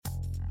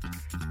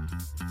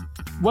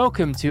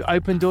Welcome to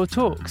Open Door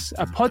Talks,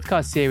 a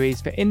podcast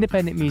series for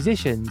independent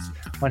musicians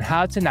on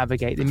how to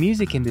navigate the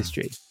music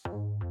industry.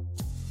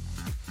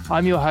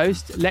 I'm your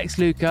host, Lex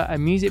Luca, a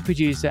music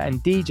producer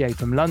and DJ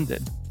from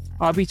London.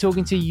 I'll be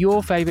talking to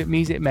your favourite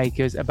music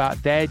makers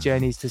about their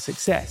journeys to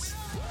success.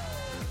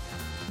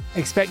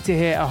 Expect to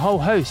hear a whole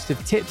host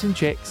of tips and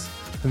tricks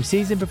from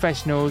seasoned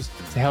professionals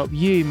to help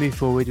you move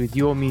forward with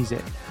your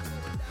music.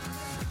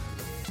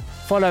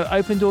 Follow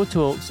Open Door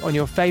Talks on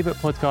your favourite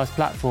podcast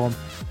platform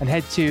and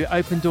head to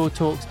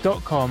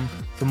opendoortalks.com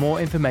for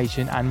more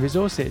information and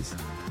resources.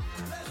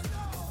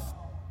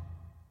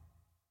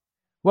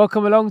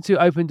 Welcome along to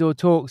Open Door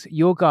Talks,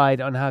 your guide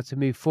on how to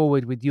move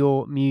forward with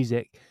your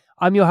music.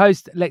 I'm your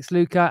host, Lex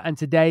Luca, and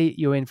today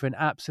you're in for an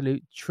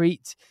absolute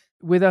treat.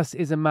 With us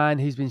is a man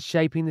who's been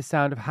shaping the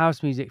sound of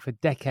house music for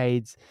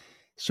decades,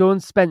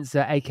 Sean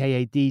Spencer,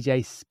 aka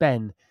DJ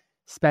Spen.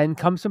 Spen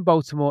comes from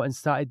Baltimore and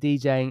started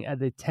DJing at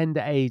the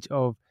tender age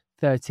of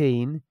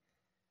 13.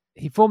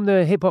 He formed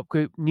the hip-hop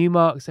group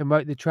Newmarks and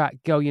wrote the track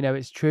Girl You Know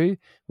It's True,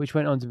 which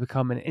went on to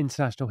become an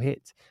international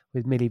hit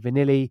with Milli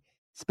Vanilli.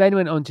 Spen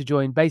went on to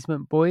join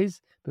Basement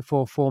Boys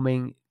before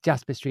forming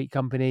Jasper Street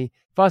Company.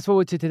 Fast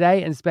forward to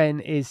today, and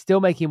Spen is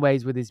still making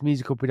waves with his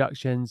musical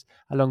productions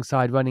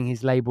alongside running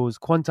his labels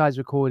Quantized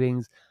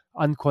Recordings,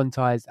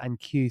 Unquantized and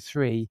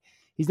Q3.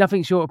 He's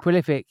nothing short of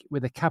prolific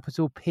with a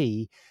capital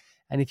P.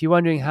 And if you're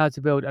wondering how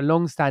to build a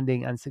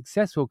long-standing and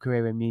successful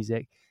career in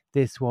music,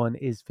 this one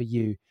is for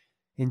you.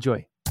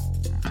 Enjoy.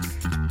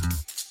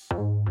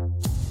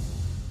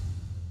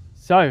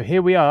 So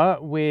here we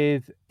are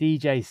with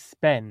DJ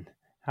Spen.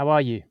 How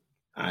are you?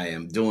 I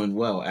am doing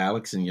well,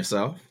 Alex, and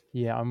yourself?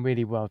 Yeah, I'm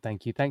really well,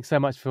 thank you. Thanks so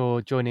much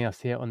for joining us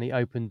here on the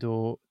Open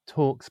Door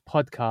Talks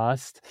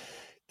podcast.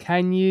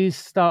 Can you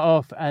start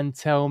off and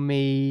tell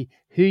me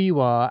who you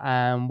are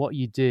and what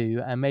you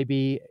do, and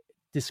maybe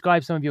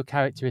describe some of your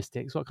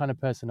characteristics? What kind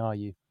of person are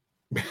you?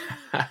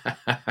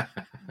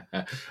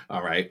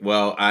 All right.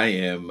 Well, I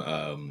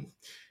am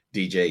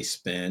DJ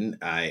Spen.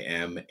 I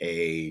am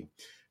a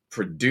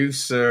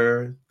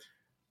producer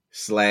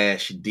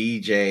slash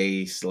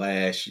DJ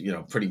slash,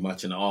 pretty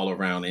much an all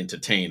around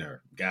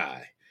entertainer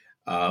guy.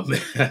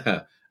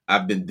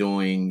 I've been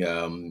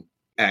doing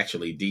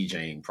actually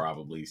DJing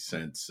probably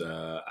since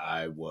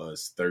I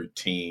was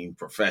 13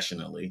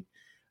 professionally,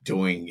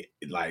 doing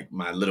like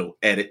my little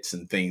edits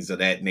and things of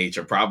that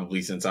nature,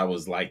 probably since I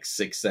was like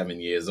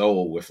 6-7 years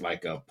old with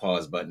like a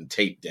pause button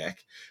tape deck.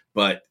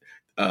 But,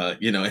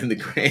 in the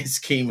grand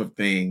scheme of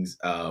things,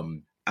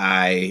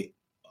 I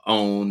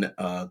own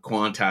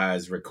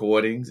Quantized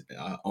Recordings,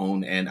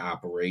 own and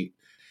operate.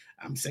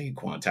 I'm saying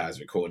Quantized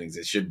Recordings.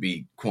 It should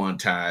be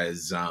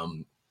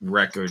Quantized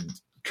Record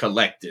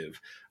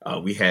Collective.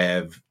 We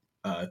have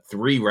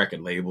 3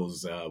 record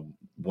labels.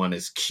 One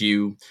is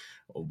Q,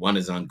 one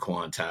is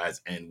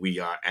Unquantized, and we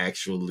are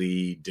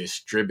actually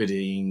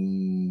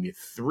distributing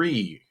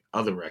 3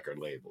 other record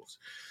labels.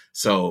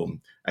 So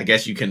I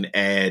guess you can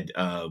add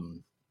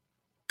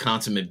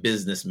consummate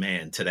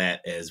businessman to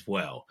that as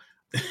well.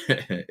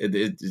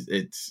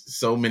 It's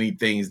so many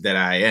things that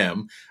I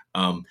am.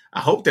 I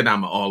hope that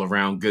I'm an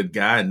all-around good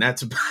guy, and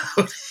that's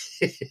about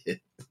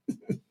it.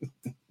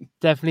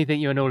 Definitely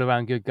think you're an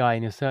all-around good guy,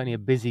 and you're certainly a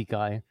busy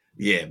guy.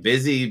 Yeah,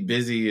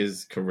 busy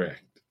is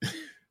correct.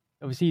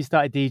 Obviously, you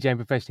started DJing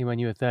professionally when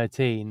you were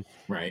 13.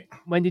 Right.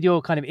 When did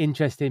your kind of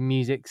interest in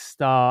music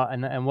start,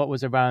 and what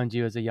was around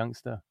you as a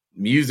youngster?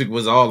 Music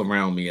was all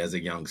around me as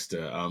a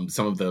youngster.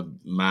 Some of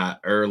my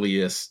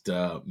earliest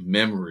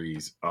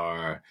memories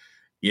are,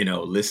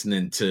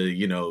 listening to,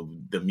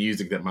 the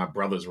music that my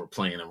brothers were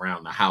playing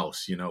around the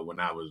house, when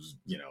I was,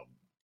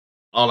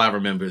 all I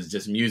remember is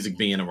just music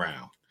being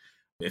around.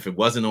 If it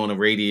wasn't on the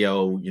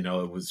radio,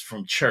 it was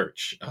from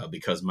church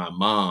because my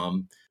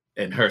mom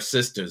and her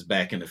sisters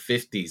back in the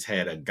 50s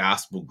had a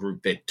gospel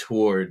group that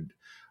toured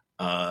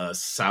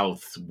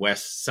South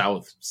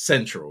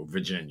Central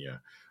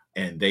Virginia.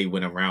 And they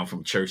went around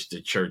from church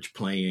to church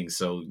playing.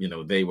 So,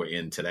 they were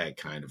into that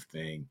kind of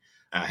thing.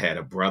 I had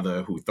a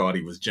brother who thought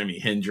he was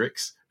Jimi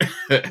Hendrix.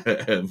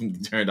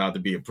 Turned out to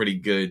be a pretty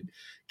good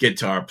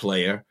guitar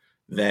player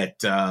that,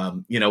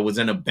 was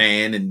in a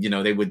band, and,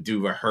 they would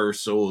do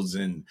rehearsals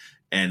and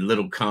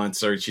little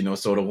concerts,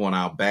 sort of on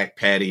our back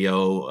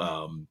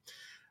patio.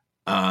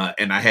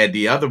 And I had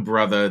the other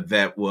brother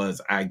that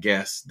was, I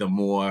guess, the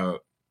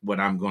more what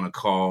I'm going to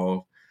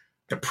call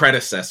the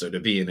predecessor to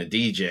being a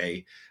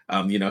DJ.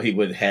 He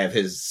would have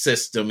his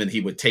system and he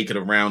would take it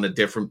around to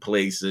different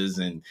places,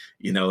 and,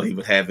 he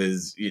would have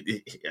his,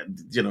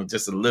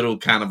 just a little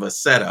kind of a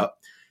setup,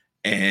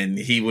 and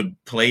he would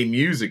play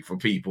music for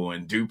people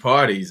and do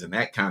parties and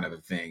that kind of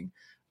a thing.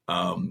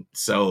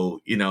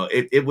 So,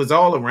 it was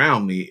all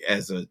around me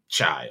as a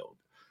child.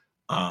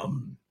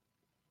 And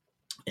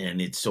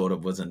it sort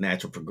of was a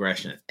natural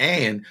progression.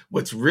 And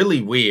what's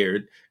really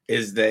weird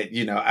is that,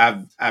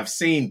 I've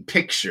seen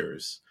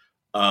pictures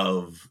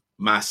of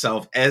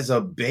myself as a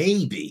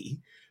baby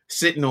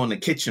sitting on the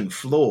kitchen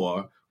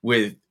floor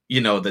with,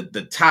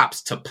 the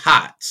tops to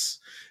pots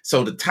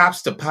So the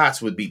tops to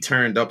pots would be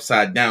turned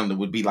upside down. There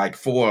would be like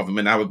 4 of them,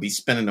 and I would be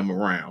spinning them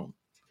around.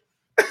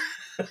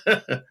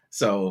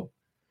 So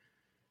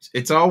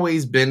it's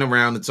always been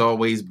around. It's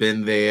always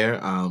been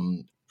there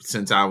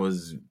since I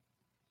was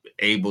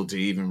able to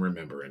even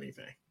remember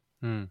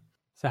anything.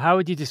 So how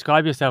would you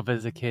describe yourself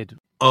as a kid?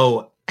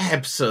 Oh,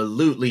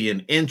 absolutely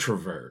an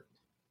introvert.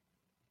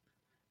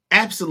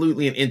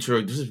 Absolutely an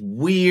introvert. Just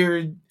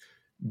weird,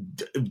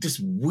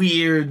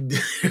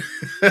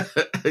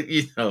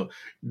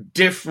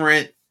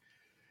 different.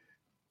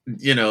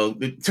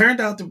 It turned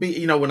out to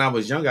be, when I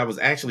was young, I was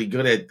actually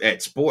good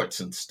at sports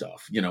and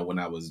stuff, when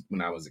I was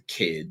a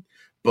kid.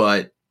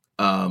 But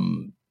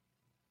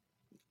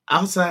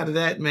outside of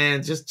that,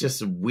 man,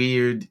 just a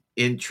weird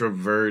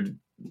introvert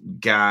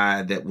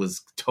guy that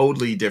was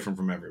totally different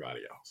from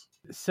everybody else.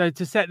 So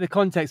to set the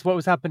context, what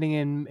was happening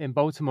in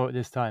Baltimore at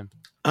this time?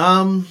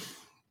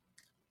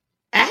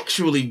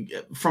 Actually,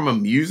 from a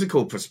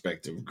musical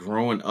perspective,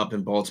 growing up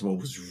in Baltimore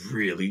was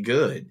really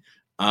good.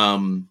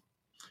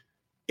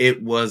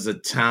 It was a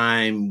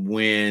time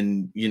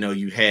when,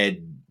 you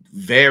had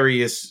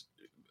various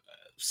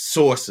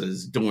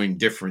sources doing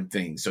different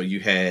things. So you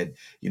had,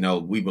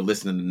 we were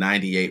listening to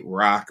 98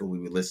 Rock, or we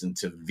would listen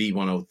to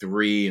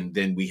V103, and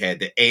then we had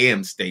the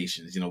AM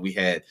stations. We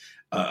had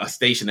a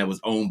station that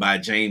was owned by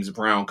James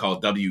Brown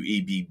called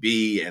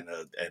WEBB, and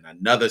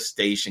another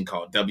station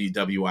called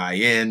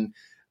WWIN.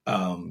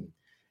 And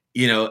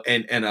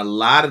a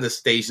lot of the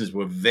stations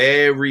were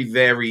very,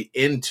 very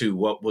into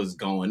what was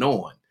going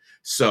on.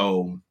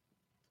 So,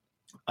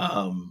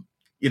 one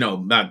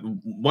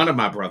of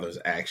my brothers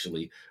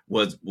actually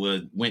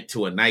went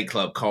to a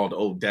nightclub called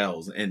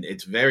Odell's, and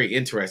it's very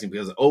interesting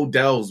because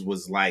Odell's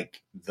was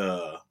like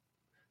the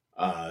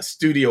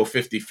Studio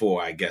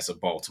 54, I guess,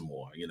 of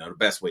Baltimore. The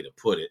best way to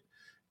put it.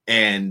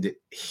 And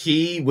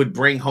he would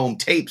bring home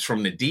tapes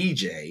from the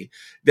DJ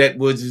that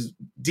was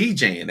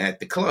DJing at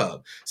the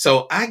club.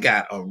 So I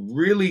got a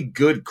really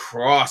good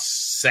cross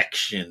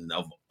section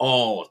of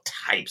all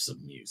types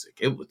of music.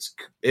 It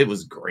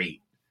was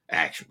great,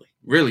 actually.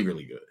 Really,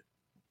 really good.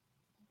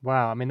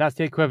 Wow. I mean, that's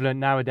the equivalent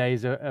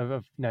nowadays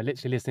of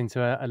literally listening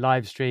to a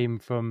live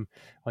stream on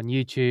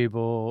YouTube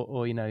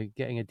or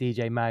getting a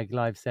DJ Mag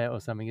live set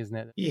or something, isn't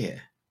it? Yeah,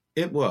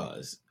 it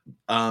was.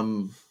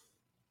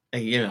 And,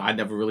 I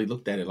never really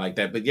looked at it like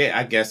that. But yeah,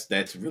 I guess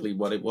that's really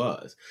what it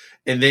was.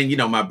 And then,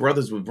 my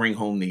brothers would bring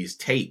home these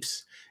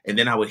tapes. And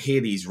then I would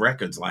hear these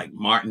records like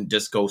Martin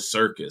Disco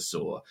Circus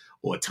or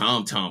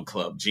Tom Tom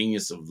Club,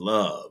 Genius of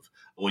Love,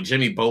 or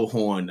Jimmy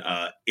Bohorn,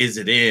 Is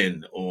It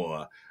In?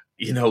 Or,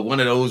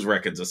 one of those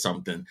records or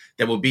something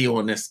that would be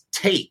on this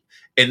tape.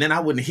 And then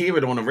I wouldn't hear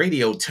it on the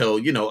radio till,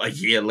 a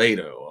year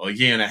later or a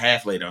year and a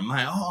half later. I'm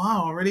like, oh, I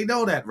already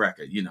know that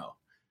record,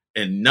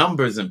 And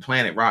Numbers and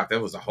Planet Rock,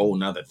 that was a whole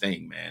nother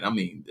thing, man. I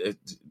mean,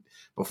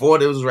 before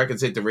those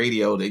records hit the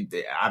radio,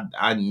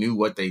 I knew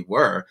what they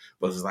were,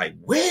 but it was like,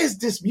 where's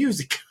this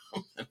music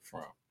coming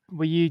from?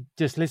 Were you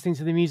just listening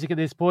to the music at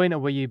this point, or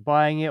were you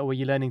buying it, or were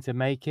you learning to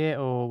make it,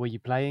 or were you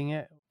playing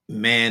it?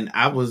 Man,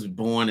 I was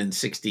born in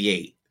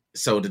 1968.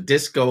 So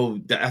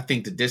I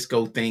think the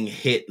disco thing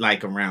hit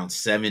like around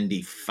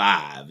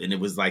 1975. And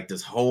it was like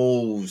this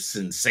whole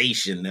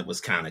sensation that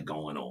was kind of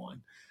going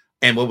on.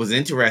 And what was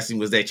interesting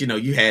was that,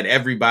 you had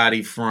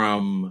everybody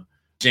from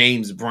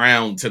James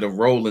Brown to the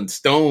Rolling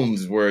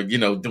Stones were,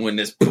 doing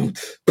this boom,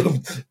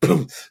 boom,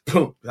 boom,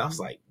 boom. I was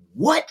like,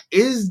 what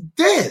is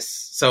this?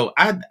 So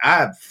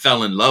I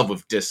fell in love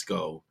with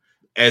disco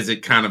as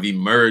it kind of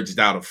emerged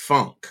out of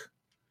funk.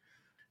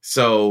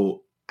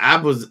 So I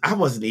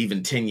wasn't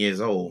even 10 years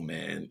old,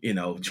 man,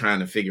 trying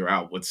to figure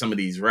out what some of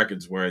these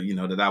records were,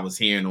 that I was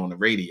hearing on the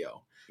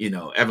radio.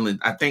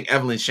 I think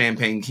Evelyn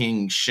Champagne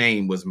King's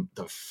Shame was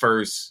the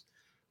first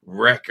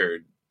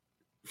record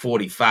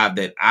 45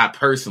 that I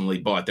personally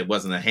bought that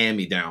wasn't a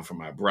hand-me-down from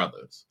my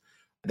brothers.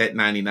 That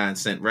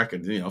 99-cent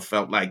record,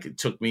 felt like it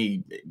took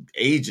me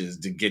ages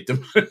to get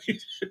the money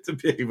to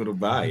be able to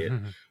buy it.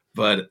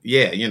 But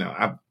yeah, in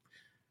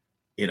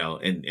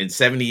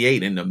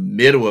 1978, in the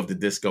middle of the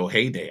disco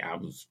heyday, I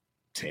was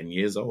 10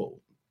 years old,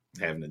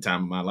 having the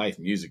time of my life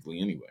musically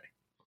anyway.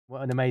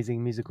 What an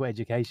amazing musical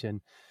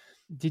education.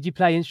 Did you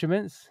play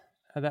instruments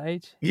at that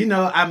age?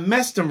 I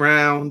messed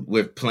around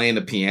with playing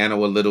the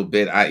piano a little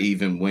bit. I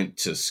even went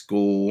to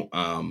school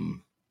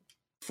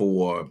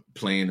for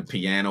playing the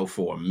piano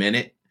for a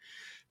minute,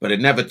 but it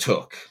never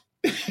took.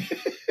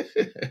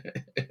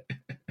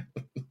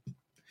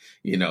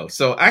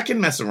 So I can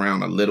mess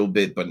around a little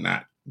bit, but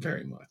not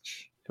very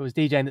much. It was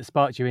DJing that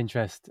sparked your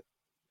interest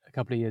a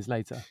couple of years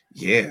later.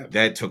 Yeah,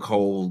 that took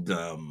hold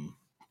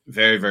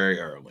very, very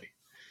early.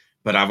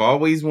 But I've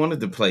always wanted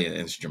to play an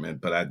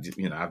instrument, but I've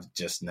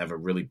just never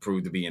really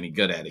proved to be any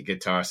good at it.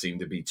 Guitar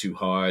seemed to be too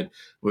hard.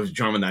 With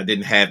drumming, I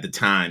didn't have the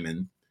time,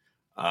 and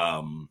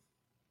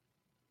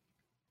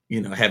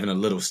having a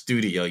little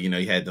studio, you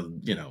had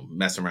to,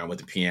 mess around with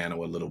the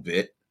piano a little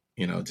bit,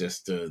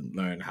 just to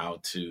learn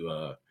how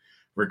to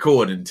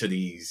record into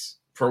these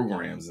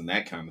programs and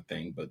that kind of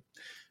thing. But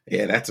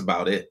yeah, that's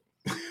about it.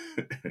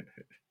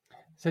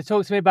 So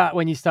talk to me about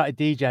when you started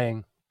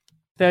DJing.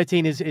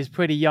 13 is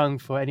pretty young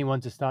for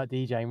anyone to start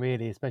DJing,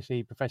 really,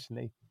 especially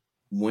professionally.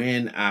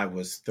 When I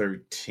was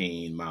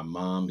 13, my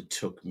mom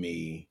took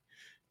me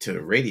to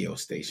the radio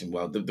station.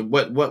 Well,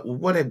 what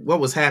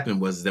was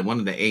happening was that one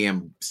of the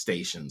AM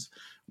stations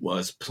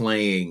was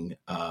playing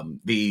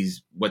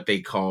these what they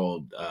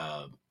called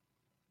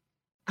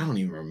I don't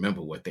even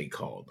remember what they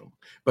called them,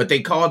 but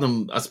they called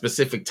them a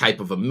specific type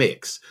of a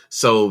mix.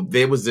 So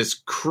there was this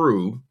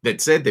crew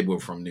that said they were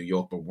from New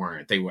York, but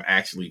weren't. They were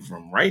actually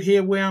from right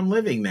here where I'm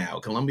living now,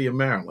 Columbia,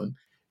 Maryland,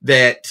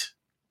 that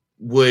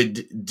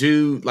would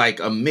do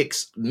like a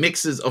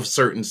mixes of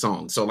certain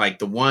songs. So like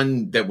the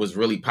one that was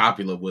really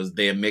popular was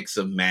their mix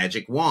of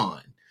Magic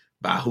Wand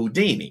by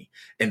Houdini.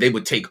 And they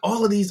would take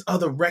all of these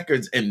other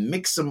records and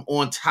mix them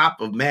on top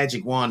of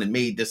Magic Wand and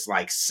made this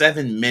like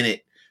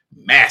 7-minute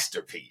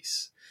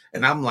masterpiece.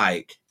 And I'm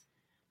like,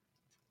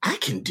 I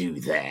can do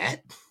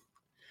that,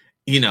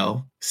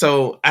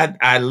 So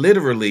I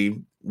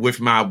literally,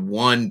 with my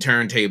one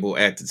turntable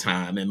at the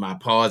time and my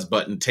pause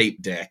button tape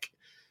deck,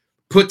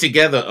 put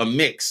together a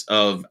mix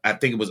of, I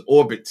think it was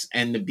Orbits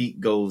and The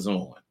Beat Goes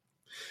On.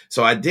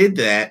 So I did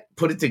that,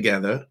 put it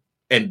together,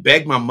 and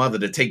begged my mother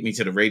to take me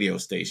to the radio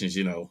stations.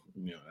 I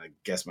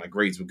guess my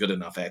grades were good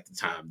enough at the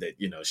time that,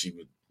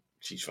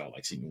 she felt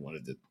like she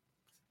wanted to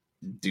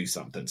do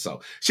something.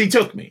 So she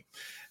took me.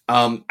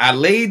 I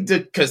laid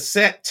the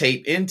cassette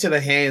tape into the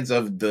hands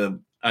of the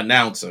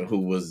announcer,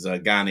 who was a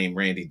guy named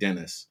Randy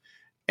Dennis.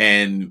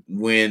 And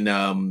when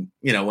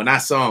I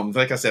saw him,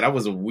 like I said, I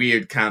was a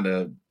weird kind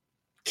of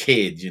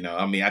kid,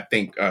 I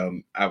think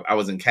I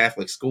was in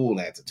Catholic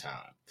school at the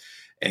time.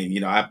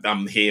 And,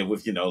 I'm here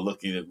with,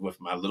 looking at with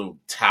my little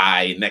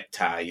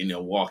necktie,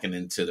 walking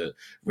into the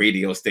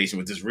radio station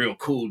with this real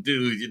cool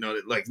dude,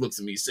 that like looks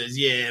at me and says,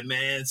 yeah,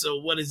 man, so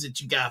what is it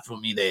you got for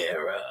me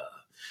there?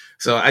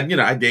 So I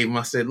gave him,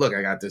 I said, look,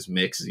 I got this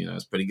mix,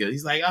 it's pretty good.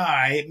 He's like, all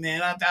right,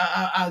 man,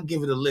 I'll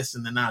give it a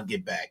listen and I'll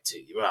get back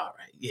to you. All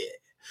right. Yeah.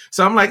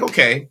 So I'm like,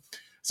 okay.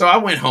 So I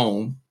went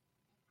home.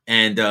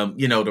 And,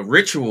 the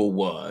ritual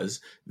was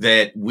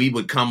that we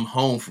would come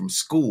home from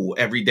school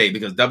every day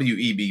because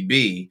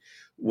WEBB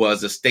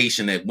was a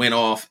station that went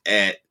off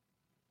at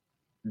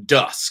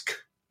dusk.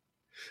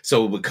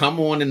 So it would come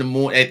on in the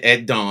morning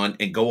at dawn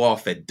and go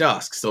off at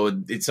dusk. So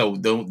it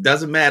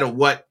doesn't matter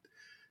what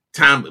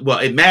time. Well,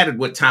 it mattered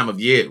what time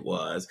of year it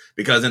was,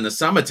 because in the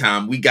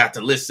summertime, we got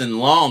to listen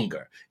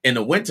longer. In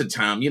the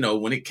wintertime,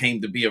 when it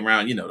came to be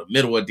around, the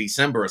middle of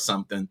December or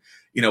something,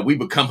 we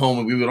would come home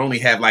and we would only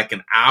have like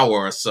an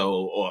hour or so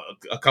or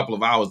a couple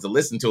of hours to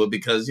listen to it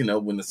because,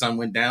 when the sun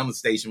went down, the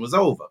station was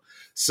over.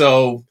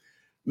 So,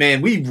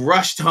 man, we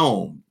rushed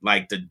home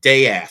like the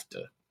day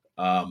after.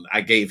 I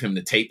gave him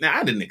the tape. Now,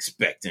 I didn't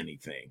expect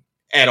anything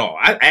at all.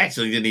 I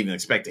actually didn't even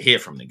expect to hear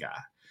from the guy.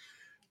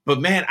 But,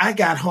 man, I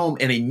got home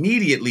and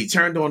immediately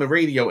turned on the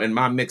radio and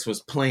my mix was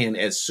playing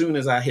as soon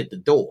as I hit the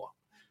door.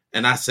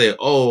 And I said,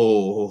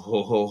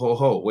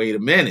 wait a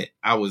minute.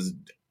 I was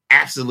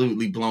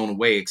absolutely blown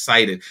away,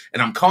 excited.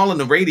 And I'm calling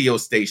the radio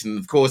station.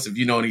 Of course, if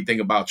you know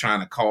anything about trying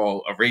to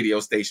call a radio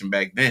station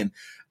back then,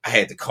 I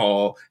had to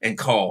call and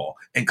call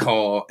and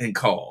call and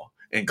call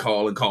and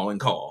call and call and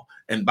call.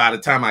 And by the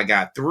time I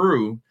got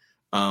through,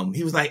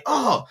 he was like,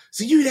 oh,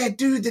 so you that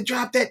dude that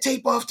dropped that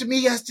tape off to me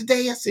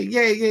yesterday? I said,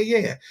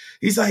 yeah.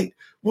 He's like,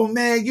 well,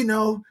 man,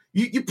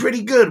 you're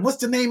pretty good. What's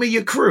the name of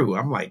your crew?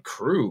 I'm like,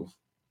 crew?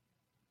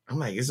 I'm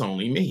like, it's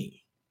only me.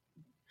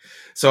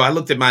 So I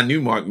looked at my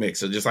Newmark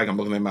mixer, just like I'm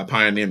looking at my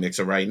Pioneer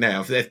mixer right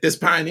now. If this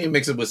Pioneer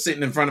mixer was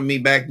sitting in front of me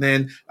back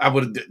then,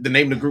 the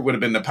name of the group would have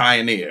been the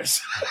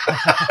Pioneers.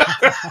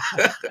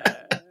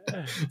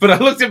 But I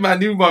looked at my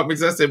Newmark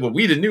mixer. I said, well,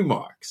 we the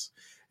Newmarks.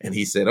 And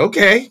he said,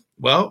 okay,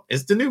 well,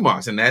 it's the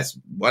Newmarks. And that's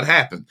what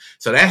happened.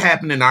 So that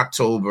happened in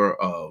October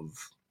of,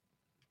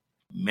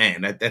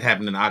 that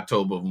happened in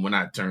October when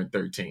I turned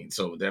 13.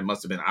 So that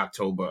must have been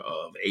October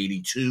of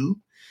 82.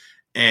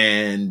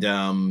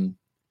 And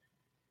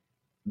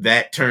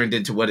that turned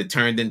into what it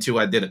turned into.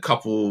 I did a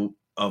couple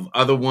of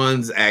other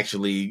ones,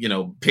 actually,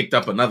 picked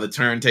up another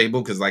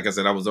turntable because, like I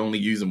said, I was only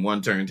using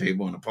one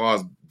turntable and a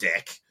pause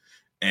deck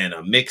and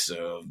a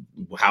mixer.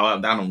 I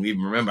don't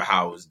even remember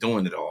how I was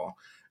doing it all.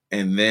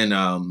 And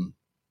then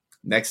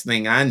next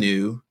thing I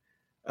knew,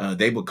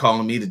 they were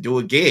calling me to do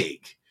a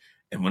gig.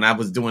 And when I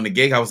was doing the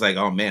gig, I was like,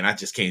 oh, man, I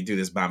just can't do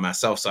this by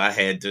myself. So I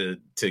had to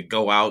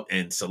go out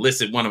and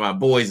solicit one of my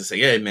boys and say,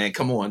 hey, man,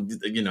 come on,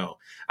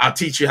 I'll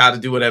teach you how to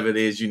do whatever it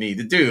is you need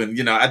to do.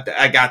 And,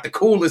 I got the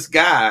coolest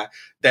guy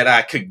that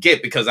I could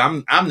get because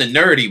I'm the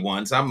nerdy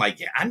one. So I'm like,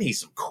 yeah, I need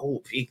some cool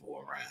people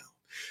around.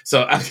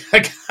 So I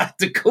got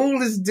the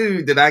coolest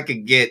dude that I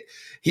could get.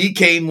 He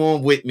came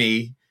on with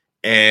me.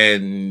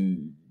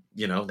 And,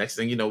 next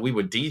thing you know, we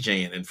were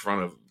DJing in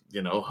front of,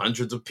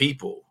 hundreds of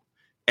people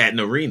at an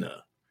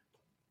arena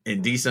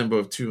in December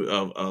of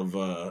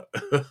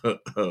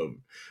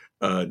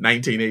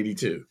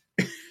 1982.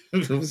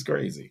 It was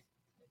crazy.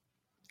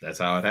 That's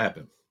how it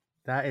happened.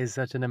 That is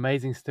such an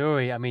amazing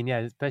story. I mean, yeah,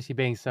 especially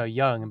being so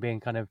young and being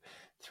kind of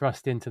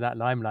thrust into that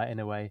limelight in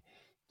a way.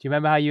 Do you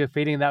remember how you were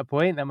feeling at that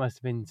point? That must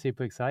have been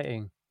super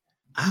exciting.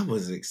 I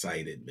was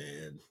excited,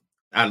 man.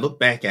 I look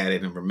back at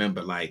it and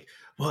remember, like,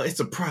 well, it's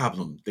a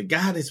problem. The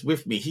guy that's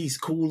with me, he's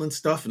cool and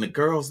stuff, and the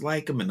girls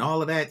like him and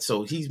all of that.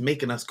 So he's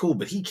making us cool,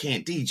 but he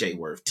can't DJ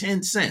worth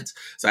 10 cents.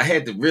 So I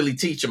had to really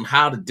teach him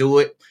how to do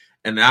it.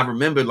 And I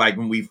remember, like,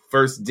 when we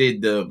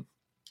did the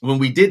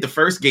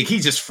first gig, he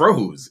just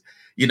froze,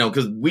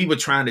 because we were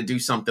trying to do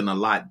something a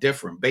lot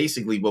different.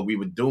 Basically, what we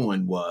were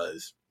doing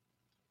was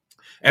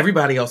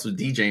everybody else was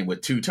DJing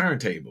with 2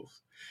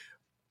 turntables.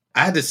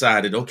 I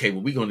decided, okay,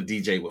 well, we're going to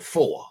DJ with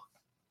 4.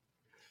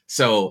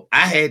 So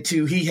I had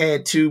 2, he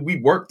had 2. We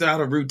worked out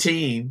a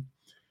routine,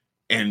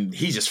 and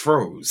he just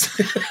froze,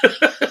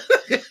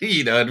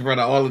 in front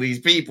of all of these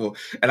people.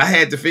 And I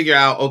had to figure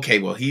out, okay,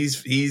 well,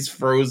 he's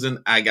frozen.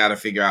 I got to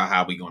figure out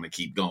how we're going to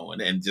keep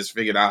going, and just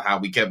figured out how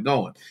we kept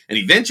going. And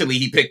eventually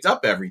he picked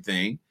up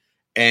everything,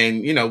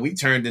 and, we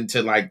turned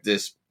into like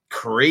this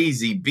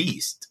crazy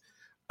beast.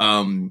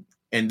 And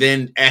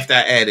then after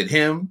I added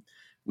him,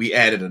 we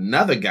added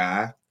another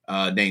guy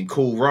named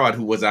Cool Rod,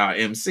 who was our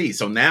MC.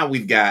 So now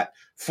we've got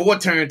 4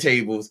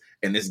 turntables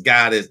and this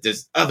guy,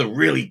 this other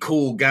really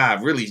cool guy,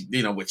 really,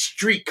 with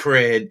street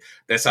cred,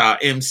 that's our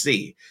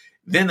MC.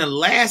 Then the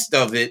last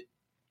of it,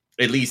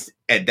 at least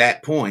at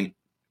that point,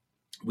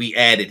 we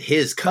added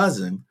his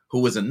cousin, who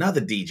was another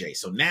DJ.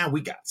 So now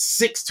we got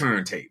 6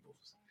 turntables,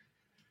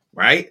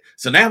 right?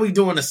 So now we're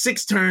doing a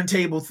 6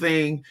 turntable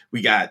thing.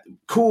 We got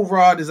Cool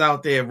Rod is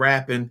out there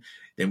rapping.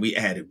 Then we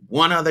added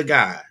one other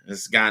guy,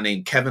 this guy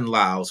named Kevin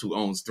Lyles, who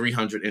owns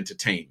 300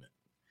 Entertainment.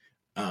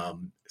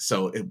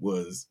 So it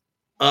was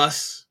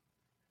us,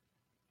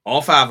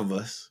 all 5 of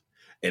us,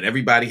 and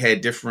everybody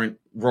had different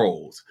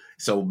roles.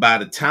 So by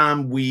the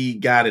time we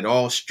got it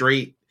all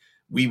straight,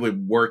 we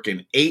would work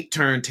in 8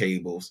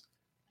 turntables,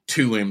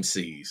 2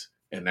 MCs.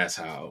 And that's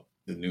how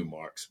the New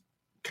Marks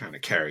kind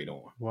of carried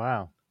on.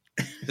 Wow.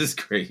 It's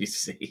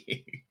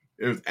crazy.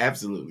 It was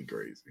absolutely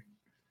crazy.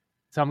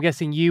 So I'm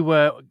guessing you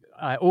were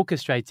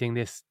orchestrating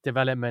this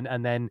development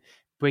and then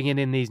bringing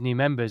in these new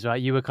members,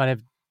 right? You were kind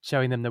of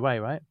showing them the way,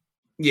 right?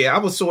 Yeah, I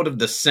was sort of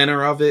the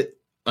center of it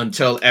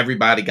until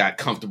everybody got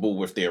comfortable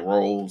with their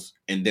roles.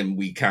 And then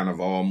we kind of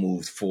all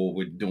moved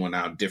forward doing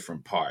our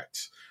different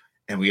parts.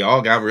 And we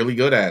all got really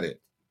good at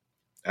it.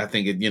 I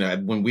think,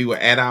 when we were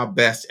at our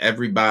best,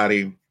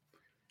 everybody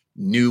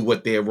knew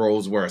what their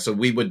roles were. So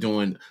we were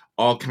doing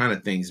all kind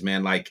of things,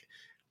 man. Like,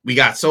 we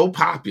got so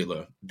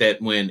popular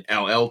that when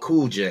LL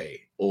Cool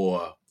J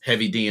or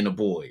Heavy D and the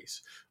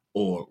Boys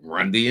or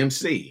Run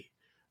DMC,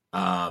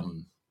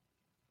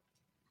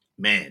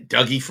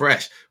 Dougie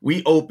Fresh,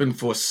 we opened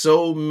for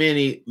so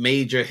many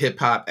major hip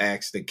hop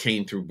acts that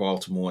came through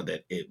Baltimore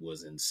that it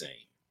was insane.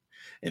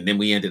 And then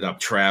we ended up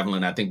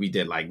traveling. I think we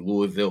did like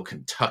Louisville,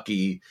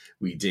 Kentucky.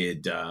 We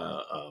did,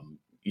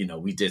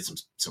 we did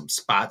some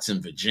spots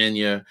in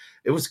Virginia.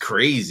 It was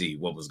crazy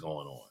what was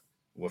going on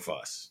with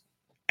us.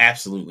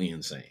 Absolutely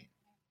insane.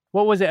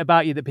 What was it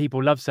about you that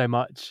people love so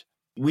much?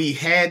 We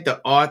had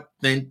the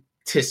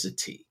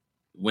authenticity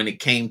when it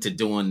came to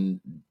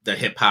doing the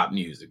hip hop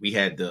music. We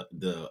had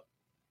the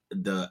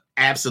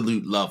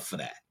absolute love for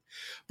that.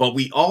 But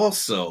we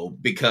also,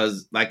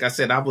 because like I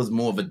said, I was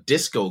more of a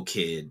disco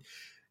kid,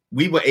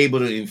 we were able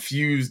to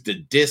infuse the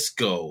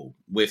disco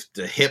with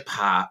the hip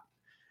hop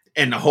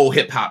and the whole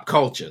hip hop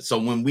culture. So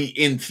when we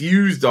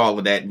infused all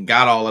of that and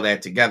got all of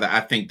that together,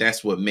 I think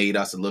that's what made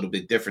us a little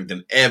bit different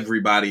than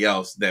everybody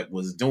else that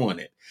was doing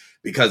it.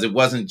 Because it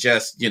wasn't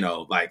just,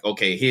 like,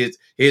 okay,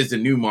 here's the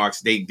New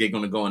Marks. They're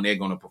going to go and they're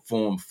going to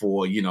perform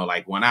for,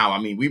 like 1 hour. I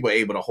mean, we were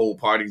able to hold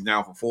parties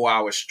now for 4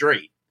 hours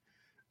straight.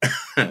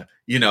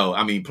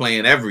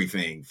 Playing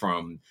everything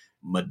from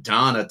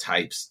Madonna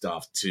type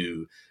stuff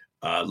to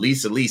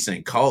Lisa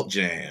and Cult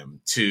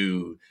Jam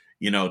to,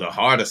 the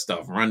harder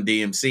stuff, Run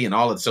DMC and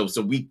all of it.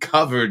 So we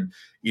covered,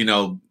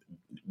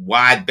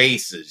 wide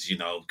bases,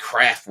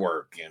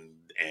 Kraftwerk and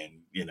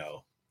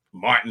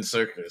Martin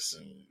Circus,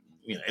 and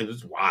it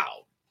was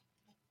wild.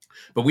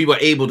 But we were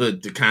able to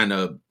kind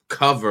of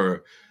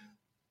cover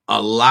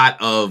a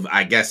lot of,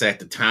 I guess at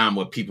the time,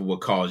 what people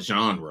would call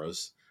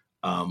genres,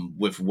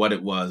 with what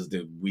it was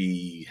that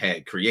we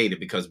had created,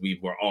 because we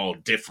were all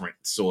different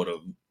sort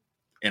of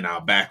in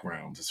our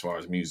backgrounds as far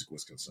as music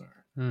was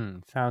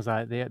concerned. Sounds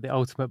like the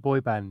ultimate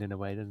boy band in a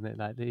way, doesn't it?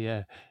 Like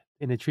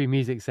in a true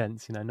music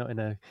sense, not in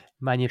a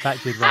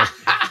manufactured way.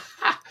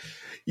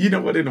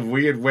 What, in a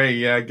weird way,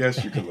 yeah, I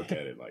guess you could look at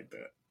it like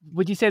that.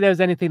 Would you say there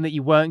was anything that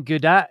you weren't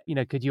good at?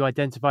 Could you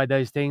identify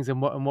those things,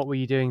 and what were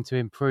you doing to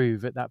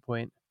improve at that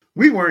point?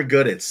 We weren't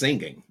good at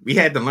singing. We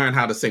had to learn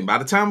how to sing. By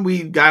the time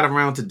we got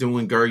around to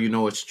doing Girl, You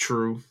Know It's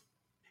True,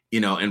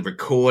 and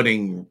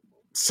recording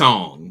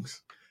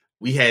songs,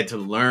 we had to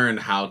learn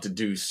how to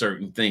do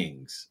certain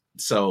things.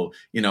 So,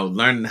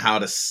 learning how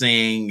to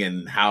sing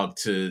and how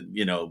to,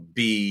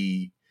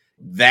 be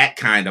that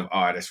kind of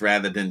artist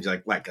rather than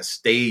like a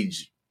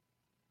stage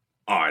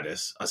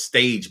artist, a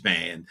stage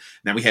band.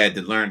 Now we had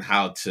to learn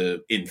how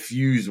to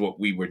infuse what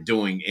we were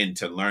doing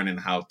into learning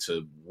how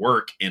to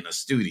work in a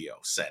studio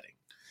setting.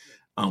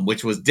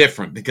 which was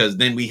different because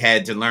then we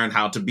had to learn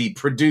how to be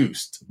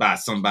produced by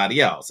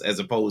somebody else as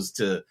opposed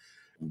to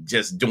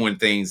just doing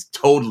things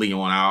totally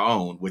on our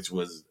own, which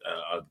was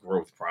a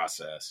growth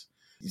process.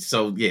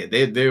 So yeah,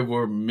 there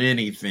were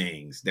many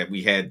things that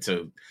we had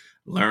to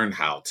learn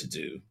how to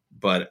do.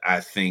 But I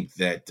think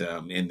that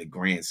in the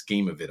grand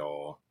scheme of it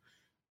all,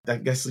 I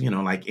guess,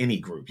 like any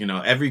group,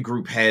 every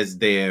group has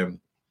their,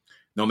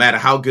 no matter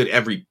how good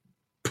every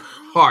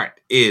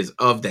part is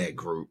of that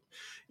group,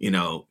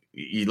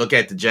 you look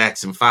at the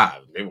Jackson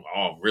 5, they were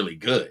all really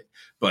good.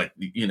 But,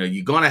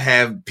 you're going to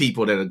have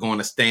people that are going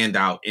to stand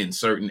out in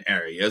certain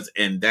areas.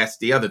 And that's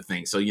the other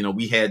thing. So,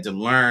 we had to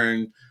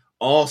learn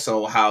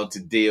also how to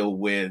deal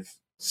with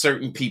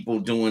certain people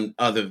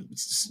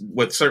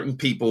with certain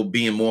people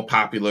being more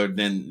popular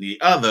than the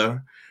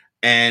other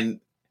and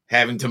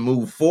having to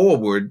move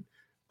forward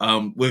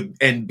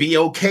and be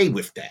okay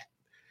with that.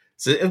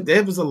 So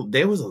there was a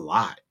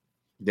lot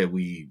that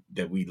we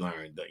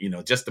learned,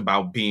 just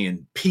about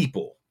being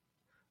people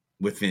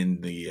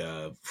within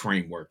the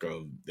framework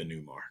of the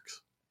New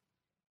Marks.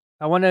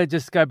 I want to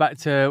just go back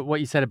to what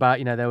you said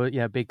about, there were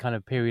a big kind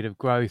of period of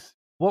growth.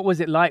 What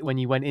was it like when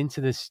you went into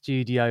the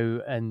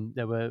studio and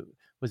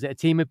was it a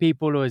team of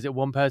people or is it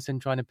one person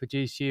trying to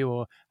produce you,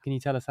 or can you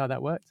tell us how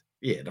that worked?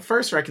 Yeah, the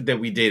first record that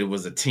we did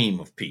was a team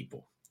of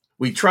people.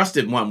 We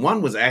trusted one.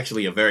 One was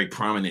actually a very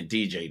prominent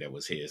DJ that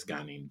was here, this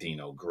guy named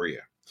Dino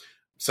Greer.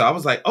 So I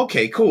was like,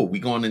 okay, cool. We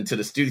going into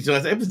the studio.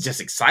 It was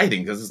just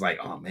exciting because it's like,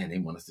 oh man, they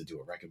want us to do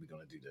a record. We're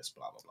going to do this,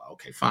 blah, blah, blah.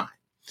 Okay, fine.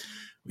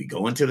 We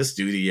go into the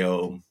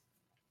studio.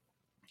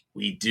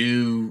 We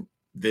do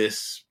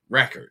this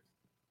record.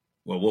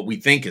 Well, what we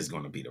think is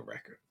going to be the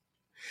record.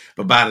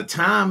 But by the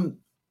time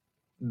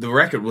the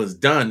record was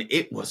done,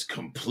 it was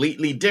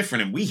completely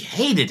different and we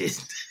hated it.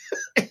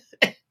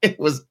 It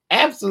was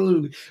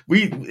absolutely,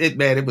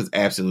 it was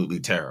absolutely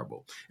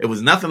terrible. It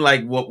was nothing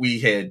like what we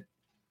had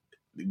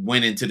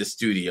went into the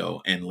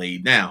studio and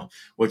laid down,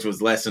 which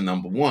was lesson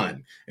number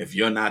one. If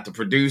you're not the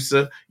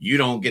producer, you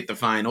don't get the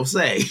final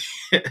say.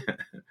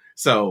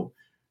 So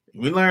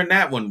we learned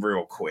that one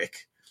real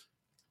quick,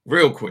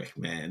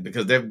 man,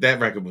 because that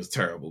record was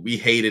terrible. We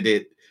hated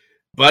it,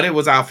 but it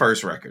was our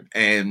first record.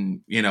 And,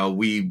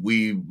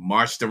 we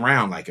marched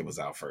around like it was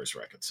our first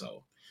record.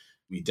 So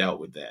we dealt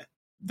with that.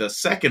 The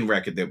second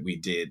record that we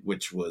did,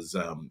 which was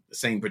the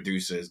same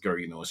producer as Girl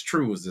You Know It's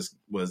True, was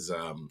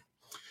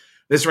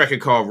this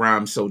record called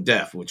Rhyme So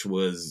Deaf, which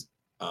was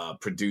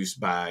produced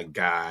by a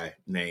guy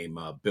named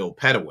Bill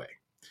Petaway.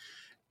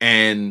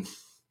 And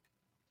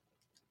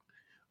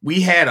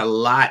we had a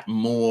lot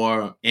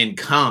more in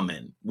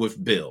common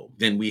with Bill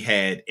than we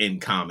had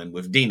in common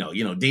with Dino.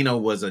 Dino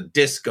was a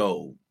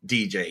disco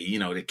DJ,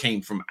 that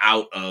came from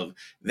out of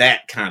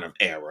that kind of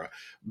era.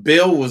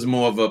 Bill was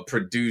more of a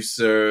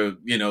producer,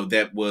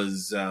 that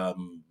was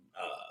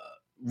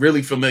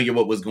really familiar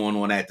what was going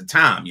on at the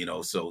time,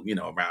 so,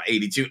 around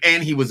 82.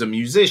 And he was a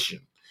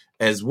musician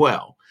as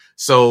well.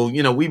 So,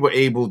 we were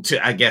able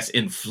to, I guess,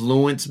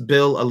 influence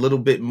Bill a little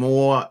bit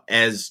more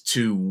as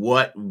to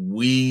what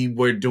we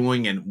were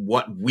doing and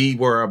what we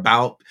were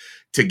about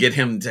to get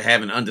him to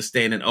have an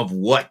understanding of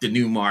what the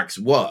New Marks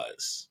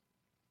was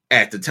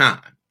at the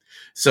time.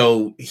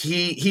 So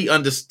he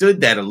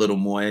understood that a little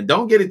more. And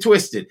don't get it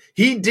twisted.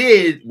 He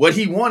did what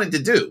he wanted to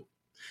do.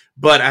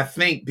 But I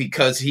think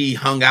because he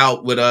hung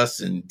out with us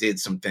and did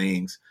some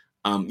things,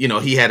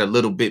 he had a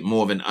little bit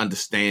more of an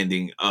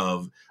understanding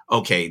of,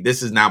 okay,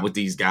 this is not what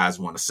these guys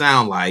want to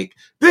sound like.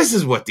 This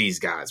is what these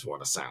guys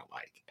want to sound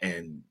like.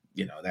 And,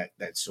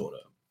 that sort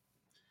of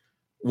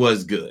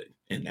was good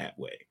in that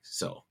way.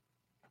 So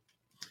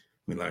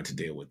we learned to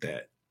deal with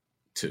that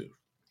too.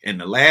 And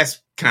the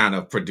last kind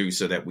of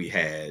producer that we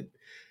had,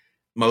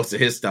 most of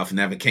his stuff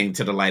never came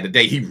to the light of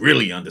day. He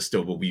really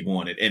understood what we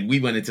wanted. And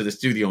we went into the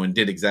studio and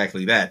did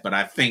exactly that. But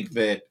I think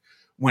that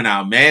when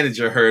our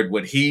manager heard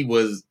what he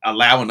was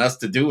allowing us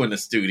to do in the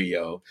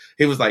studio,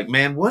 he was like,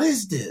 man, what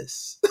is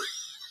this?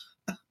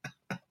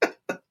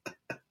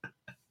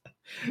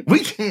 We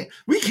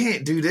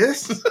can't do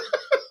this.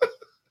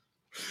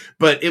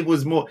 But it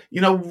was more,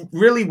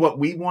 really what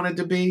we wanted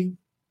to be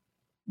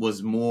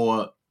was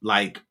more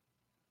like,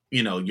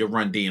 your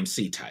Run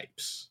DMC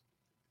types.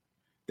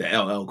 The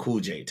LL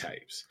Cool J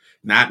types,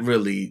 not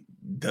really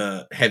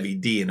the Heavy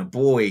D and the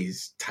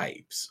Boys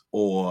types,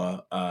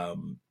 or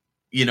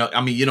you know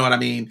what I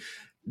mean.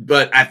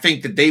 But I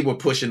think that they were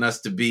pushing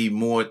us to be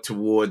more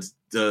towards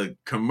the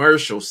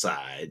commercial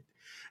side,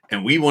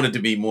 and we wanted to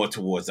be more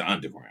towards the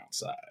underground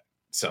side.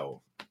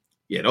 So,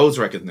 yeah, those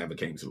records never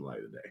came to the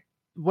light of day.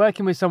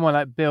 Working with someone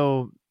like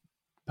Bill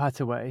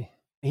Petaway,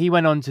 he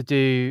went on to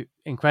do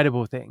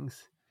incredible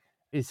things.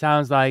 It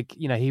sounds like,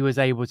 he was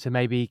able to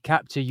maybe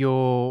capture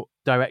your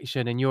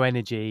direction and your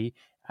energy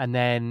and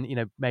then,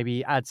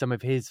 maybe add some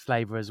of his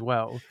flavor as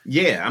well.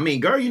 Yeah. I mean,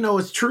 Girl You Know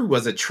It's True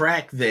was a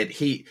track that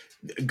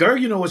Girl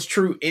You Know It's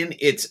True in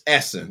its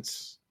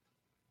essence,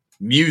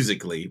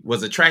 musically,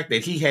 was a track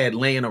that he had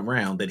laying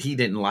around that he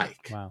didn't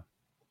like. Wow.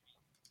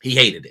 He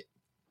hated it.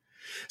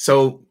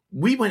 So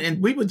we went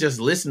and we were just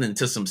listening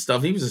to some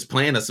stuff. He was just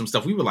playing us some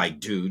stuff. We were like,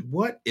 dude,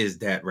 what is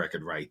that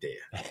record right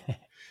there?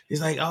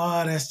 He's like,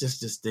 oh, that's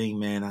just this thing,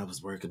 man. I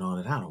was working on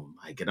it. I don't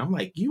like it. I'm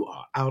like, you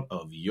are out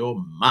of your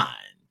mind.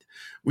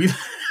 We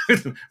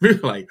were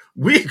like,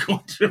 we're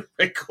going to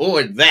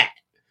record that.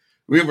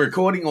 We're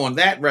recording on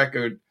that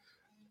record.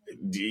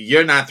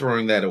 You're not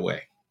throwing that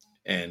away.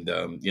 And,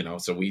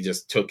 so we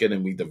just took it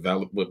and we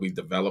developed what we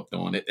developed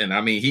on it. And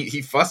I mean,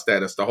 he fussed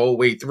at us the whole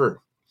way through.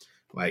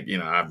 Like,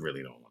 I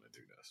really don't want to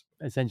do this.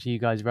 Essentially, you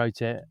guys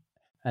wrote it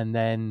and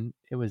then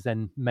it was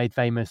then made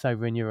famous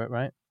over in Europe,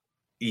 right?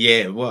 Yeah,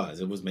 it was.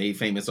 It was made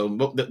famous. So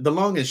the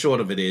long and short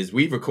of it is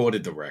we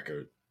recorded the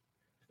record.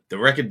 The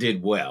record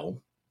did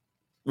well.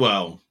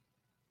 Well,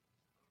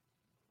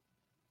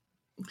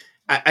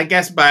 I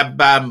guess by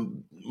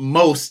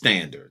most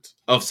standards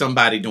of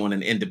somebody doing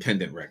an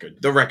independent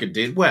record, the record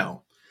did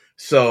well.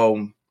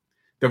 So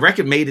the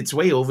record made its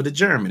way over to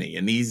Germany,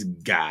 and these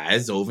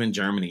guys over in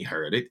Germany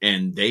heard it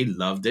and they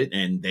loved it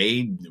and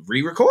they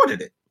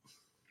re-recorded it.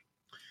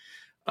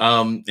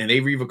 And they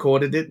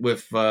re-recorded it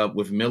with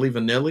Milli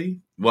Vanilli.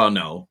 Well,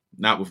 no,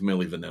 not with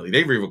Milli Vanilli.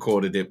 They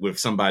re-recorded it with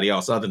somebody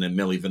else other than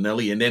Milli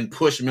Vanilli and then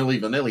pushed Milli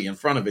Vanilli in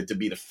front of it to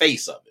be the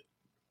face of it.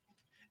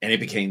 And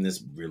it became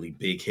this really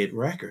big hit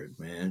record,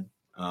 man.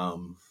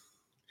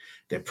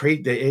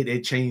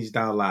 It changed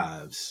our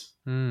lives.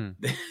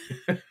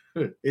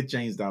 It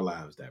changed our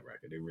lives, that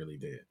record. It really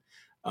did.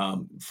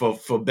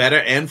 For better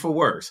and for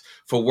worse.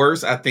 For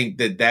worse, I think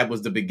that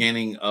was the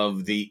beginning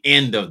of the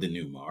end of the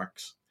New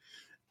Marks.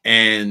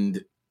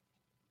 And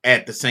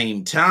at the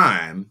same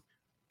time,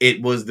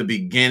 it was the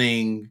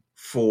beginning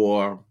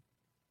for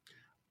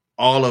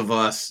all of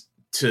us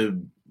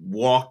to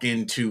walk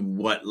into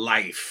what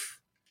life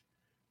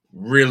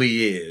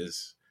really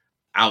is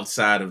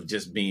outside of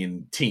just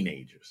being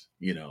teenagers,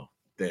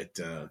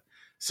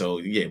 so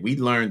yeah, we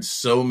learned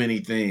so many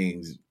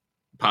things,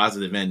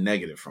 positive and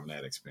negative, from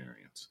that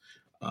experience.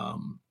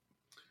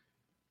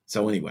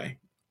 So anyway,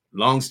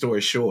 long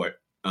story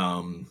short,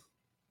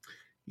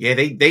 yeah,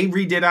 they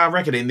redid our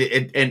record. And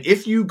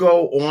if you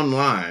go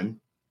online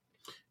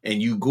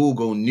and you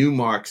Google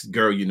Newmark's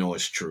Girl You Know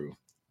It's True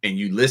and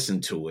you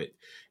listen to it,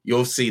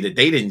 you'll see that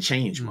they didn't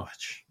change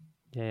much.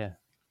 Yeah.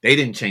 They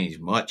didn't change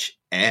much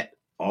at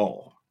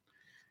all.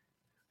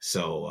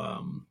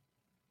 So,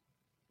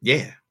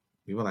 yeah,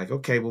 we were like,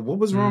 okay, well, what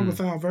was wrong with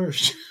our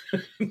version?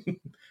 But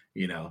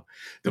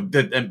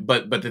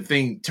the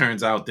thing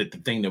turns out that the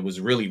thing that was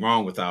really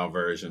wrong with our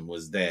version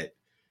was that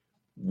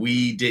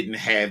we didn't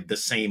have the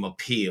same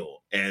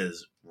appeal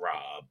as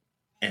Rob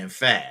and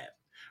Fab.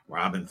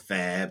 Rob and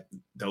Fab,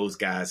 those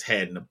guys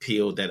had an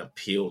appeal that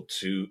appealed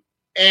to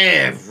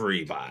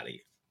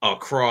everybody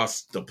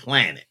across the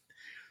planet.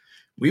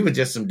 We were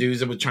just some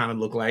dudes that were trying to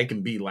look like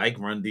and be like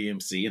Run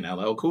DMC and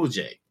LL Cool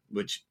J,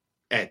 which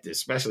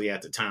especially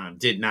at the time,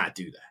 did not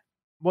do that.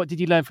 What did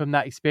you learn from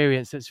that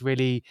experience that's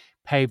really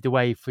paved the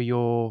way for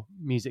your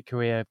music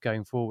career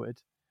going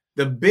forward?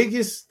 The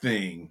biggest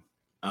thing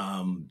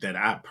that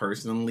I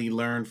personally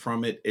learned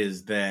from it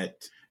is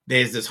that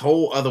there's this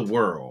whole other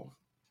world.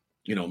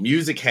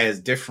 Music has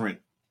different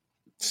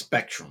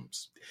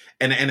spectrums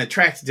and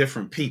attracts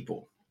different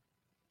people.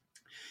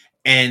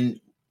 And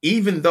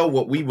even though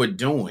what we were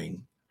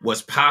doing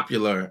was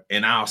popular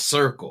in our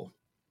circle,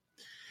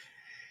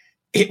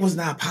 it was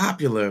not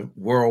popular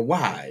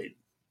worldwide.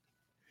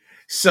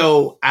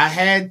 So I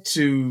had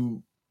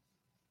to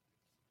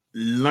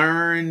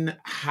learn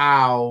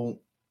how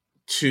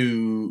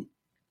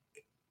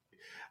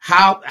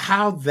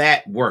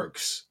that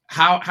works,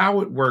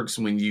 how it works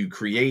when you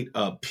create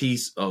a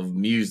piece of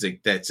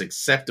music that's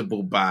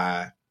acceptable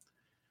by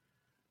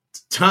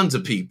tons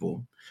of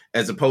people,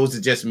 as opposed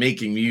to just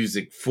making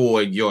music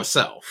for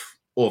yourself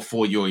or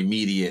for your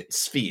immediate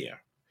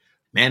sphere.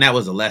 Man, that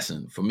was a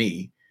lesson for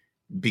me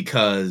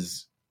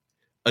because,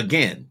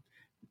 again,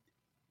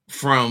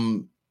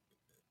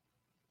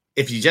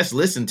 if you just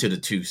listen to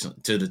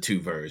the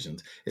two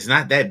versions, it's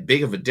not that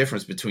big of a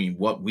difference between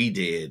what we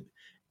did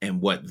and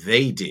what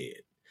they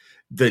did.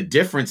 The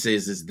difference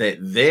is that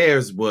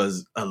theirs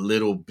was a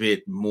little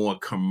bit more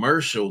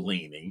commercial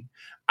leaning.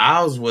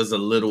 Ours was a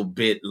little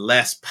bit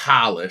less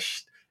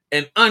polished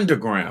and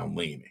underground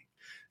leaning.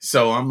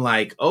 So I'm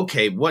like,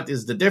 okay, what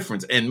is the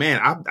difference? And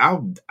man,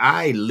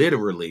 I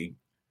literally,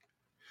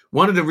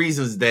 one of the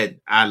reasons that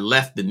I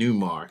left the New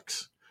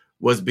Marks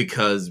was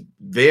because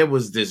there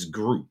was this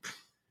group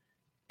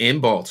in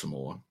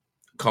Baltimore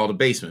called the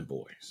Basement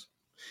Boys.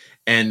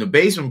 And the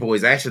Basement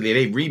Boys, actually,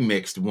 they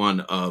remixed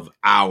one of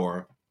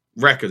our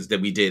records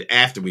that we did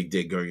after we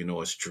did Girl You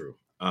Know It's True,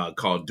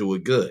 called Do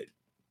It Good.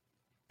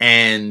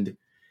 And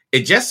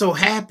it just so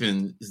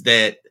happens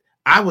that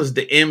I was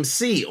the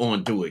MC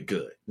on Do It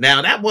Good.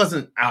 Now, that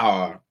wasn't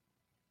our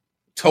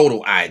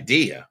total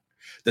idea.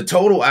 The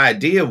total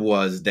idea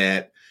was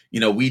that,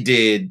 we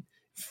did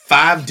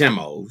 5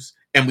 demos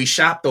and we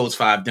shopped those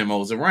 5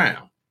 demos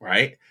around,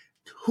 right?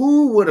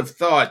 Who would have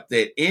thought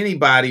that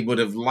anybody would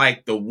have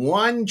liked the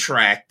one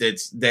track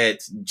that's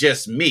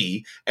just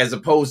me, as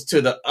opposed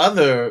to the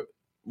other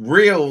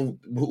real,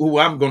 who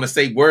I'm going to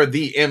say were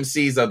the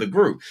MCs of the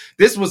group.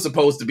 This was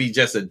supposed to be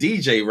just a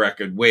DJ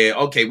record where,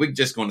 okay, we're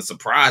just going to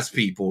surprise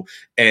people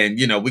and,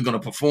 you know, we're going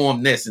to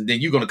perform this and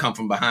then you're going to come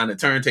from behind the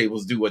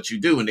turntables, do what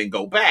you do and then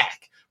go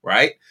back,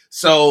 right?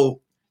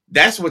 So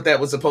that's what that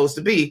was supposed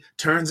to be.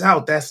 Turns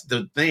out that's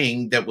the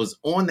thing that was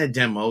on the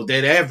demo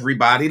that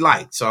everybody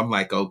liked. So I'm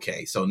like,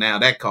 okay, so now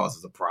that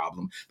causes a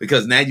problem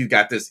because now you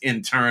got this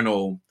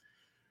internal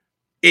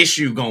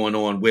issue going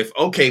on with,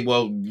 okay,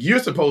 well, you're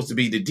supposed to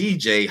be the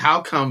DJ.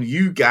 How come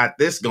you got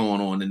this going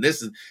on? And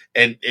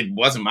it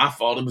wasn't my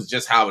fault. It was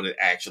just how it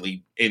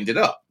actually ended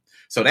up.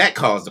 So that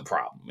caused a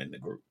problem in the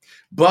group.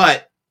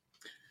 But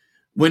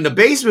when the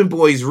Basement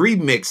Boys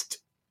remixed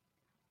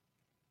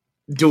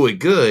Do It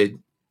Good,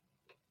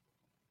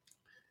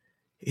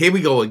 here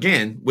we go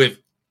again with,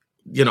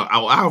 you know,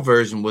 our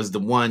version was the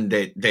one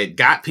that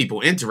got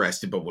people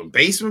interested. But when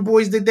Basement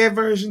Boys did their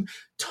version,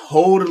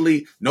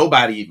 totally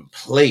nobody even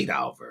played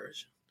our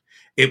version.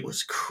 It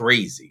was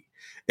crazy.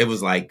 It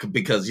was like,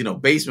 because, you know,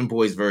 Basement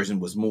Boys version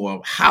was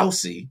more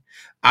housey.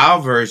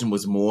 Our version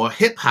was more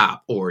hip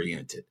hop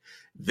oriented.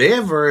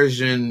 Their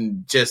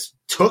version just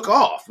took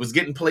off, was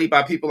getting played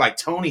by people like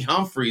Tony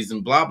Humphries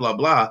and blah, blah,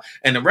 blah.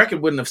 And the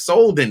record wouldn't have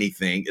sold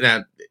anything. And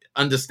I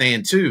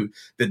understand too,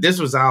 that this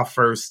was our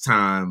first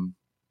time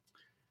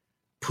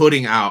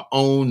putting our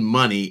own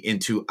money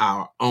into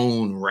our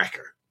own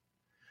record.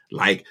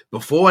 Like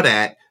before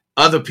that,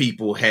 other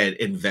people had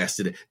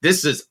invested.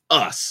 This is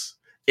us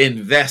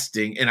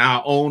investing in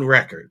our own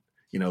record.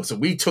 You know, so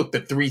we took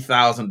the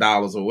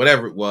 $3,000 or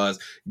whatever it was,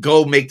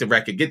 go make the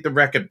record, get the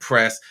record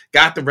pressed,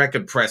 got the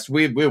record pressed.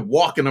 We're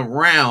walking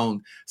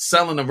around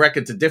selling the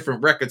record to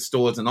different record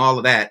stores and all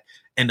of that.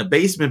 And the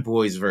Basement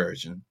Boys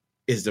version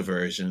is the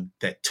version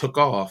that took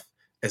off,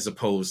 as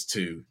opposed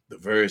to the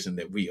version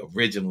that we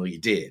originally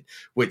did,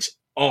 which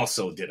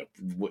also did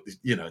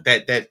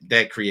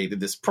that created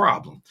this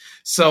problem.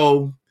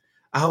 So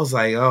I was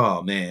like,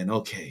 oh man,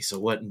 okay, so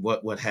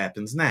what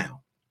happens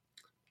now?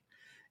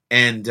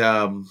 And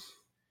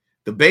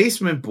the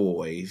Basement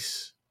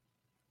Boys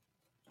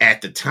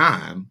at the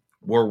time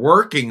were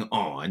working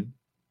on,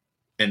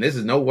 and this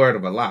is no word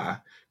of a lie,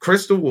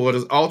 Crystal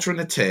Waters, Ultra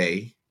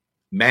Nate,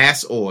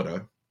 Mass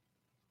Order,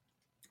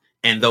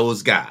 and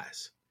those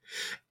guys.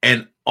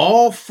 And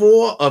all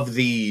four of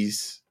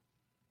these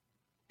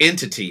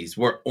entities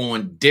were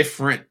on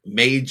different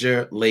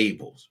major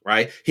labels,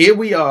 right? Here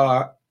we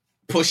are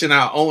pushing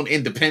our own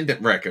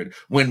independent record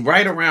when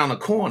right around the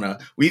corner,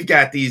 we've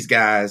got these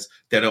guys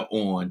that are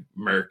on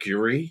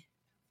Mercury,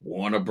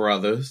 Warner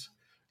Brothers,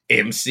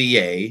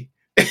 MCA,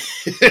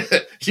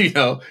 you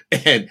know,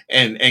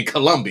 and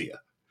Columbia.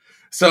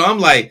 So I'm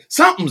like,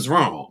 something's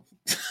wrong.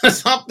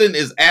 Something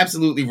is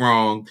absolutely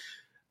wrong.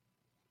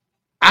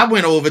 I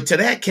went over to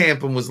that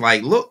camp and was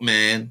like, look,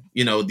 man,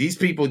 you know, these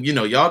people, you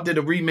know, y'all did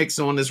a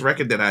remix on this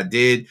record that I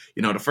did.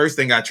 You know, the first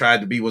thing I tried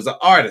to be was an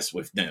artist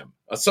with them,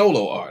 a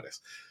solo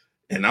artist.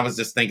 And I was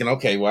just thinking,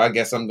 okay, well, I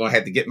guess I'm going to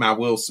have to get my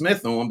Will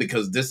Smith on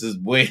because this is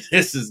where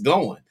this is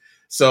going.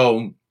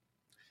 So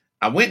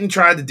I went and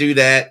tried to do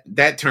that.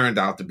 That turned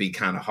out to be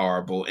kind of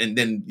horrible. And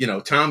then, you know,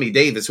 Tommy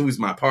Davis, who's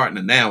my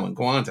partner now in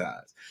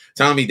Quantize,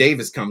 Tommy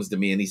Davis comes to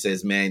me and he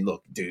says, man,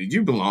 look, dude,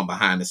 you belong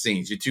behind the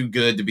scenes. You're too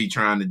good to be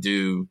trying to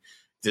do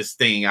this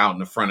thing out in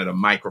the front of the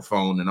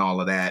microphone and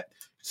all of that.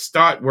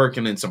 Start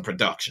working in some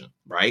production,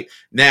 right?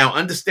 Now,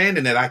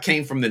 understanding that I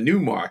came from the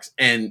Newmarks,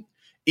 and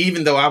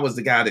even though I was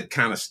the guy that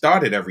kind of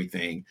started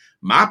everything,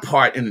 my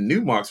part in the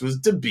Newmarks was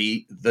to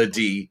be the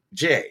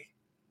DJ.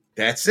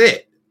 That's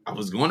it. I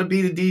was going to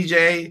be the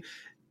DJ.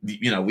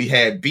 You know, we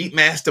had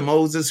Beatmaster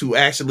Moses, who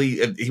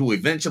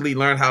eventually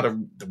learned how to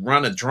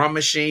run a drum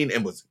machine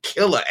and was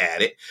killer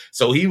at it.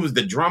 So he was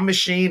the drum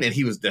machine and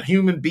he was the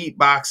human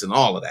beatbox and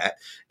all of that.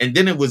 And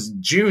then it was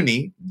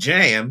Junie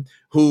Jam,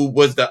 who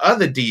was the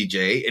other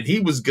DJ, and he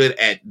was good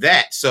at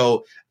that.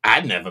 So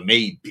I never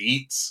made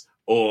beats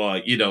or,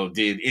 you know,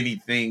 did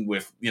anything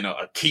with, you know,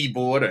 a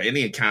keyboard or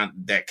any kind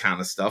that kind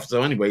of stuff.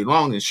 So anyway,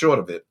 long and short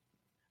of it,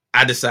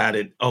 I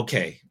decided,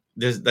 okay,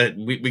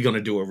 we're going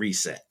to do a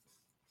reset.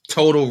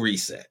 Total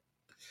reset.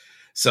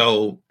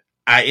 So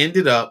I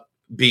ended up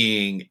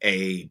being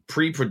a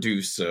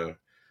pre-producer,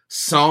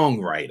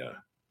 songwriter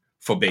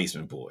for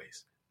Basement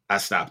Boys. I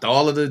stopped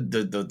all of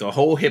the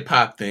whole hip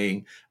hop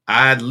thing.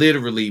 I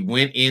literally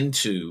went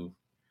into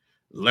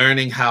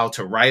learning how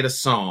to write a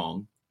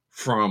song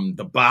from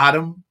the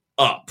bottom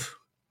up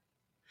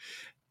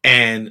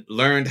and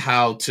learned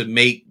how to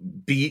make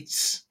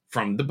beats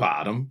from the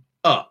bottom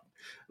up.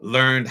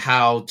 Learned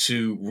how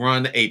to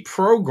run a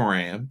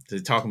program. They're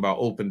talking about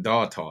open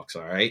DAW talks,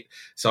 all right?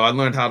 So I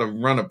learned how to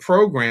run a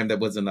program that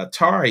was an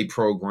Atari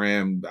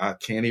program. I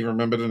can't even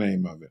remember the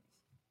name of it.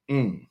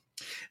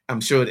 I'm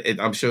sure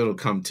it'll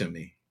come to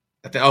me.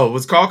 It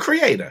was called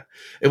Creator.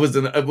 It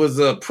was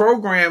a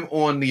program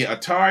on the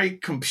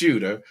Atari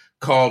computer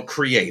called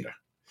Creator.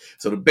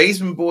 So the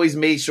Basement Boys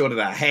made sure that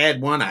I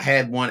had one. I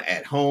had one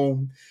at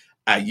home.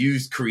 I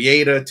used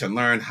Creator to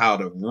learn how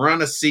to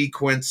run a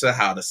sequencer,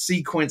 how to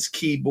sequence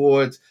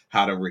keyboards,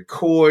 how to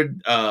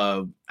record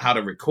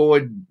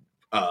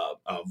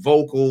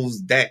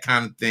vocals, that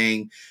kind of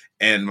thing.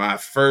 And my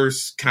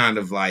first kind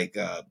of like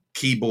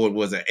keyboard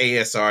was an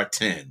ASR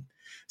 10.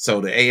 So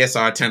the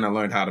ASR 10, I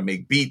learned how to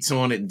make beats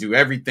on it and do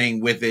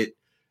everything with it.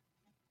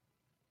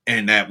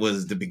 And that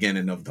was the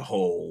beginning of the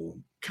whole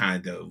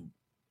kind of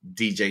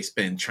DJ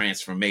Spen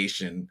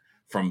transformation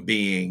from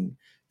being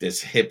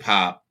this hip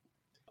hop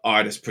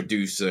artist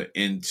producer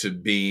into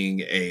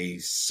being a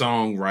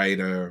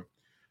songwriter,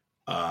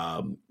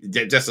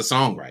 just a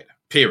songwriter,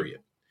 period.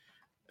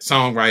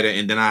 Songwriter.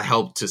 And then I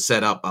helped to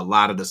set up a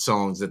lot of the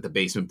songs that the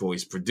Basement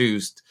Boys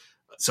produced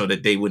so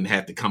that they wouldn't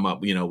have to come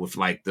up, with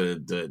like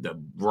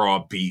the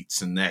raw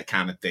beats and that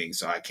kind of thing.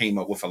 So I came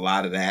up with a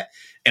lot of that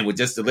and would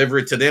just deliver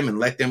it to them and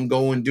let them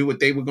go and do what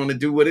they were going to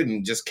do with it,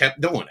 and just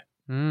kept doing it.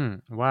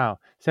 Wow.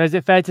 So is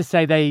it fair to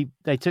say they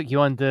took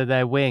you under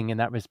their wing in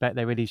that respect?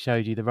 They really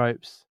showed you the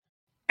ropes?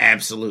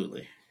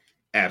 Absolutely.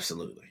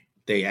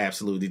 They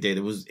absolutely did.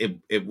 It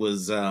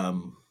was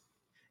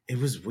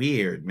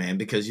weird, man,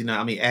 because,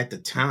 at the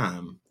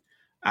time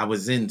I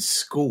was in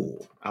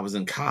school, I was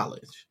in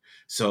college.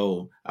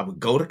 So I would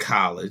go to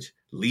college,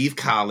 leave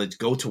college,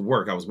 go to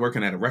work. I was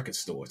working at a record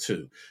store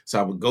too. So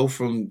I would go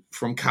from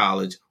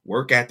college,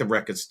 work at the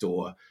record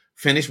store,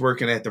 finish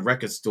working at the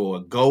record store,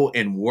 go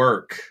and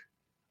work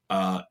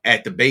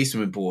at the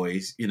Basement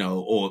Boys,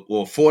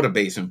 or for the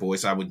Basement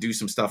Boys. So I would do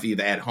some stuff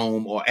either at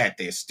home or at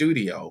their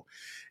studio.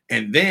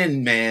 And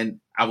then, man,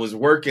 I was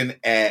working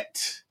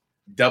at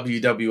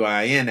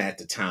WWIN at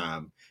the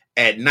time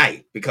at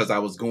night because I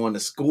was going to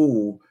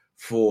school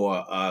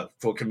for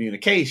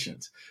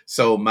communications.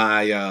 So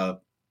my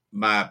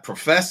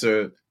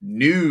professor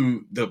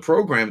knew the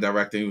program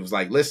director. He was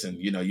like, listen,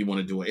 you want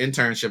to do an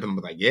internship? And I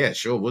was like, yeah,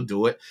 sure, we'll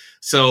do it.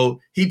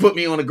 So he put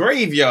me on a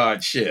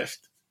graveyard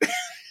shift.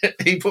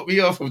 He put me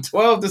on from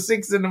 12 to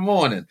 6 in the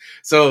morning.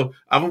 So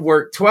I would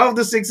work 12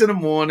 to 6 in the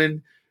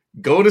morning,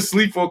 go to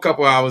sleep for a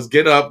couple hours,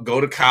 get up, go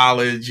to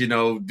college,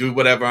 do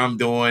whatever I'm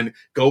doing,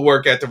 go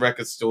work at the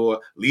record store,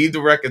 leave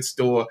the record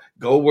store,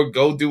 go work,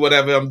 go do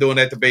whatever I'm doing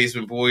at the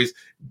Basement Boys,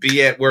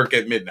 be at work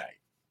at midnight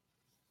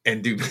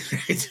and do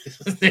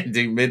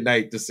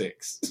midnight to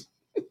 6.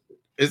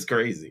 It's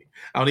crazy.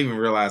 I don't even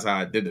realize how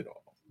I did it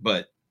all,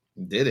 but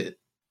did it.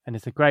 And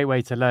it's a great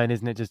way to learn,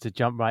 isn't it? Just to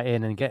jump right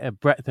in and get a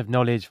breadth of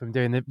knowledge from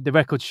doing the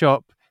record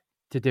shop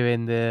to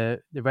doing the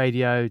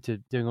radio to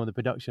doing all the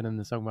production and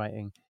the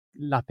songwriting,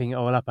 lapping it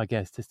all up, I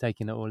guess, just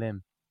taking it all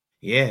in.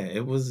 Yeah,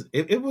 it was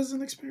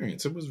an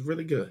experience. It was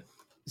really good.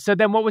 So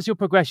then what was your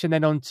progression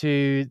then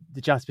onto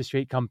the Jasper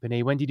Street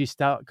Company? When did you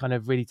start kind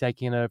of really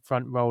taking a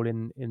front role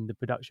in the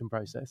production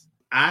process?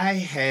 I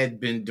had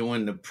been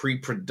doing the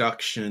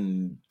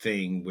pre-production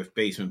thing with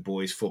Basement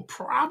Boys for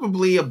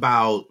probably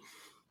about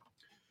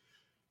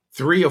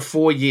 3 or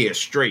 4 years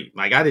straight.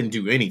 Like, I didn't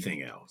do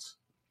anything else.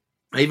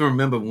 I even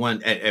remember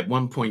at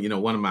one point,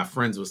 one of my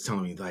friends was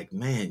telling me, like,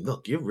 man,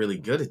 look, you're really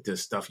good at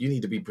this stuff. You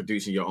need to be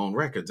producing your own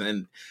records.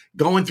 And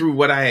going through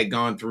what I had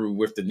gone through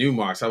with the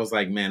Newmarks, I was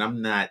like, man,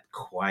 I'm not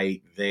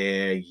quite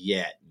there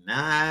yet.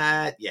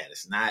 Not yet.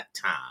 It's not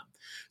time.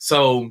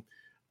 So,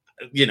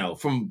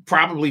 from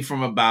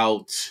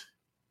about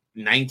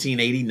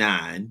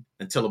 1989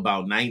 until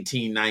about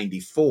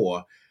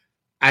 1994,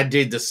 I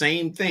did the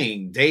same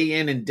thing day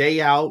in and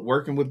day out,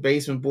 working with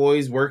Basement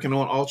Boys, working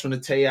on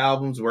Alternate Tay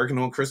albums, working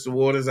on Crystal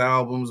Waters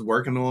albums,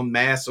 working on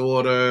Mass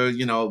Order.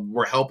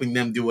 We're helping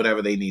them do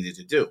whatever they needed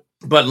to do.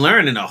 But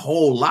learning a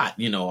whole lot,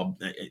 learning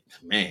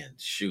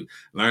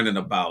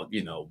about,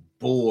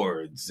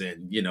 boards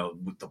and,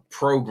 with the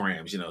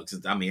programs,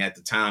 because at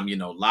the time,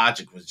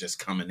 Logic was just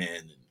coming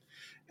in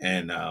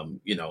and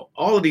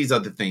all of these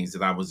other things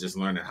that I was just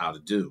learning how to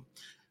do.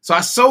 So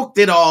I soaked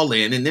it all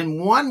in. And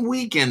then one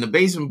weekend, the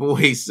Basement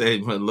Boys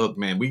said, well, look,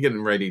 man, we're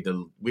getting ready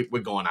we're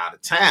going out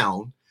of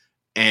town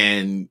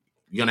and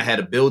you're going to have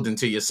a building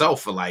to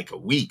yourself for like a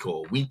week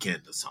or a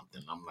weekend or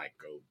something. I'm like,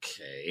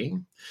 okay.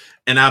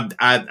 And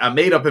I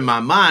made up in my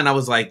mind, I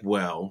was like,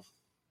 well,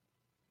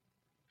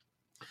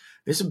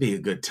 this would be a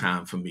good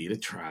time for me to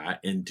try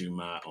and do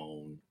my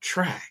own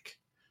track.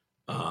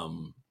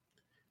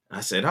 I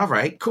said, all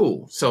right,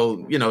 cool.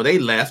 So, they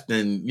left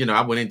and,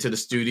 I went into the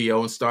studio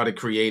and started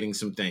creating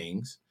some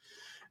things.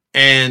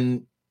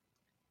 And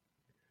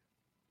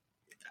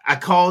I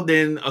called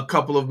in a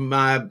couple of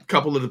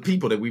the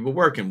people that we were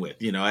working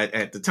with,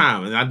 at the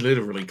time. And I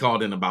literally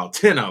called in about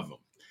 10 of them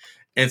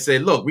and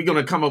said, look, we're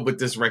going to come up with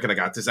this record. I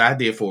got this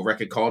idea for a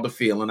record called The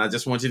Feeling. I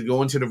just want you to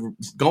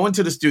go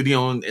into the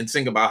studio and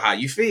sing about how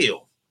you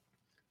feel.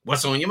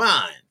 What's on your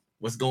mind?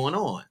 What's going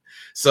on?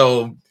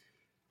 So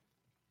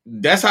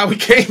that's how we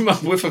came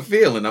up with A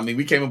Feeling.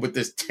 We came up with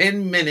this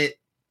 10-minute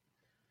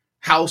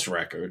house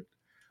record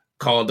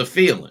called The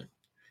Feeling.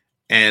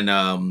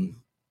 And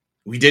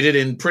we did it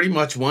in pretty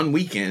much one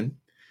weekend.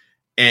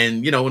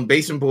 And, when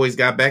Basement Boys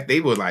got back, they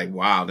were like,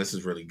 wow, this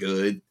is really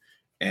good.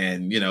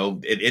 And,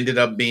 it ended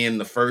up being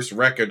the first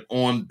record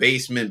on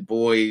Basement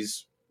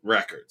Boys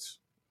Records.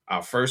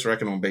 Our first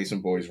record on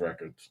Basement Boys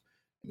Records.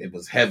 It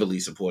was heavily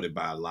supported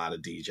by a lot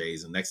of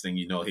DJs. And next thing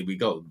you know, here we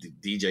go.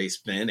 DJ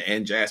Spen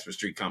and Jasper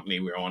Street Company,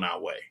 we're on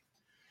our way.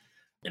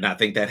 And I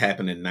think that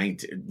happened in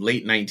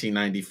late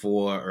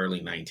 1994,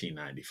 early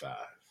 1995.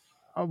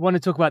 I want to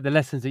talk about the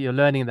lessons that you're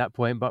learning at that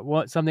point,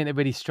 but something that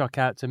really struck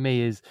out to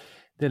me is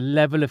the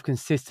level of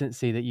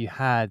consistency that you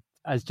had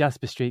as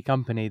Jasper Street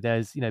Company.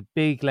 There's,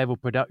 big level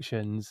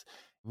productions,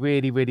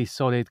 really, really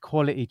solid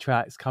quality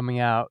tracks coming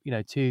out,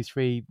 2,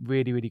 3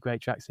 really, really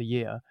great tracks a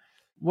year.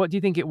 What do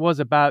you think it was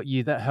about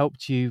you that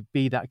helped you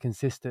be that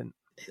consistent?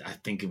 I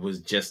think it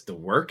was just the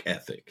work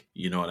ethic.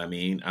 You know what I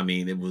mean? I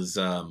mean, it was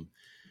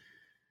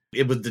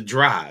the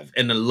drive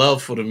and the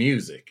love for the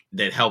music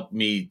that helped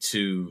me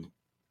to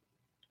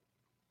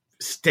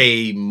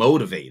stay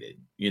motivated,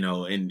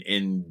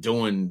 in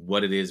doing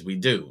what it is we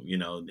do,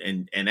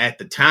 and at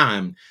the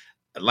time,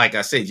 like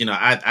I said,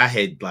 I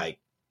had like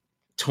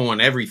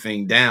torn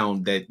everything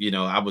down that,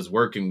 I was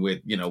working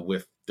with,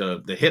 with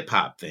the hip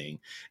hop thing.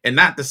 And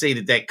not to say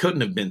that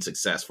couldn't have been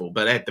successful,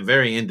 but at the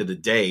very end of the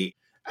day,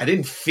 I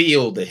didn't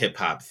feel the hip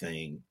hop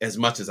thing as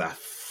much as I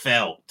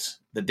felt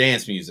the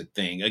dance music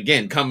thing.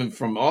 Again, coming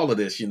from all of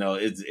this,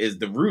 is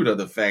the root of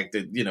the fact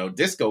that,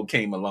 disco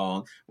came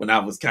along when I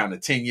was kind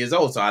of 10 years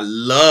old. So I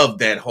loved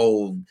that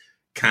whole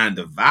kind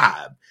of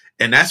vibe.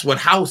 And that's what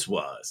house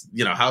was.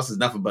 House is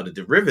nothing but a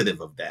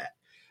derivative of that.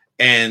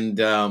 And,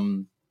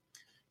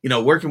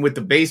 working with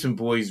the Basement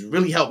Boys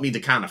really helped me to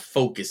kind of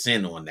focus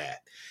in on that.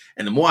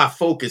 And the more I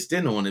focused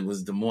in on it,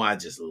 was the more I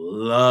just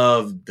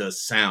loved the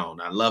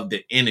sound. I loved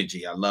the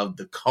energy. I loved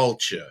the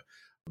culture.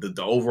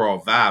 The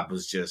overall vibe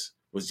was just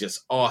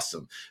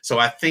awesome. So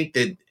I think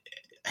that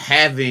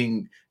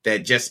having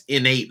that just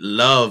innate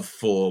love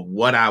for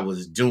what I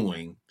was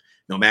doing,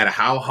 no matter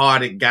how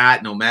hard it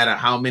got, no matter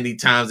how many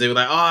times they were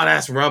like, oh,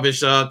 that's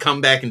rubbish,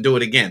 come back and do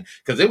it again.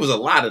 Because there was a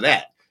lot of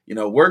that.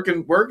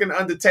 Working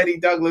under Teddy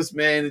Douglas,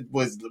 man,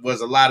 was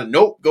a lot of,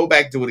 nope, go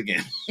back, do it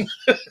again.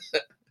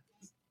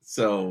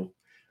 So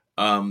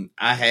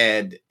I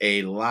had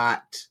a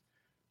lot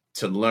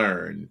to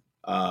learn.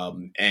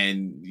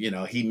 And,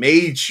 he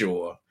made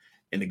sure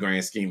in the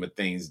grand scheme of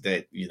things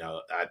that,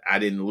 I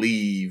didn't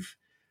leave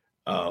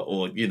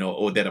or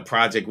that a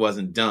project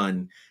wasn't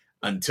done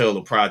until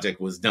the project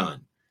was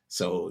done.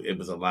 So it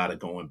was a lot of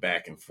going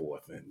back and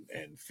forth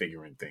and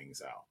figuring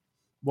things out.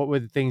 What were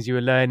the things you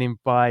were learning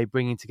by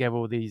bringing together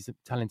all these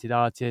talented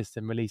artists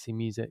and releasing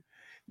music?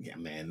 Yeah,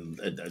 man,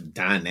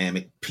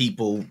 dynamic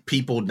people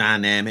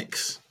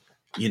dynamics,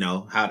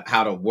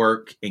 how to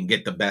work and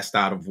get the best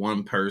out of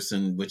one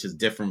person, which is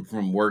different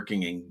from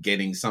working and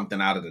getting something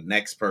out of the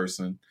next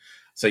person.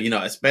 So,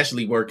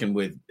 especially working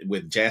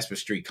with Jasper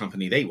Street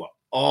Company, they were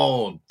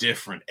all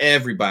different.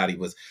 Everybody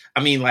was,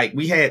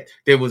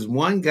 there was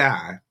one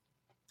guy,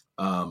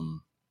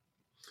 while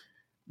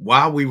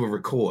we were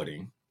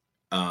recording,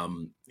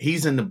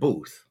 he's in the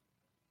booth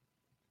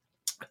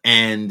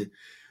and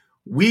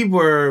we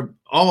were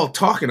all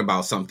talking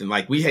about something,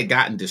 like we had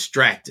gotten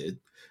distracted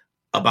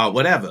about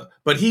whatever,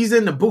 but he's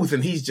in the booth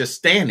and he's just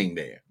standing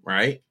there.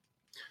 Right.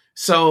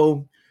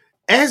 So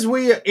as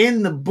we are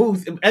in the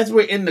booth, as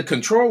we're in the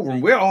control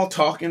room, we're all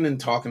talking and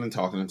talking and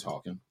talking and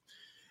talking.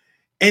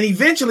 And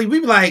eventually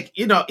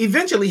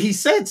eventually he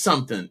said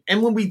something.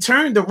 And when we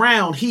turned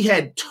around, he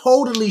had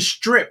totally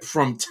stripped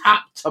from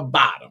top to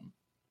bottom,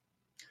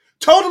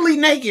 totally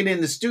naked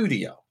in the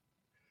studio.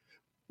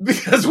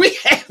 Because we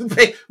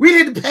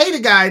didn't pay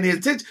the guy any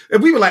attention.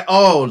 And we were like,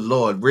 oh,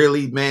 Lord,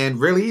 really, man?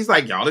 Really? He's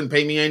like, y'all didn't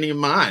pay me any of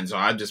mine. So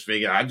I just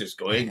figured I'd just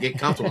go ahead and get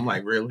comfortable. I'm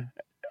like, really?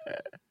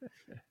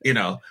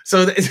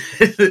 So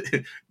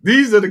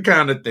these are the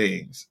kind of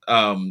things,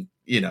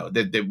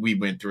 that we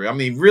went through. I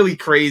mean, really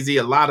crazy.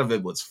 A lot of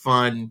it was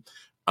fun.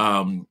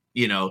 You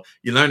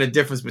learn the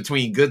difference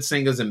between good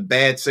singers and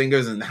bad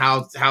singers and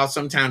how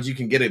sometimes you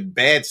can get a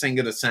bad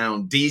singer to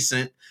sound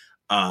decent.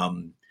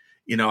 How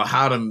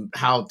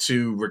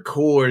to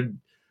record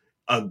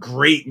a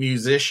great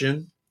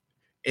musician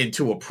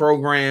into a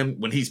program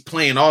when he's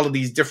playing all of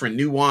these different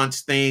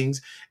nuanced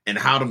things, and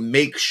how to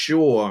make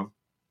sure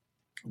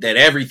that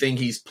everything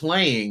he's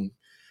playing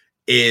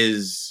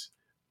is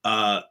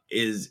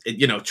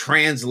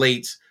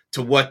translates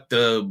to what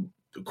the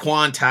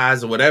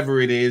quantize or whatever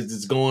it is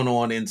that's going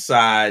on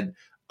inside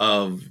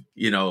of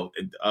your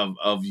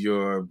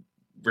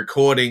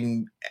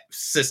recording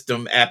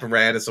system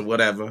apparatus or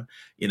whatever.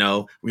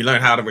 We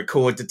learned how to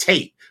record to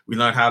tape. We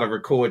learned how to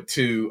record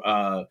to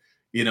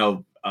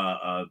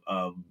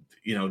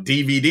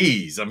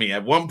DVDs. I mean,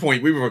 at one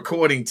point we were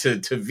recording to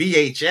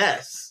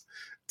VHS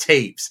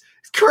tapes.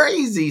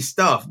 Crazy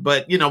stuff.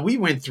 But we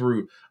went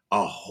through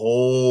a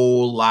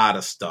whole lot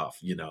of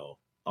stuff,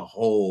 a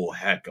whole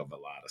heck of a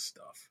lot of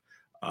stuff.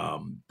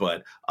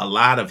 But a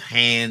lot of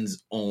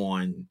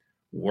hands-on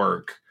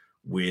work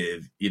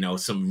with,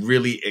 some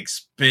really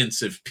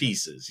expensive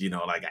pieces,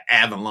 like an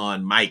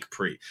Avalon mic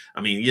pre.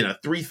 I mean,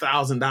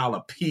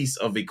 $3,000 piece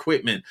of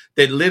equipment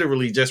that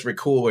literally just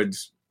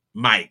records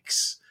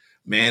mics.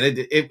 Man,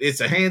 it's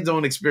a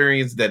hands-on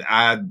experience that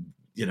I,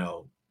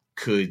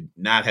 could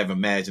not have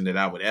imagined that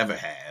I would ever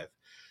have.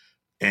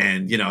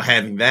 And,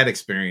 having that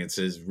experience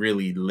has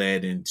really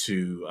led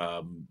into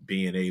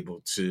being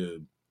able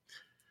to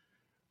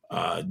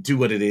do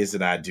what it is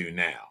that I do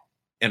now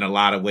in a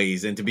lot of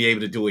ways, and to be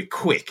able to do it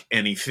quick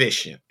and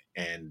efficient.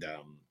 And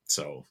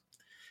so,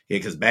 yeah,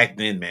 because back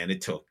then, man,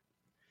 it took,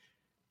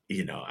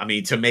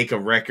 to make a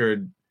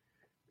record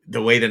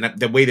the way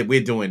that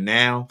we're doing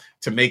now,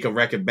 to make a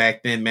record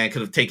back then, man,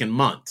 could have taken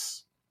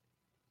months.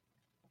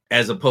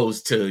 As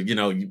opposed to,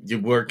 you're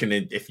working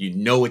it, if you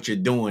know what you're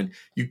doing,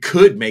 you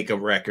could make a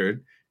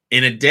record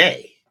in a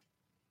day.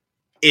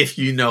 If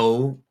you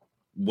know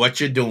what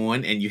you're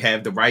doing and you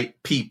have the right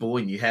people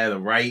and you have the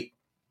right,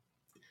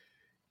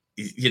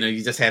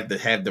 you just have to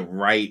have the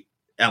right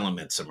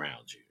elements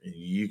around you. And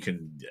you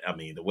can,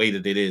 the way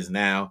that it is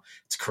now,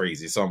 it's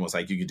crazy. It's almost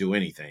like you can do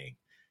anything.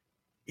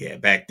 Yeah,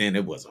 back then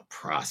it was a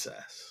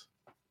process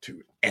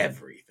to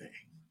everything.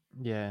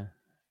 Yeah,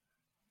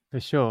 for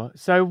sure.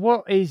 So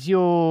what is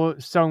your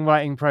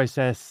songwriting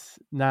process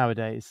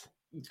nowadays?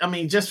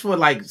 Just for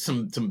like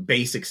some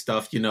basic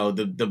stuff,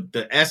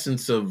 the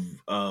essence of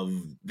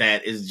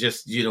that is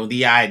just,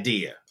 the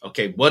idea.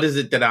 Okay, what is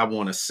it that I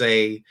want to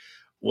say?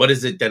 What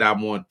is it that I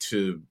want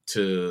to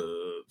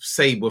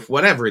say with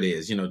whatever it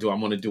is? Do I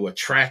want to do a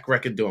track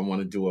record? Do I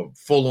want to do a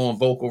full-on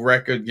vocal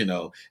record?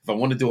 If I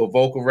want to do a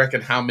vocal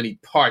record, how many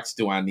parts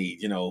do I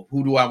need?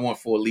 Who do I want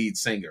for a lead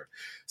singer?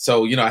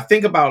 So, I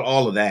think about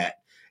all of that.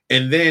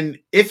 And then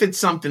if it's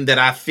something that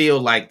I feel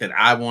like that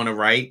I want to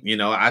write,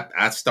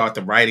 I start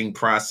the writing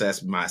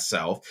process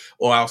myself,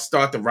 or I'll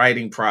start the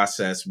writing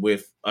process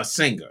with a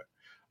singer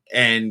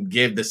and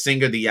give the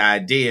singer the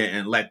idea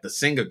and let the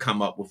singer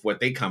come up with what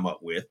they come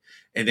up with,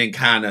 and then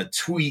kind of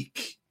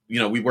tweak.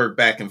 We work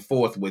back and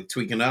forth with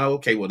tweaking. Oh,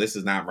 okay, well, this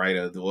is not right,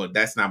 or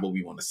that's not what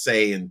we want to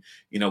say. And,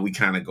 we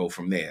kind of go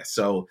from there.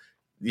 So,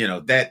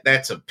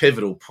 that's a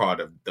pivotal part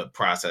of the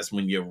process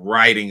when you're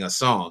writing a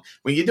song.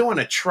 When you're doing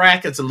a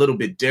track, it's a little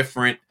bit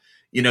different.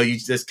 You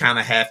just kind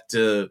of have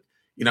to,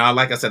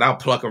 like I said, I'll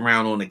pluck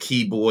around on the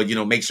keyboard,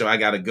 make sure I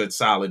got a good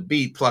solid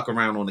beat, pluck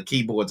around on the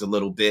keyboards a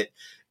little bit,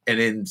 and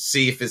then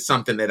see if it's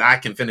something that I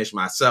can finish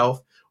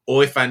myself.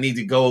 Or if I need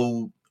to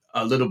go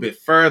a little bit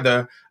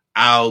further,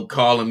 I'll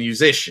call a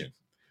musician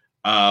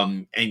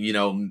and,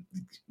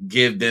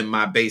 give them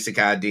my basic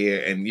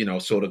idea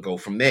and, sort of go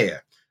from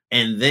there.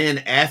 And then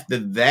after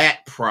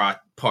that part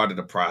of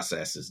the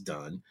process is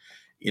done,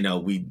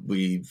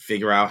 we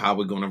figure out how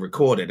we're going to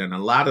record it. And a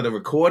lot of the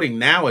recording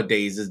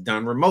nowadays is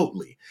done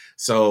remotely.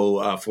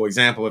 So, for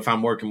example, if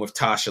I'm working with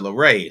Tasha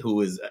LaRae,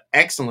 who is an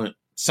excellent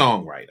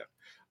songwriter,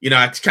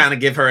 I kind of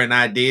give her an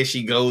idea.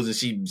 She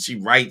goes and she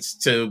writes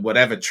to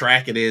whatever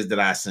track it is that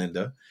I send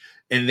her.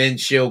 And then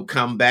she'll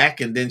come back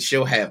and then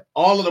she'll have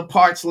all of the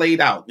parts laid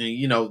out.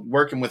 And,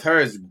 working with her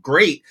is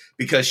great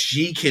because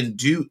she can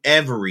do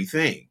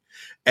everything.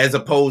 As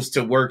opposed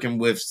to working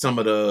with some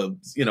of the,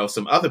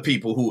 some other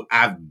people who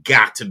I've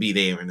got to be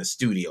there in the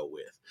studio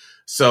with.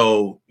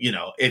 So,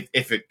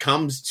 if it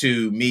comes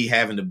to me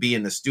having to be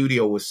in the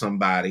studio with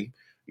somebody,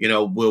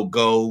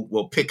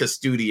 we'll pick a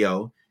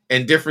studio,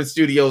 and different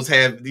studios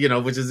have,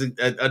 which is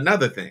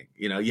another thing.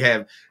 You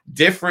have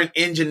different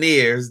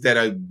engineers that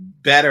are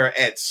better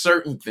at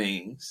certain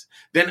things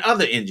than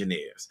other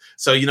engineers.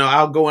 So,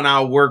 I'll go and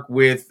I'll work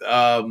with,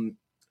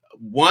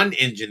 one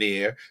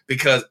engineer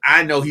because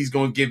I know he's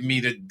going to give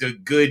me the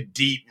good,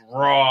 deep,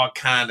 raw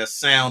kind of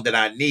sound that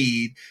I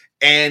need.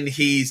 And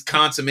he's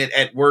consummate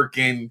at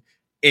working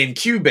in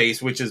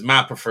Cubase, which is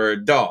my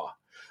preferred DAW.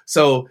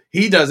 So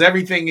he does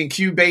everything in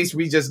Cubase.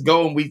 We just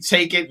go and we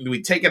take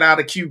it out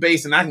of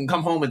Cubase, and I can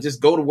come home and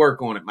just go to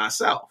work on it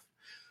myself.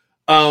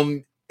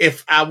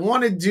 If I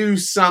want to do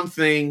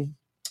something,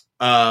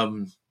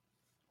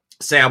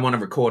 say I want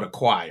to record a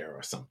choir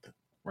or something,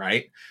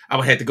 right? I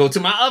would have to go to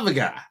my other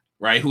guy,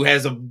 right, who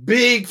has a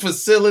big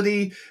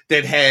facility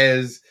that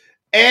has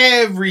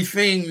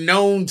everything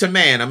known to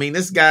man.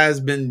 This guy's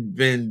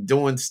been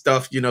doing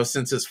stuff,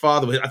 since his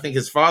father. I think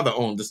his father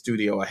owned the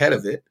studio ahead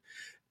of it.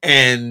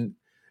 And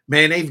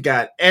man, they've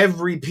got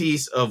every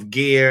piece of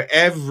gear,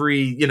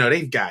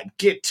 they've got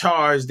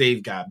guitars,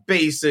 they've got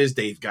basses,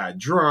 they've got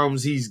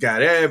drums. He's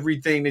got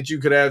everything that you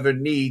could ever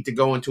need to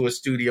go into a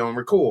studio and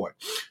record.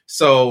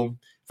 So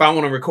if I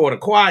want to record a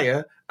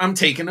choir, I'm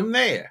taking him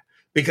there,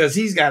 because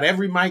he's got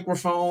every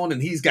microphone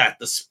and he's got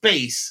the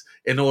space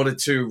in order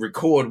to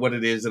record what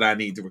it is that I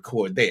need to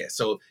record there.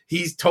 So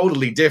he's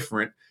totally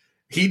different.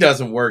 He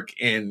doesn't work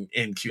in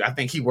Q. I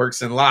think he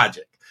works in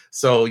Logic.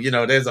 So,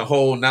 there's a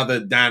whole nother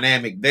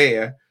dynamic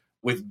there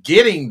with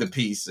getting the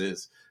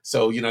pieces.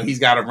 So, he's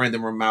got to render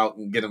them out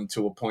and get them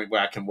to a point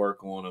where I can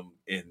work on them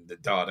in the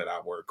DAW that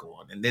I work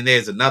on. And then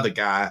there's another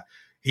guy.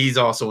 He's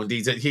also in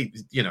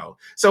DJ.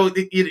 So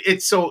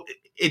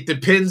it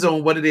depends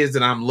on what it is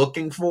that I'm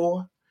looking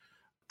for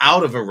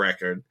out of a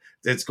record.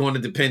 That's going to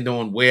depend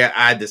on where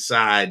I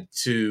decide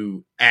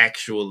to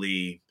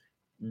actually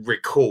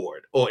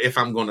record, or if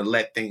I'm going to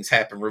let things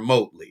happen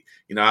remotely.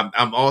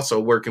 I'm also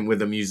working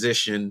with a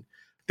musician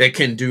that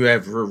can do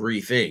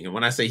everything. And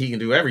when I say he can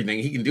do everything,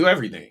 he can do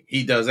everything.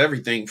 He does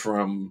everything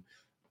from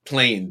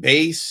playing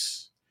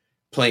bass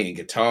playing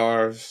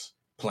guitars,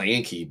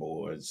 playing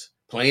keyboards,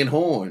 playing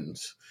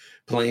horns,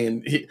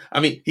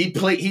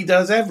 he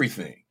does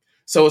everything.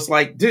 So it's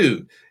like,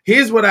 dude,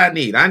 here's what I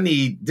need. I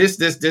need this,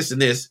 this, this,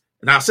 and this.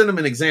 And I'll send him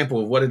an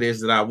example of what it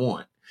is that I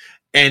want.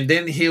 And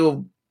then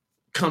he'll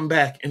come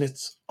back and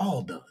it's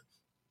all done.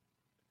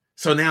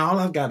 So now all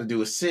I've got to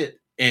do is sit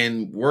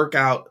and work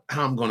out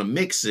how I'm going to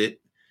mix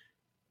it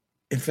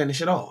and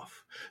finish it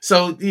off.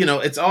 So,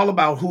 it's all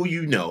about who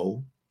you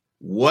know,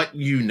 what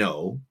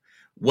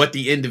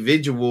the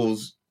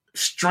individual's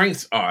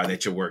strengths are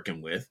that you're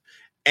working with,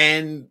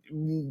 and,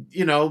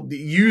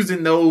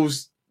 using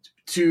those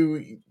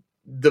to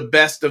the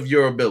best of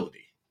your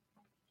ability.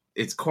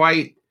 It's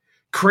quite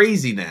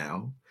crazy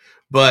now,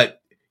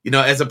 but,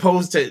 as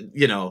opposed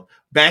to,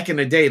 back in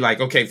the day, like,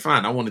 okay,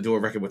 fine, I want to do a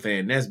record with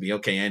Ann Nesby.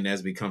 Okay, Ann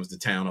Nesby comes to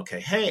town. Okay,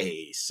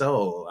 hey,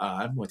 so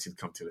I want you to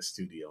come to the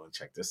studio and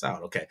check this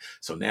out. Okay,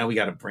 so now we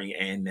got to bring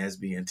Ann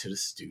Nesby into the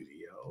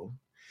studio.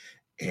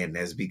 Ann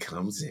Nesby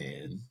comes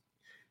in.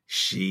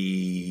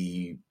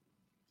 She,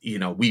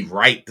 we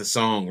write the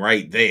song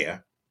right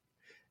there.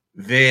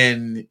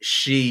 Then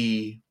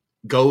she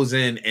goes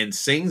in and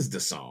sings the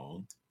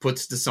song,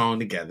 puts the song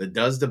together,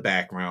 does the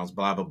backgrounds,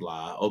 blah, blah,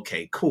 blah.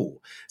 Okay,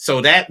 cool. So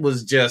that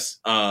was just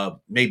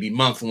maybe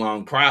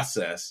month-long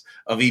process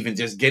of even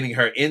just getting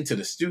her into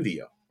the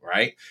studio,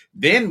 right?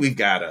 Then we've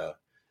got to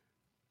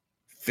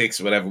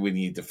fix whatever we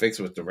need to fix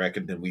with the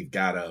record. Then we've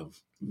got to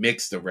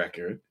mix the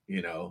record,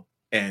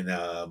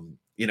 and,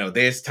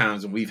 there's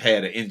times when we've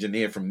had an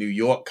engineer from New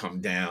York come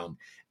down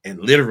and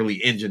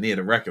literally engineer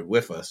the record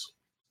with us.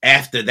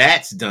 After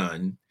that's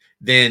done,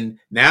 then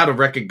now the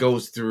record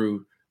goes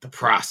through the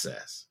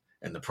process.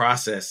 And the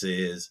process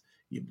is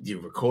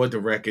you record the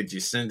record, you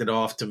send it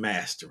off to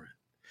mastering.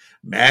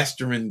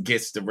 Mastering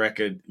gets the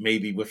record,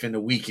 maybe within a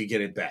week, you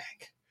get it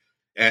back.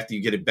 After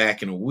you get it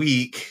back in a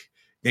week,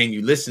 then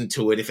you listen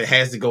to it. If it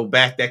has to go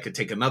back, that could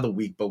take another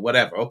week, but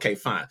whatever. Okay,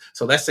 fine.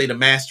 So let's say the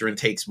mastering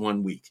takes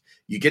 1 week.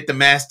 You get the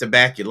master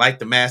back, you like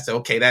the master.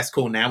 Okay, that's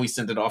cool. Now we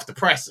send it off to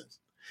pressing.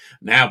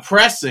 Now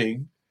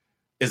pressing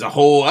is a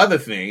whole other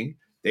thing.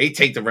 They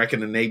take the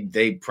record and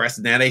they press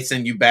it. Now they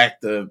send you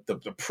back the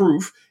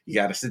proof. You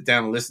got to sit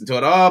down and listen to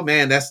it. Oh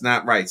man, that's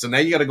not right. So now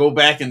you got to go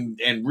back and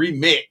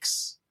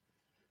remix,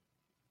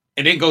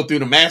 and then go through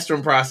the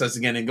mastering process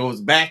again. It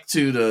goes back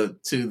to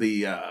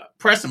the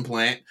pressing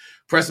plant.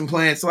 Pressing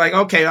plant's like,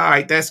 okay, all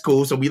right, that's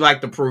cool. So we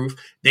like the proof.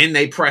 Then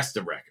they press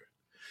the record.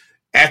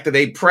 After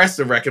they press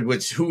the record,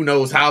 which who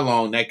knows how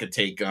long that could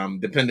take,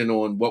 depending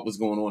on what was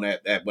going on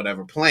at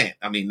whatever plant.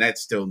 I mean,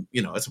 that's still,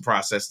 it's a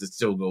process that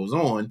still goes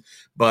on.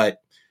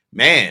 But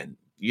man,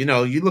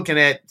 you're looking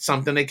at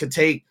something that could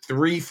take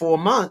 3-4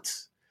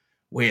 months.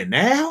 Where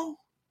now,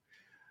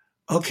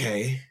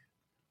 okay,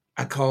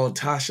 I called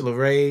Tasha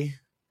LaRae.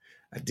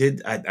 I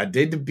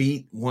did the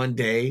beat one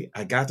day.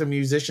 I got the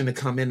musician to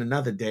come in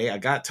another day. I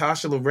got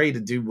Tasha LaRae to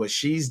do what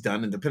she's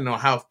done, and depending on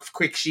how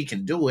quick she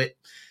can do it,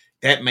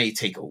 that may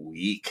take a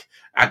week.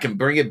 I can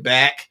bring it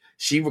back.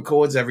 She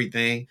records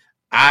everything.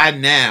 I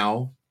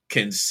now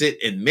can sit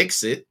and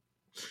mix it.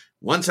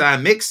 Once I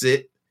mix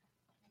it,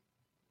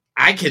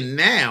 I can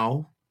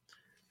now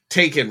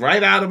take it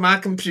right out of my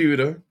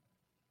computer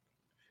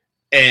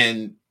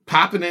and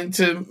pop it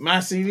into my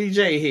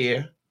CDJ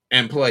here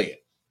and play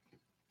it.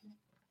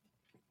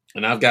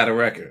 And I've got a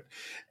record.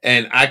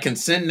 And I can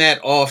send that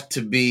off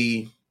to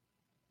be,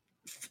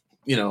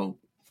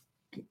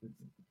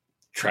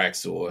 Track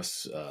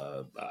Source,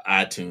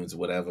 iTunes,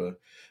 whatever.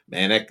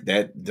 Man,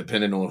 that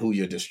depending on who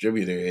your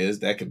distributor is,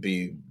 that could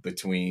be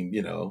between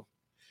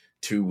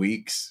 2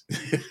 weeks,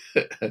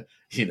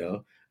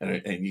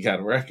 and you got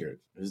a record.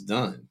 It's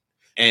done.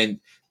 And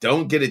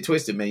don't get it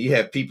twisted, man. You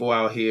have people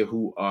out here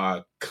who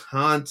are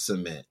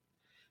consummate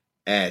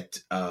at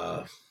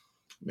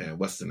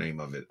what's the name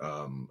of it?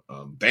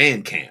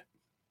 Bandcamp.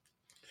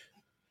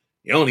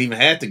 You don't even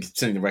have to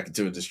send the record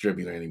to a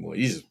distributor anymore.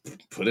 You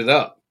just put it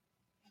up.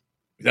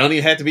 You don't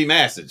even have to be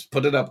mastered. Just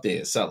put it up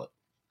there, sell it.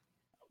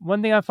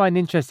 One thing I find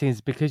interesting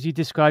is because you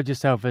described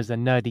yourself as a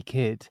nerdy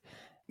kid,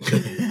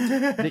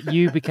 that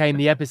you became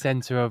the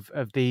epicenter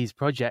of these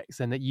projects,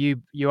 and that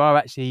you are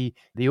actually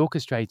the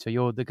orchestrator.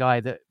 You're the guy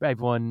that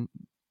everyone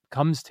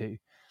comes to.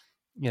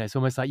 It's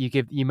almost like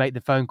you make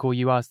the phone call,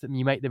 you ask them,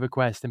 you make the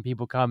request, and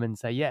people come and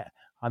say, yeah,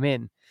 I'm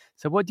in.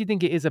 So what do you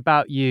think it is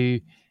about you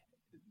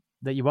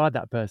that you are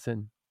that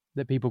person,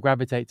 that people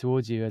gravitate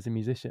towards you as a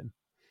musician?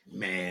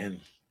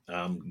 Man,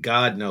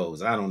 God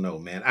knows. I don't know,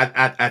 man.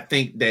 I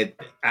think that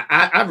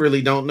I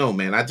really don't know,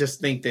 man. I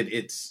just think that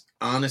it's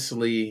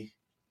honestly,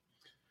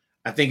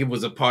 I think it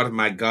was a part of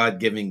my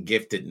God-given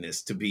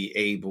giftedness to be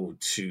able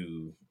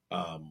to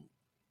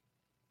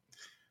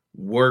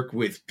work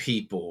with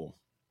people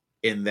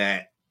in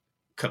that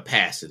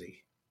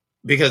capacity,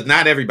 because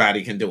not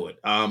everybody can do it.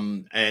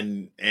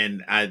 And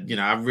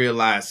I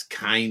realized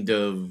kind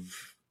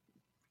of,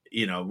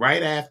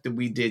 right after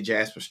we did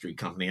Jasper Street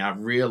Company, I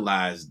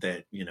realized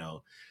that,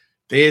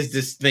 there's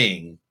this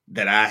thing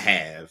that I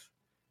have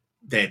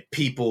that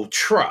people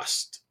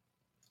trust,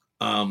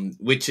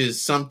 which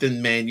is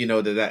something, man,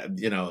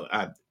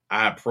 that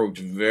I approach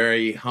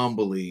very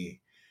humbly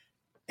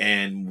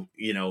and,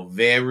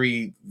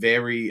 very,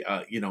 very,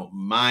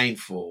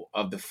 mindful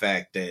of the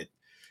fact that,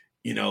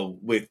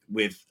 with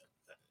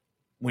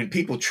when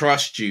people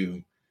trust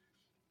you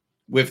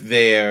with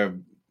their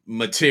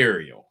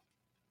material,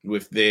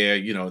 with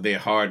their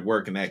hard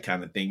work and that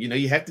kind of thing,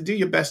 you have to do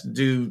your best to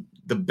do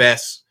the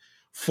best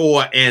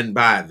for and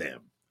by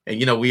them.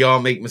 And, we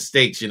all make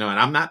mistakes, and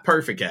I'm not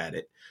perfect at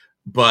it,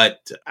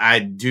 but I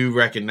do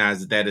recognize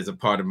that that is a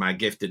part of my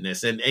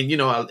giftedness.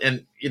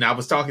 And I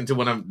was talking to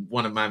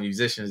one of my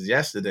musicians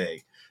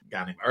yesterday, a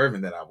guy named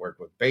Irvin that I work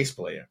with, bass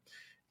player.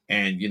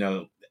 And,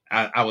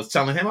 I was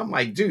telling him, I'm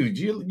like, dude,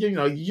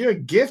 your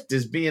gift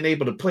is being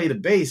able to play the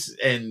bass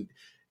and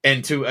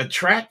to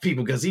attract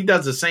people, because he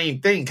does the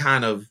same thing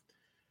kind of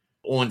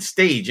on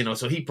stage,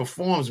 so he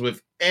performs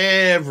with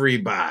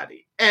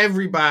everybody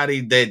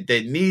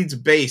that needs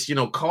bass,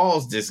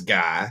 calls this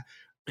guy,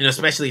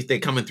 especially if they're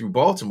coming through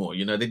Baltimore,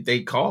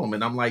 they call him.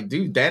 And I'm like,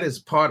 dude, that is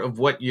part of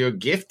what your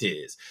gift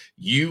is.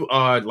 You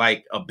are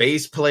like a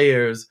bass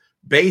player's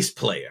bass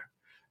player.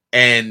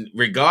 And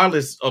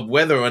regardless of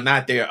whether or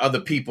not there are other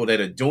people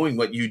that are doing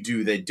what you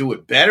do that do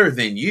it better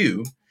than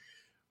you,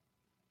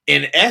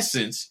 in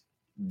essence,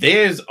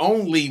 there's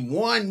only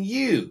one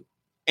you,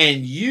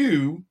 and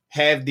you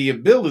have the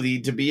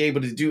ability to be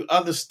able to do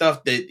other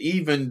stuff that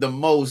even the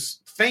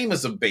most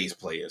famous of bass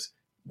players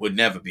would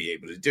never be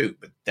able to do.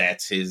 But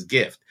that's his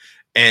gift.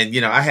 And,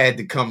 I had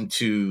to come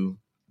to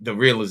the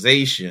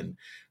realization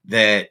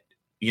that,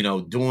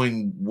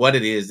 doing what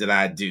it is that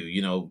I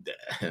do,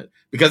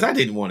 because I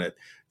didn't want to,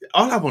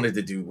 all I wanted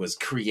to do was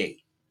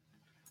create.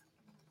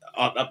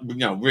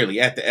 Really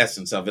at the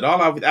essence of it,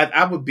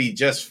 I would be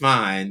just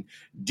fine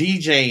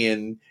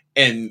DJing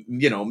and,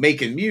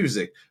 making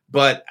music.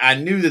 But I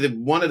knew that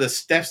one of the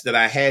steps that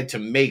I had to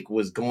make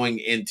was going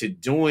into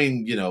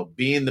doing,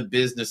 being the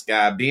business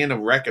guy, being a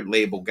record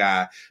label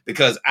guy,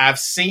 because I've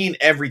seen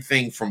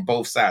everything from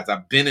both sides.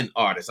 I've been an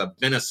artist. I've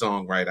been a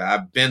songwriter.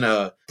 I've been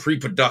a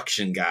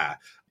pre-production guy.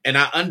 And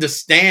I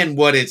understand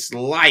what it's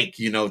like,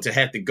 to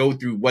have to go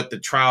through what the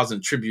trials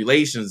and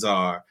tribulations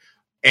are.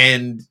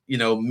 And,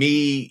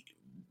 me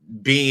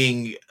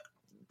being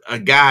a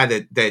guy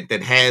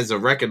that has a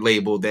record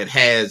label that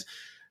has,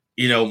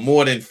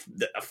 more than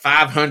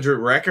 500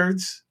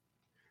 records,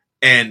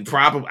 and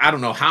probably, I don't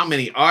know how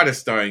many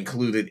artists are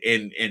included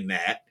in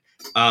that.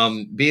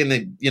 Being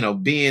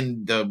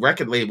the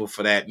record label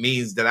for that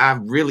means that I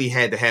really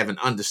had to have an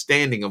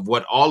understanding of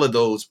what all of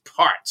those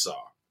parts are.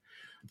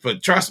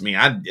 But trust me,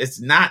 it's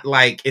not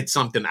like it's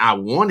something I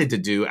wanted to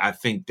do. I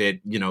think that,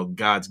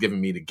 God's given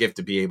me the gift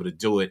to be able to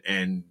do it.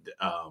 And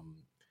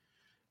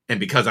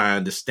because I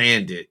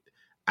understand it,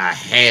 I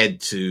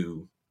had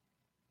to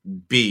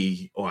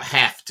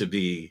have to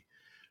be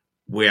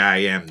where I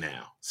am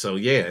now. So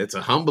yeah, it's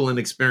a humbling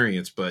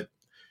experience, but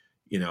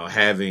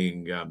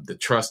having the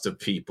trust of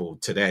people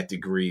to that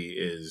degree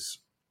is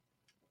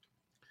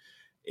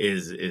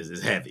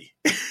heavy.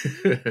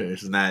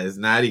 It's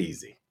not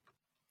easy.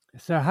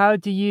 So how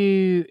do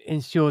you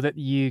ensure that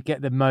you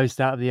get the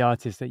most out of the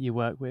artists that you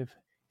work with?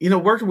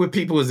 Working with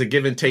people is a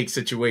give and take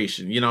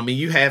situation.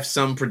 You have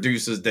some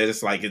producers that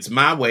it's like, it's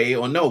my way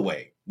or no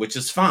way, which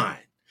is fine.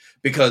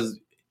 Because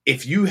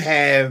if you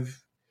have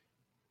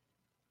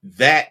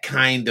that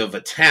kind of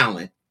a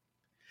talent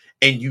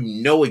and you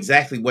know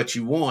exactly what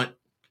you want,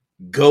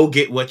 go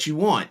get what you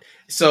want.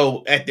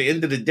 So at the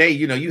end of the day,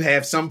 you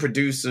have some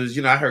producers,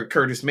 I heard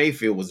Curtis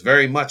Mayfield was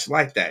very much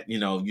like that.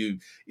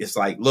 It's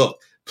like, look,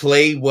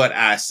 play what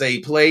I say,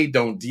 play,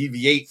 don't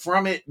deviate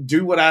from it,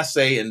 do what I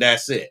say, and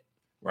that's it.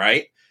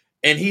 Right.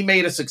 And he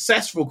made a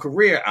successful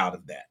career out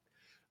of that.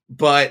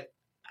 But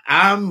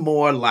I'm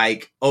more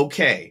like,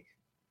 okay,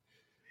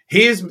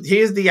 here's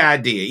the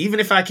idea. Even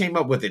if I came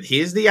up with it,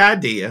 here's the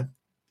idea.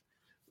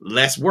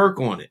 Let's work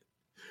on it.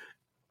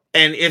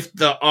 And if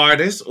the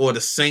artist or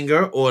the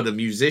singer or the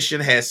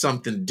musician has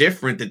something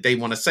different that they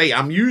want to say,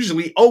 I'm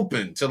usually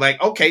open to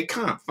like, okay,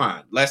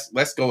 fine.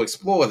 Let's go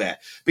explore that.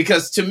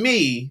 Because to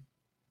me,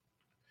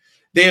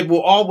 there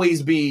will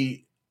always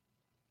be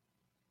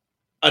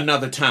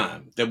another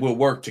time that we'll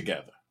work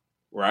together,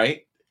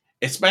 right?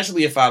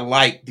 Especially if I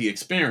like the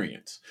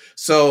experience.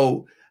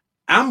 So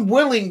I'm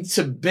willing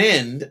to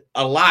bend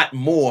a lot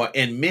more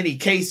in many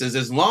cases,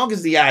 as long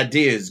as the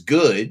idea is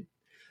good.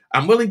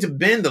 I'm willing to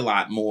bend a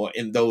lot more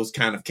in those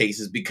kind of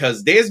cases,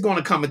 because there's going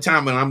to come a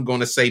time when I'm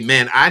going to say,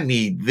 man, I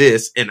need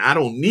this and I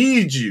don't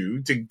need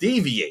you to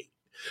deviate.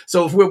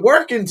 So if we're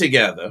working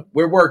together,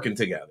 we're working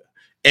together.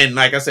 And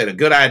like I said, a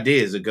good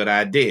idea is a good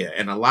idea.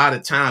 And a lot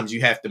of times you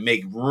have to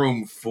make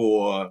room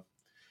for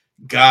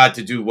God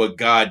to do what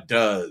God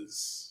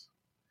does,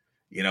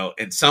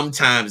 and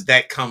sometimes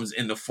that comes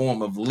in the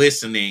form of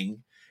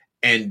listening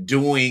and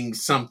doing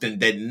something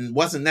that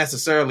wasn't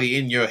necessarily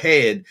in your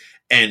head.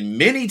 And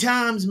many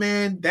times,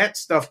 man, that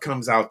stuff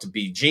comes out to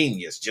be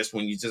genius. Just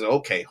when you just,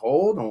 okay,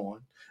 hold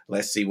on.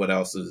 Let's see what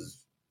else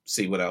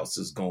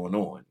is going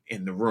on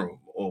in the room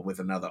or with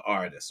another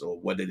artist or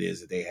what it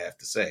is that they have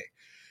to say.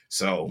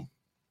 So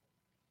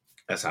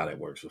that's how that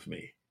works with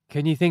me.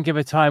 Can you think of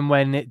a time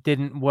when it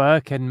didn't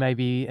work and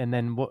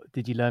then what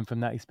did you learn from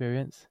that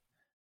experience?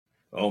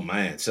 Oh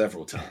man,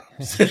 several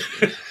times.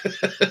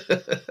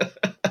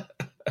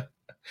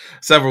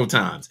 Several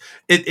times.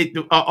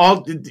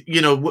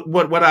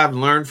 What I've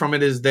learned from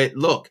it is that,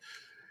 look,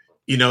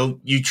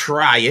 you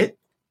try it,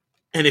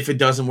 and if it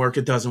doesn't work,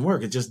 it doesn't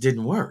work. It just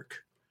didn't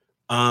work.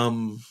 Yeah,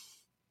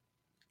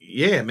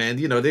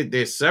 man,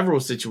 there's several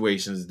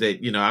situations that,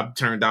 I've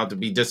turned out to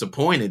be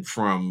disappointed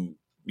from,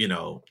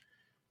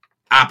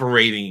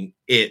 operating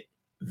it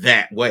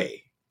that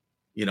way,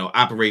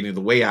 operating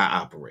the way I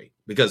operate,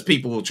 because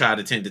people will try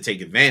to tend to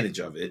take advantage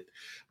of it.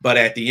 But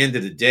at the end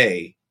of the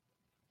day,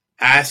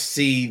 I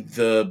see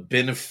the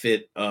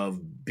benefit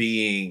of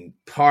being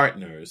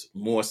partners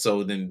more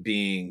so than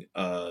being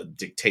a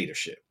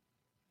dictatorship,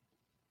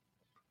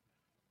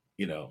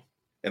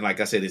 And like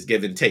I said, it's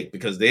give and take,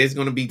 because there's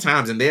going to be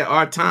times, and there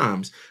are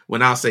times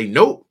when I'll say,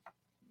 nope,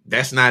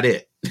 that's not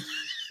it.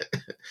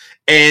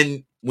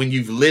 And when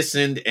you've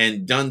listened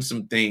and done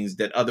some things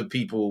that other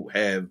people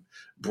have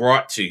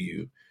brought to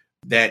you,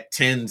 that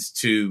tends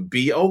to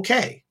be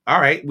okay. All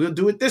right, we'll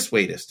do it this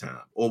way this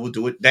time, or we'll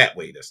do it that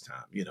way this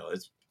time.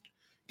 It's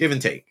give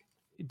and take.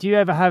 Do you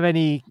ever have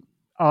any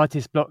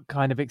artist block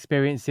kind of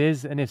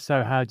experiences? And if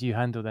so, how do you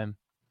handle them?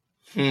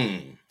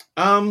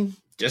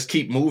 Just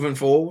keep moving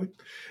forward.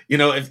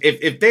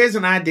 If there's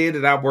an idea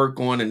that I work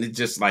on and it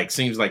just like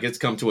seems like it's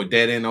come to a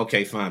dead end,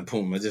 okay, fine,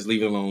 boom, I just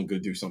leave it alone, go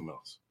do something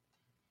else.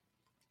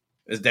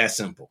 It's that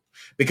simple.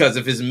 Because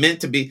if it's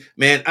meant to be,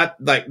 man, I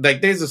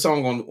like there's a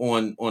song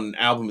on an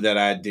album that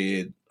I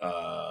did,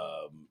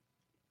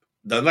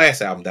 the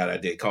last album that I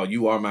did, called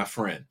 "You Are My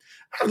Friend."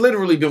 I've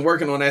literally been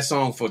working on that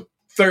song for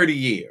 30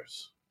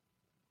 years.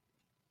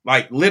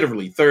 Like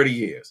literally 30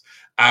 years.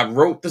 I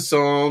wrote the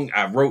song.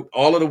 I wrote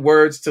all of the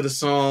words to the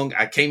song.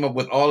 I came up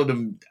with all of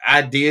the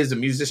ideas, the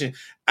musician.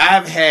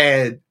 I've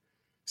had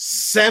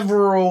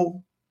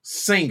several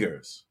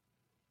singers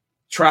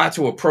try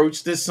to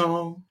approach this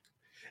song,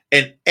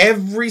 and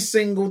every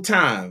single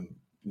time,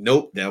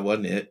 nope, that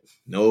wasn't it.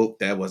 Nope,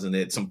 that wasn't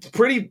it. Some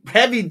pretty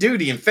heavy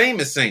duty and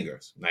famous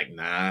singers, like,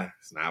 nah,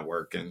 it's not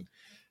working.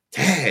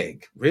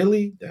 Tag,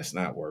 really? That's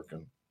not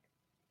working.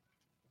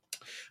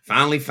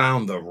 Finally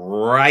found the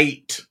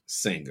right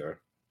singer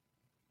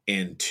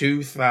in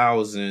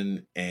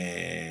 2000,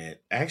 and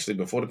actually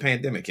before the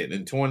pandemic hit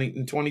in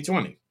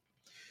 2020.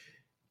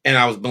 And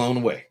I was blown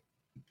away.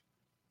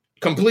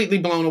 Completely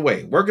blown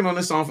away. Working on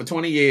this song for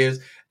 20 years,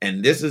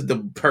 and this is the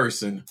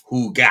person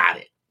who got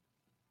it.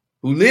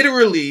 Who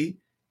literally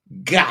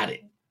got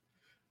it.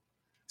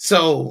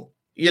 So,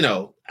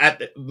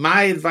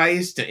 my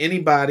advice to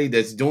anybody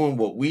that's doing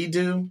what we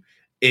do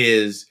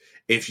is,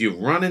 if you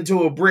run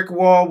into a brick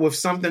wall with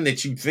something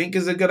that you think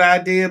is a good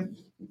idea,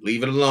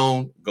 leave it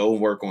alone. Go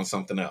work on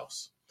something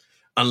else.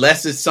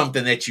 Unless it's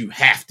something that you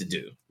have to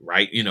do,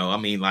 right?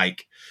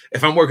 Like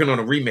if I'm working on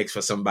a remix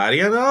for somebody,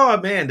 and oh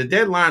man, the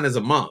deadline is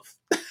a month,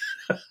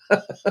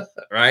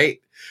 right?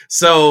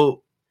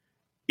 So,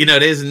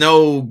 there's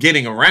no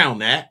getting around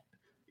that.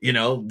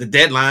 The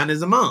deadline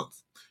is a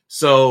month.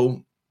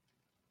 So,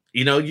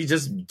 you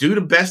just do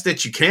the best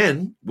that you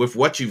can with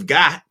what you've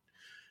got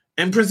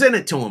and present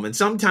it to them. And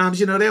sometimes,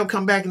 they'll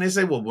come back and they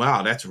say, well,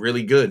 wow, that's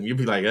really good. And you'll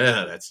be like,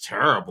 that's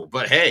terrible.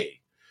 But hey,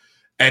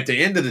 at the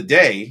end of the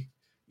day,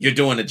 you're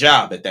doing a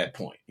job at that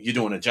point. You're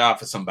doing a job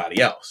for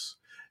somebody else.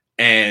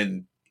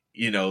 And,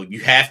 you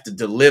have to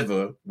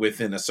deliver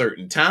within a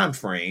certain time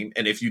frame.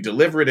 And if you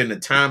deliver it in a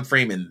time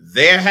frame and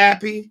they're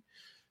happy,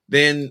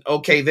 then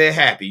okay, they're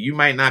happy. You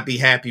might not be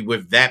happy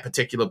with that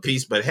particular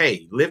piece, but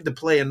hey, live to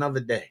play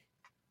another day.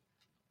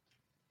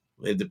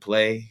 Live to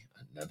play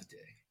another day.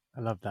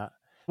 I love that.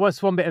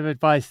 What's one bit of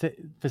advice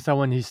for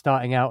someone who's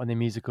starting out on their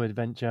musical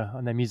adventure,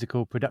 on their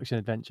musical production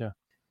adventure?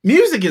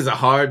 Music is a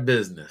hard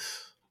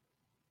business.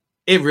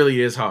 It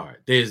really is hard.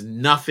 There's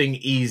nothing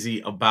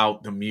easy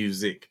about the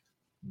music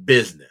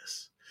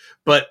business.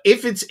 But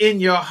if it's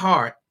in your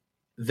heart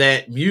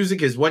that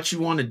music is what you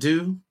want to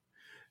do,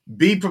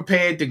 be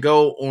prepared to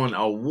go on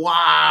a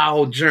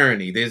wild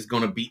journey. There's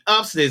going to be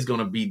ups, there's going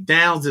to be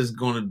downs, there's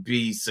going to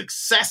be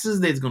successes,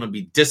 there's going to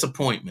be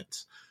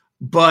disappointments.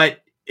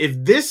 But if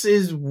this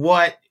is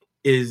what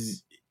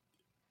is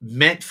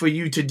meant for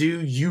you to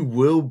do, you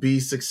will be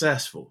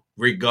successful,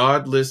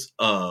 regardless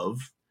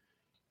of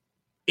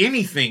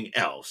anything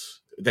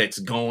else that's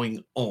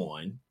going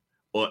on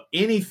or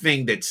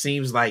anything that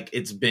seems like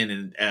it's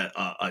been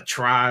a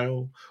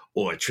trial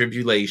or a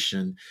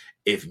tribulation.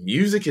 If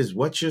music is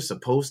what you're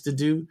supposed to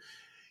do,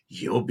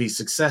 you'll be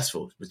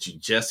successful, but you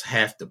just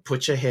have to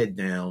put your head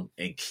down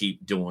and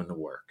keep doing the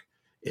work.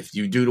 If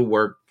you do the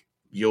work,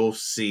 you'll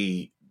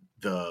see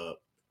the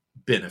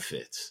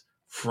benefits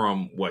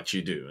from what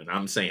you do. And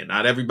I'm saying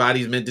not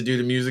everybody's meant to do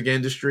the music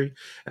industry.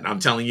 And I'm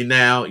telling you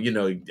now,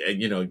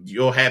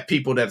 you'll have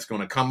people that's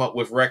going to come up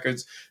with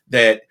records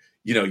that,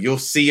 you'll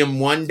see them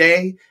one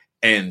day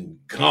and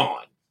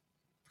gone,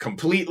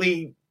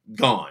 completely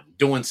gone,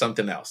 doing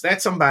something else.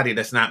 That's somebody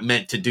that's not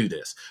meant to do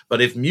this.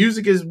 But if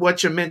music is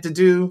what you're meant to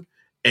do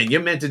and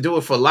you're meant to do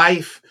it for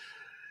life,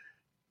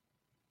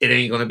 It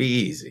ain't going to be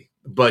easy,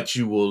 but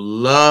you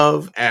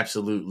will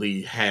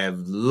absolutely have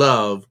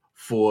love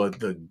for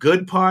the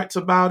good parts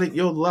about it.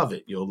 You'll love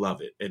it. You'll love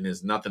it. And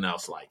there's nothing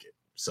else like it.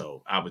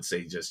 So I would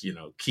say just,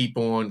 keep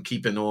on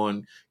keeping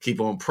on,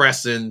 keep on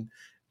pressing,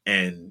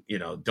 and,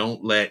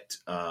 don't let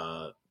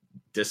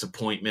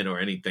disappointment or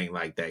anything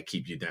like that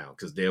keep you down,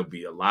 because there'll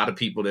be a lot of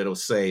people that'll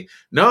say,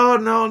 no,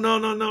 no, no,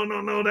 no, no,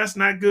 no, no, that's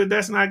not good,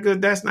 that's not good,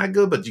 that's not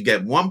good. But you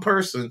get one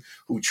person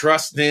who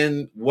trusts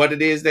in what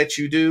it is that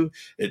you do,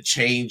 it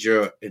change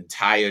your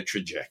entire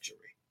trajectory,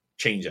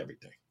 change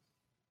everything.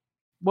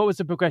 What was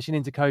the progression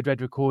into Code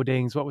Red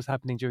Recordings? What was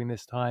happening during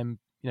this time,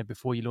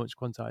 before you launched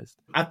Quantized?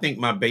 I think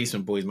my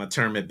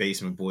term at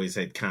Basement Boys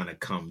had kind of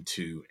come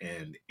to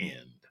an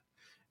end.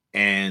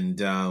 And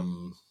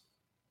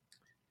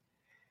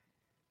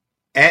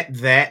at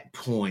that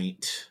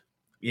point,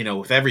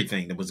 with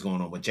everything that was going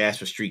on with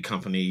Jasper Street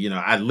Company,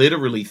 I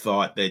literally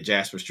thought that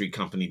Jasper Street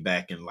Company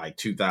back in like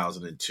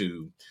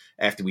 2002,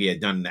 after we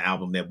had done the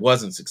album that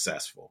wasn't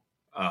successful,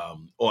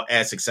 or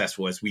as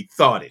successful as we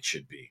thought it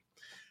should be.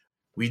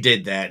 We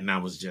did that, and I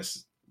was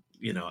just,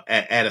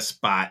 at a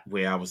spot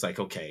where I was like,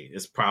 okay,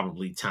 it's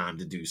probably time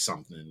to do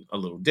something a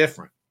little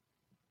different.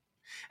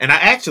 And I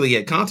actually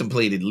had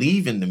contemplated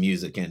leaving the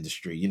music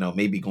industry,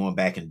 maybe going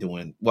back and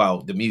doing,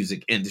 the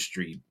music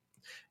industry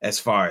as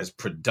far as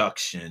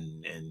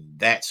production and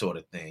that sort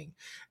of thing.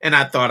 And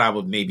I thought I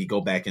would maybe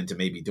go back into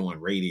maybe doing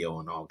radio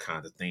and all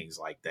kinds of things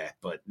like that.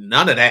 But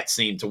none of that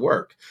seemed to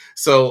work.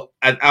 So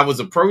I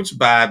was approached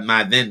by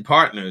my then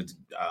partner,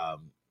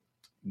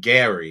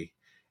 Gary,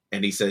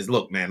 and he says,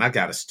 look, man, I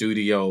got a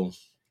studio.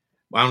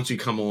 Why don't you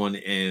come on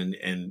and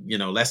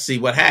let's see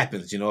what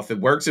happens. If it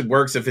works, it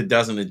works. If it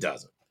doesn't, it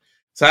doesn't.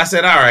 So I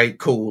said, all right,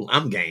 cool,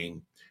 I'm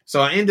game.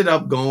 So I ended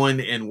up going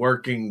and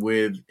working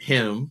with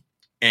him.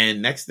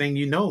 And next thing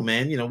you know,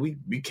 man,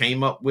 we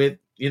came up with,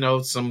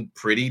 some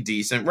pretty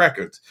decent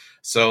records.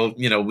 So,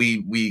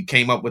 we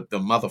came up with the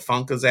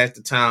Motherfunkers at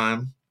the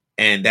time.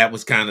 And that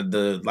was kind of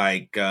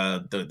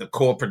the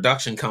core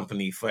production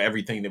company for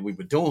everything that we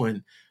were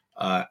doing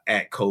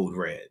at Code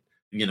Red.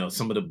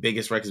 Some of the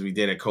biggest records we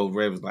did at Code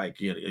Red was like,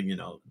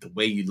 The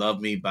Way You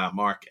Love Me by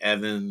Mark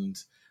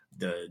Evans,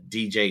 the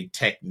DJ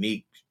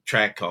Technique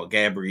track called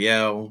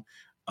Gabrielle.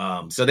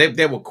 So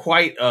there were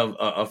quite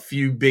a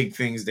few big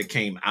things that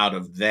came out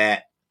of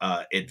that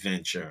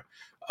adventure.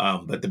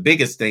 But the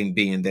biggest thing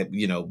being that,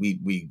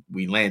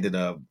 we landed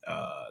a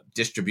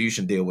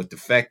distribution deal with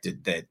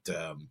Defected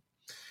that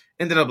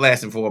ended up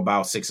lasting for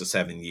about 6 or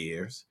 7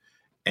 years.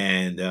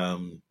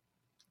 And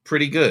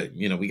pretty good.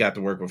 We got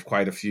to work with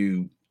quite a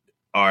few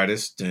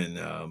artists, and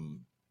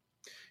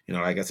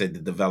like I said, the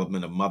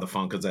development of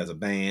Motherfunkers as a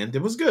band,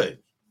 it was good.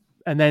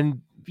 And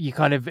then you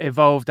kind of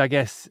evolved, I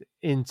guess,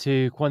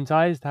 into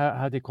Quantized.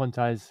 How did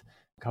Quantized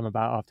come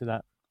about after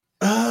that?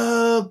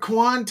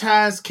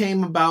 Quantized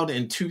came about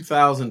in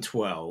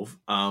 2012.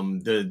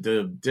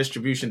 The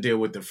distribution deal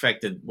with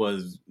Defected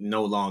was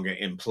no longer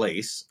in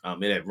place.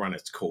 It had run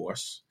its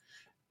course,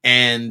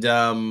 and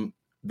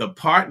the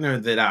partner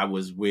that I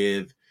was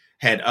with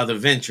had other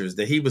ventures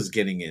that he was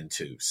getting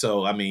into.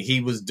 So,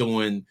 he was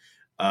doing,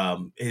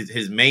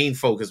 his main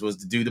focus was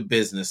to do the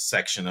business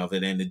section of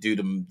it and to do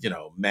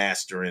the,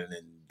 mastering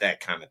and that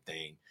kind of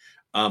thing.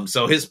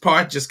 So his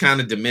part just kind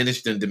of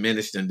diminished and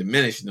diminished and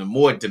diminished. And the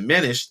more it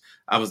diminished,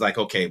 I was like,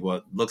 okay, well,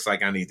 it looks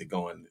like I need to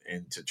go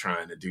into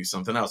trying to do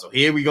something else. So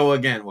here we go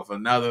again with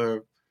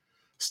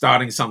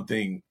starting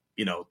something,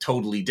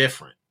 totally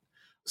different.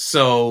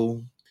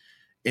 So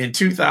in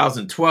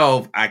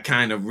 2012, I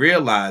kind of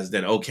realized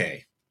that,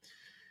 okay,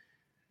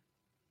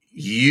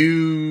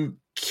 you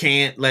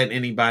can't let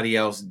anybody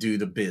else do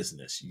the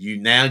business.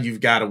 You've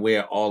got to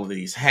wear all of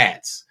these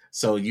hats.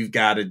 So you've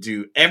got to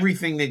do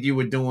everything that you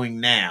were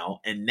doing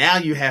now. And now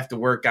you have to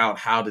work out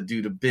how to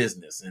do the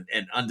business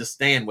and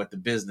understand what the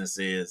business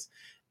is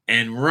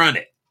and run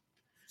it.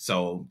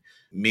 So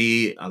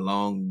me,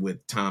 along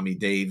with Tommy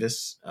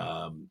Davis,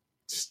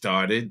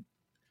 started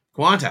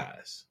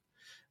Quantized.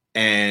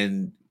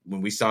 And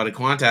when we started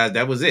Quantized,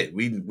 that was it.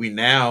 We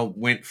now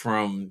went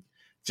from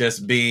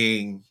just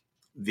being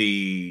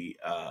the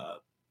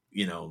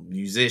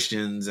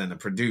musicians and the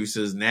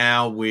producers.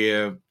 Now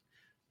we're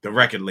the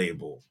record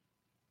label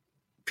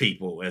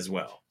people as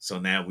well. So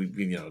now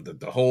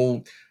the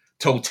whole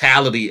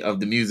totality of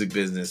the music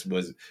business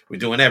we're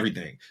doing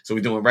everything. So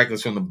we're doing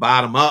records from the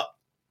bottom up,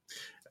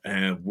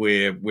 and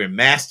we're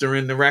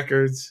mastering the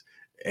records,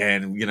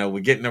 and we're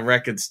getting the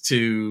records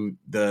to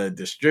the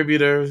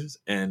distributors,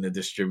 and the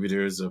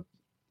distributors are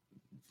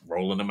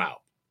rolling them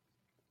out.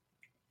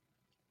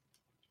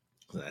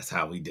 So that's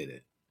how we did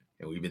it.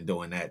 And we've been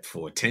doing that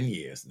for 10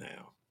 years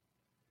now.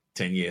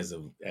 10 years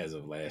as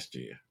of last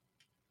year.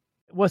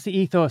 What's the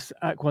ethos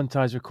at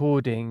Quantized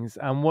Recordings,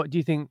 and what do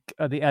you think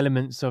are the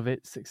elements of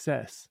its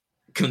success?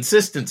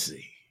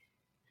 Consistency.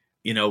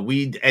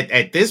 We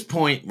at this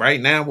point right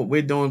now, what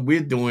we're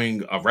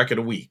doing a record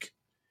a week.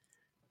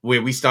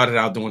 Where we started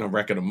out doing a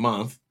record a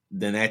month,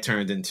 then that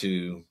turned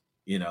into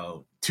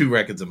 2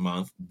 records a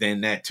month.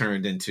 Then that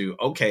turned into,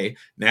 okay,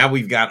 now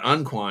we've got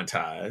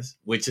unquantized,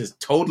 which is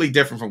totally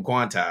different from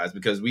quantized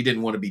because we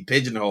didn't want to be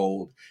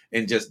pigeonholed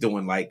and just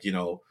doing like,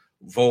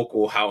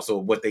 vocal house or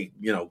what they,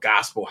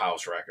 gospel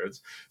house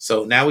records.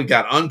 So now we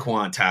got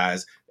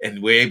unquantized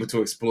and we're able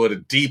to explore the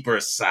deeper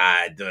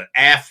side, the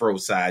Afro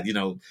side,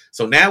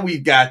 So now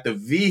we've got the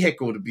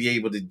vehicle to be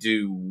able to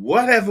do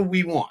whatever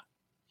we want.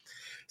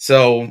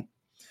 So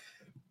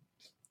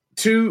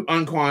 2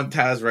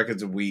 unquantized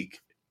records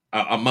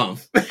a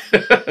month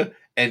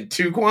and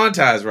 2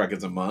 quantized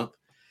records a month.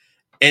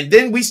 And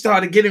then we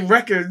started getting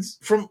records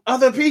from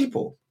other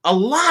people, a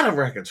lot of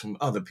records from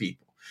other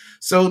people.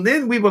 So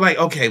then we were like,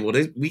 okay, well,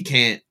 we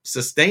can't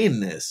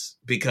sustain this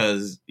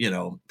because,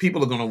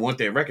 people are going to want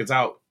their records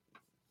out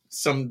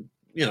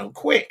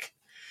quick.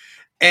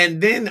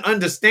 And then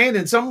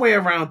understanding somewhere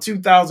around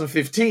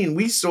 2015,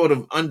 we sort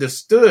of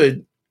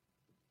understood,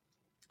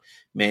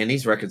 man,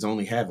 these records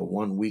only have a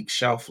 1-week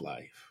shelf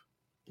life.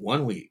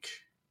 1 week.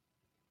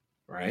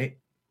 Right?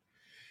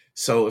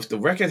 So if the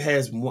record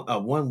has a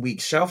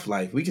 1-week shelf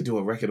life, we could do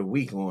a record a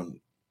week on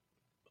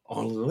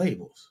all of the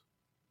labels,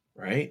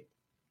 right?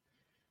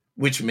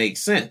 Which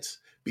makes sense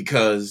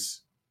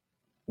because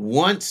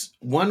once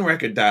one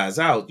record dies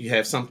out, you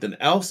have something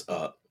else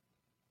up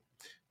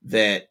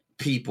that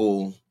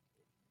people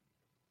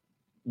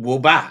will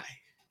buy,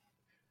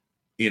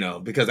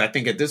 because I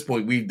think at this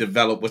point we've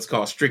developed what's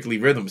called strictly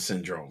rhythm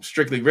syndrome.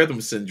 Strictly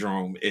rhythm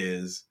syndrome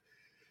is,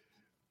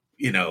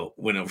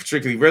 when a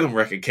Strictly Rhythm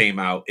record came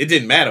out, it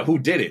didn't matter who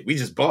did it. We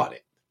just bought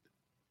it.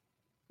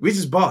 We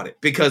just bought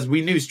it because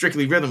we knew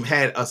Strictly Rhythm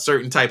had a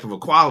certain type of a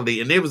quality,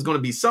 and there was going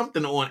to be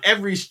something on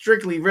every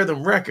Strictly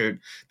Rhythm record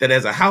that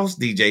as a house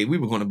DJ, we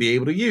were going to be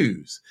able to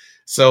use.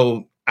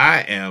 So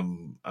I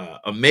am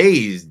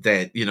amazed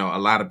that, a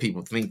lot of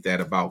people think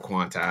that about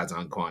quantized,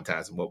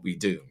 unquantized, and what we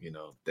do,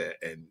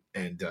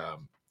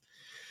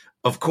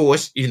 of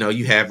course,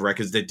 you have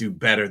records that do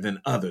better than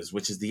others,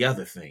 which is the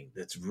other thing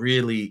that's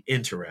really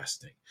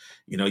interesting.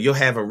 You'll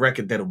have a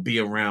record that'll be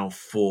around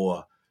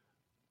for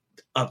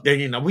up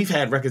there. We've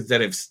had records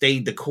that have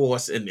stayed the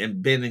course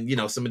and been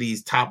in, some of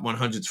these top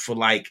 100s for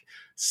like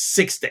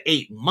 6 to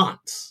 8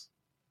 months.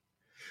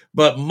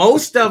 But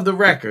most of the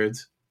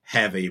records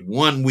have a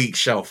 1-week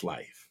shelf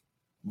life.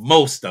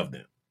 Most of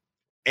them.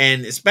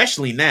 And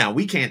especially now,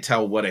 we can't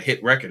tell what a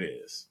hit record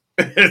is.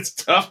 It's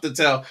tough to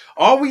tell.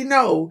 All we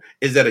know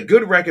is that a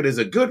good record is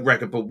a good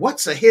record, but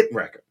what's a hit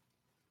record?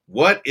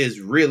 What is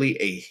really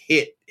a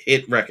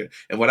hit record?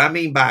 And what I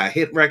mean by a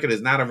hit record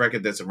is not a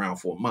record that's around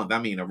for a month. I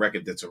mean a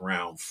record that's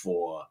around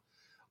for,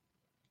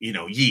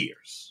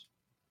 years.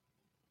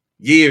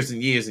 Years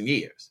and years and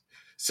years.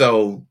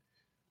 So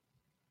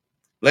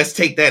let's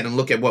take that and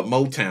look at what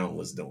Motown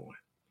was doing,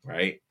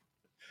 right?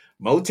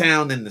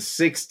 Motown in the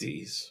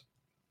 60s,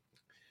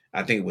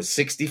 I think it was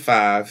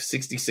 65,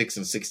 66,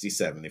 and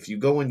 67. If you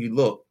go and you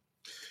look,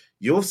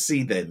 you'll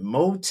see that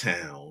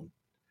Motown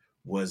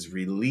was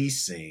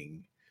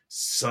releasing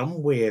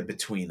somewhere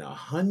between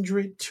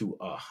 100 to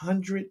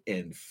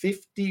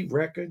 150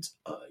 records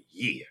a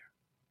year.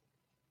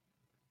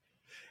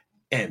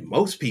 And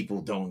most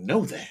people don't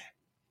know that.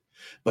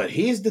 But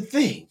here's the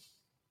thing.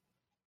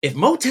 If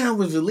Motown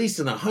was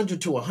releasing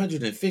 100 to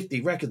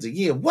 150 records a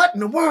year, what in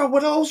the world were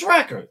those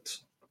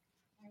records?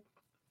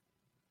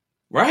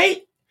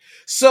 Right?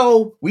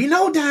 So we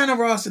know Diana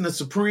Ross and the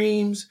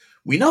Supremes.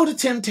 We know the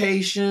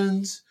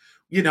Temptations.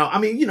 We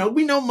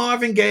know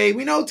Marvin Gaye.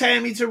 We know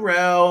Tammy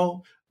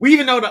Terrell. We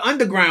even know the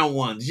underground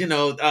ones.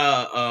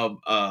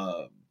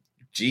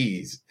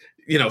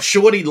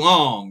 Shorty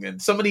Long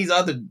and some of these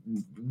other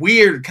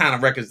weird kind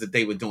of records that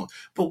they were doing.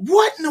 But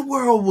what in the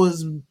world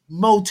was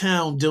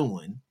Motown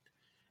doing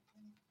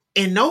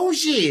in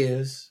those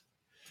years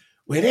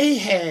where they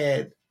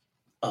had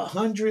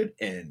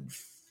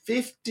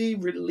 150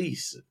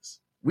 releases?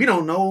 We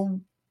don't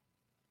know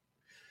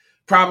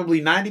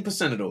probably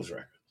 90% of those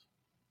records.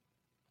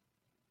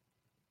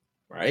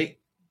 Right?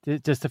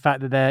 Just the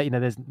fact that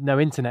there's no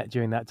internet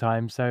during that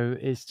time. So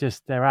it's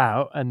just they're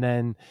out and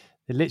then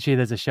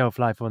there's a shelf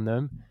life on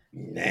them.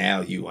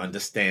 Now you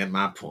understand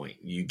my point.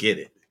 You get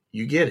it.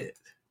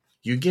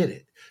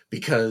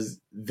 Because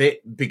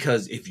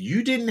if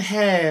you didn't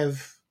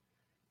have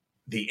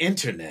the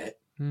internet,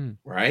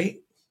 right?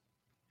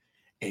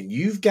 And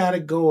you've got to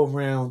go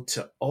around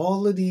to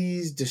all of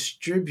these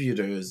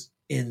distributors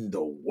in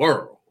the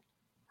world,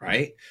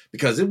 right?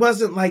 Because it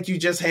wasn't like you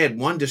just had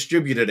one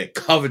distributor that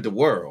covered the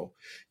world.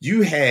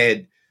 You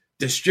had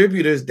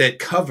distributors that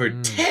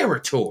covered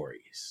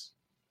territories.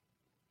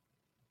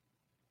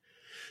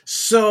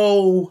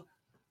 So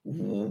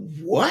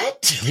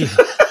what?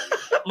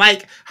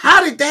 Like,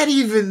 how did that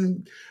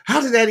even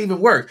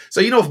work?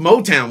 So, if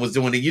Motown was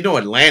doing it,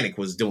 Atlantic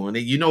was doing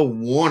it,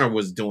 Warner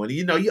was doing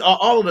it,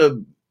 all of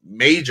the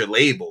major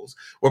labels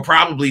were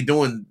probably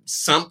doing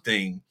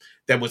something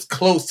that was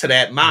close to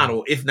that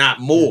model, if not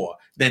more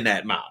than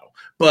that model.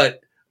 But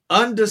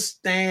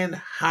understand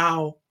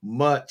how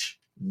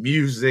much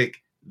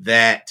music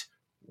that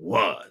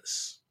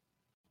was.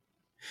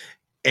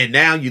 And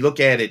now you look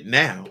at it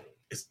now,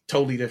 It's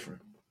totally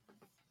different.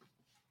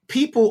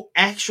 People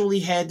actually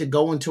had to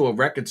go into a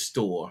record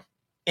store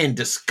and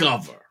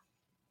discover,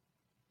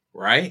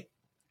 right?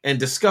 And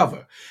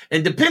discover.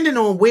 And depending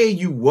on where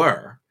you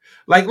were,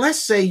 like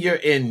let's say you're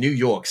in New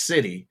York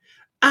City,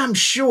 I'm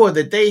sure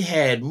that they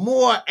had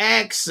more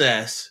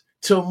access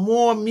to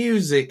more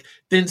music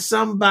than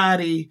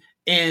somebody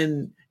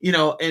in, in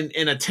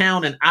a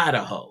town in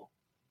Idaho.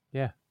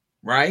 Yeah.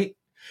 Right?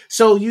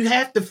 So you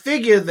have to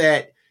figure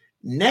that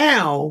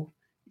now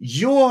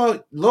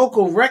your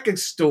local record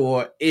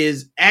store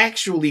is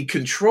actually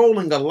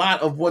controlling a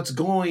lot of what's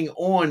going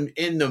on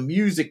in the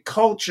music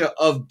culture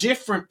of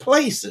different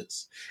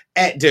places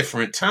at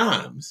different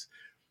times.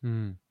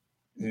 Mm.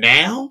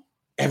 Now,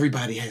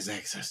 everybody has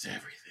access to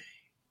everything.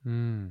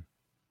 Mm.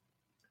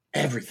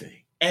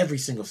 Everything. Every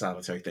single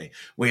solitary thing.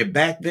 Where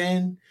back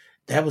then,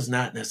 that was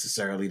not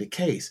necessarily the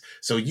case.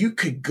 So you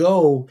could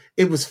go,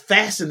 it was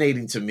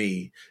fascinating to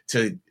me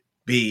to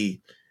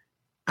be,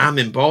 I'm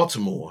in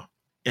Baltimore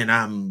and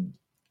I'm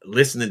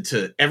listening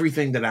to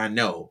everything that I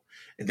know.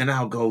 And then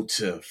I'll go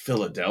to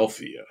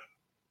Philadelphia.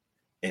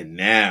 And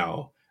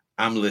now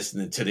I'm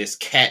listening to this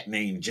cat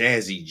named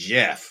Jazzy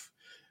Jeff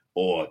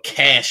or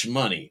Cash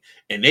Money.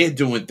 And they're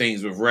doing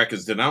things with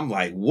records that I'm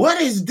like,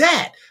 what is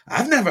that?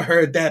 I've never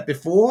heard that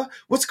before.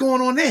 What's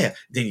going on there?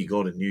 Then you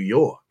go to New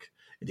York.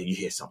 And then you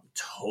hear something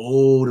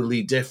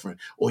totally different.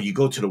 Or you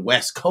go to the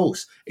West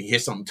Coast and you hear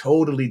something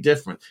totally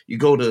different. You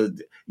go to,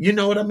 you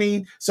know what I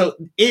mean? So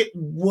it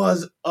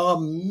was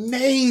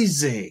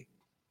amazing.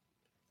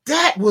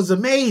 That was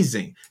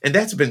amazing. And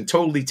that's been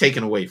totally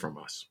taken away from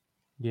us.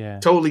 Yeah.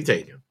 Totally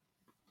taken.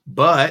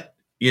 But,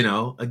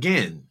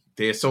 again,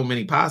 there's so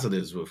many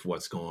positives with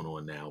what's going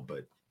on now.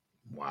 But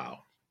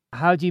wow.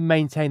 How do you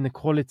maintain the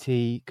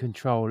quality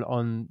control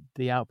on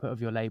the output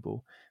of your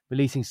label?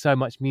 Releasing so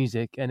much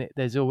music and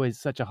there's always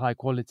such a high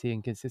quality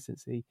and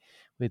consistency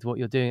with what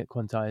you're doing at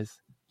Quantize.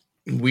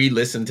 We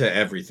listen to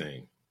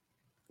everything.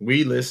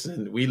 We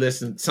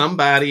listen.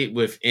 Somebody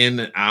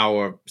within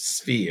our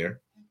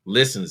sphere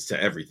listens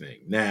to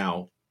everything.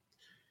 Now,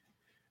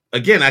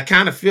 again, I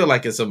kind of feel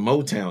like it's a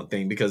Motown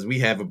thing because we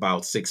have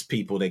about 6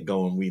 people that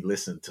go and we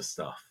listen to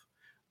stuff.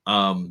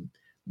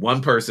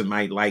 One person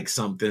might like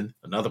something,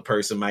 another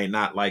person might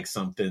not like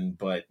something,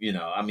 but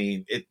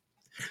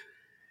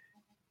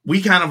we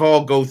kind of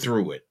all go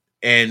through it.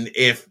 And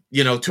if,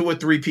 2 or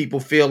 3 people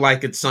feel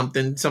like it's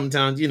something,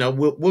 sometimes,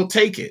 we'll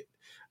take it.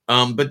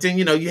 But then,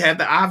 you have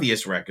the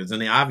obvious records,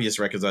 and the obvious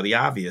records are the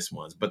obvious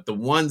ones. But the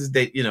ones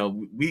that,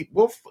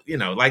 we'll,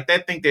 like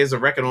that, think there's a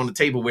record on the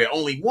table where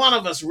only one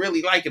of us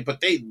really like it,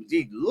 but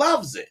he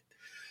loves it.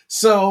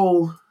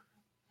 So,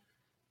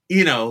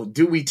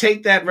 do we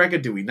take that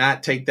record? Do we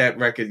not take that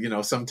record?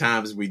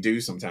 Sometimes we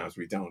do, sometimes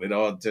we don't. It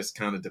all just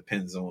kind of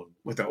depends on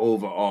what the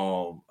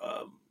overall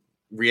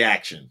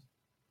reaction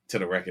to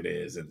the record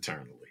is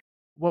internally.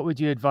 What would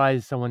you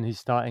advise someone who's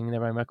starting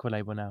their own record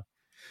label now?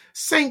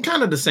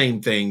 Kind of the same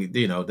thing,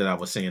 that I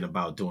was saying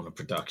about doing a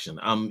production.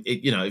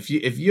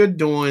 If you're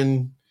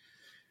doing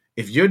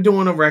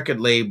a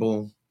record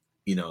label,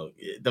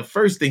 the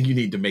first thing you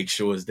need to make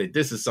sure is that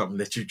this is something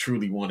that you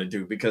truly want to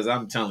do, because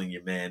I'm telling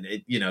you, man,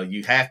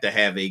 you have to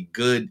have a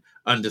good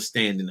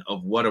understanding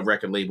of what a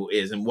record label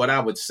is. And what I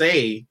would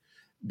say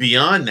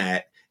beyond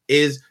that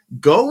is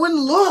go and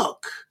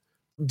look.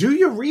 Do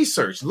your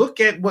research. Look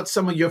at what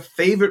some of your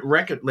favorite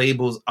record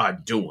labels are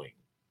doing.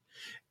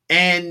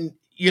 And,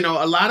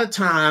 a lot of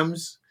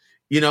times,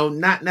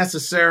 not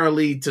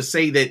necessarily to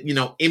say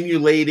that,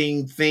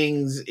 emulating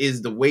things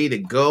is the way to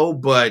go,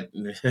 but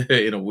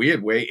in a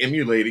weird way,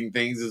 emulating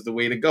things is the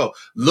way to go.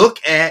 Look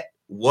at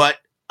what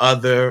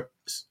others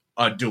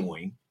are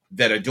doing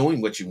that are doing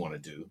what you want to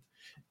do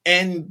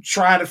and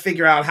try to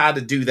figure out how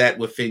to do that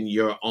within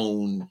your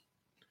own,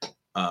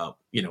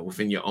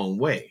 within your own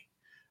way.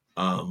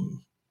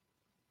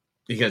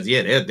 Because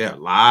there are a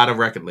lot of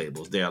record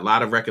labels. There are a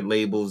lot of record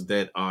labels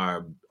that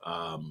are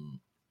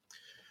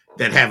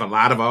that have a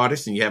lot of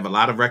artists, and you have a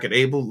lot of record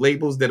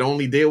labels that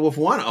only deal with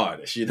one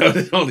artist.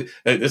 This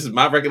is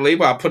my record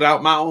label. I put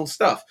out my own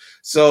stuff.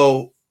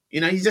 So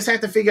you just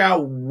have to figure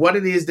out what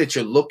it is that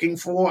you're looking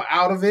for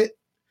out of it,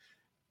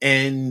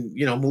 and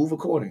move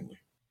accordingly.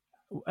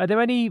 Are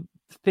there any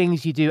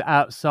things you do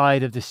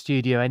outside of the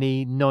studio?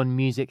 Any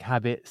non-music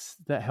habits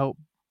that help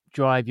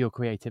drive your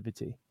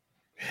creativity?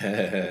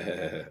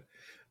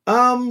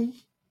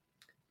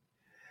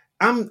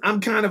 I'm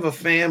kind of a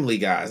family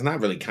guy. It's not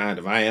really kind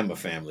of. I am a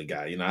family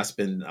guy. I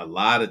spend a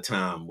lot of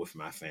time with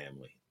my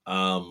family.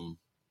 And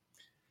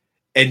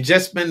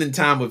just spending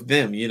time with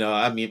them,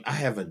 I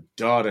have a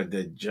daughter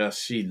that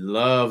she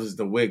loves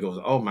the Wiggles.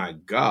 Oh my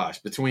gosh.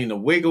 Between the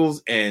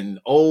Wiggles and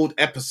old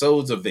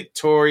episodes of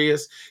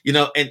Victorious,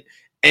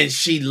 and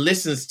she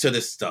listens to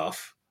this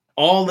stuff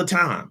all the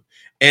time.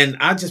 And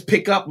I just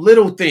pick up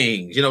little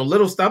things,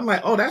 little stuff. I'm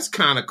like, oh, that's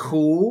kind of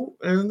cool.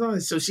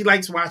 And so she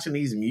likes watching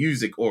these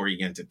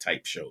music-oriented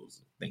type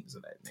shows, things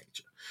of that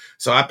nature.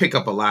 So I pick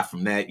up a lot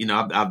from that.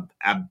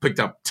 I picked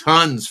up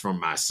tons from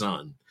my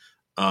son,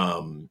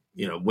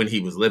 when he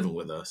was living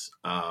with us,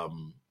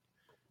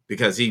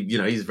 because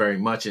he's very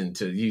much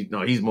into,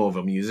 he's more of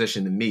a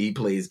musician than me. He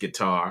plays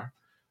guitar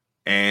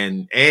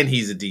and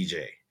he's a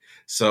DJ.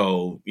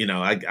 So,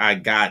 I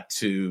got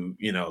to,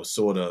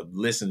 sort of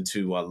listen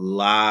to a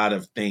lot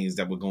of things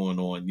that were going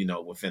on,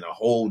 within a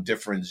whole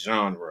different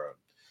genre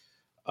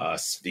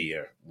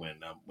sphere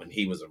when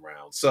he was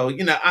around. So,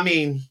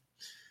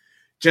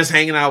 just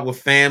hanging out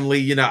with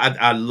family,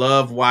 I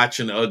love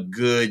watching a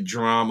good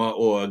drama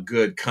or a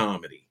good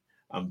comedy.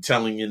 I'm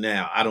telling you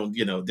now, I don't,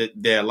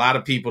 there are a lot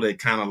of people that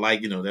kind of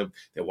like,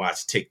 they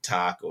watch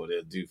TikTok or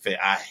they'll do,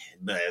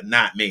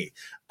 not me.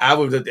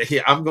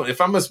 If I'm going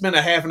to spend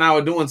a half an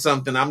hour doing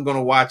something, I'm going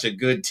to watch a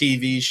good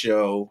TV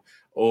show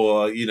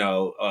or,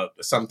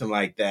 something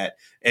like that.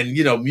 And,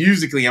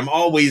 musically, I'm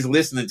always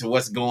listening to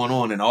what's going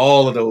on in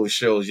all of those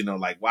shows,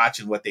 like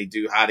watching what they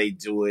do, how they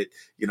do it,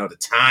 the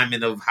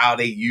timing of how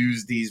they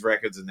use these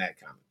records and that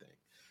kind of thing.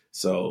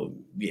 So,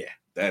 yeah,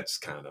 that's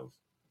kind of,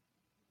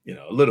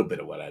 a little bit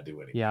of what I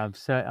do anyway. Yeah,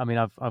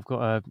 I've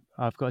got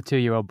a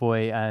 2-year-old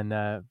boy,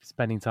 and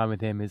spending time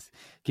with him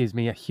gives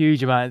me a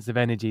huge amounts of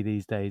energy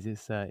these days.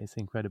 It's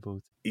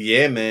incredible.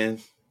 Yeah, man.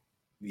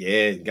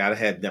 Yeah, you gotta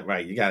have that,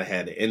 right? You gotta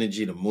have the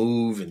energy to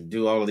move and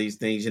do all of these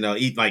things.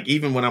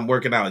 Even when I'm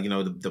working out,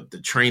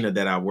 the trainer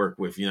that I work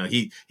with,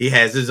 he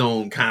has his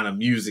own kind of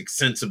music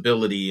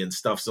sensibility and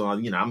stuff. So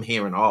I'm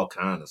hearing all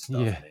kind of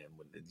stuff, man.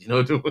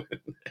 Doing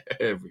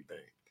everything.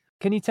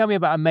 Can you tell me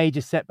about a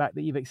major setback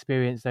that you've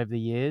experienced over the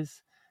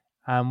years,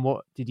 and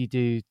what did you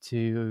do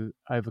to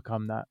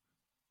overcome that?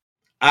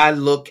 I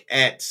look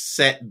at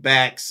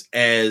setbacks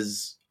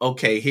as,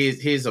 okay,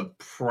 here's a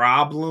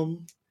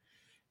problem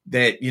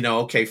that,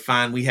 okay,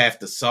 fine, we have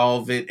to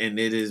solve it, and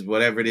it is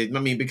whatever it is.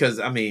 Because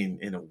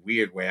in a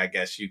weird way, I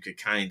guess you could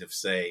kind of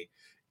say,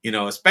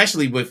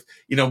 especially with,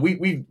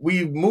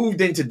 we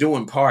moved into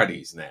doing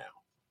parties now,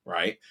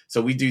 right?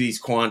 So we do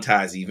these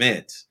quantized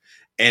events.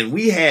 And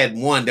we had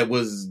one where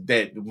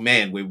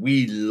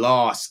we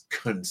lost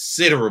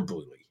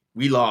considerably.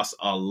 We lost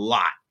a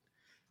lot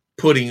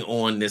putting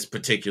on this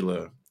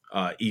particular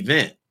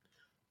event.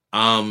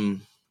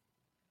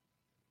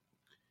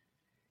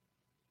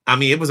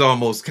 It was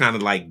almost kind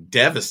of like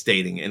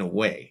devastating in a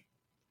way.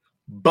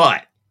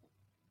 But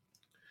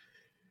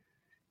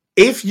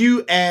if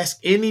you ask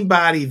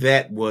anybody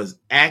that was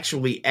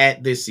actually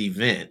at this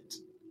event,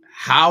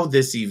 how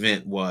this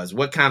event was,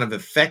 what kind of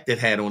effect it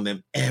had on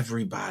them,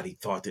 everybody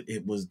thought that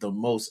it was the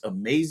most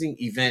amazing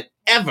event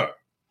ever.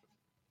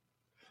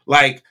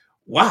 Like,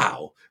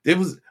 wow, it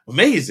was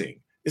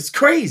amazing. It's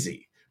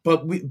crazy.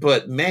 But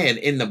man,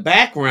 in the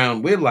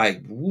background, we're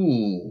like,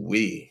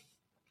 woo-wee.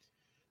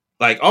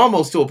 Like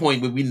almost to a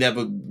point where we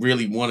never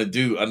really want to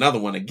do another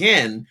one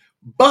again.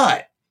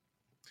 But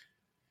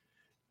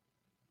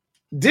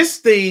this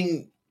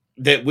thing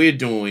that we're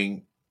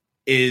doing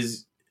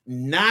is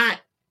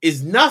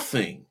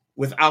nothing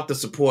without the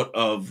support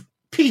of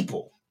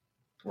people,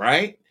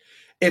 right?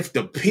 If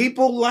the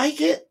people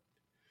like it,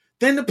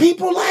 then the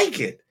people like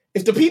it.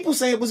 If the people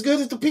say it was good,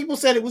 if the people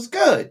said it was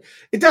good,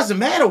 it doesn't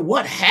matter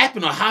what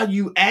happened or how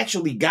you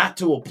actually got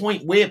to a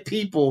point where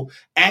people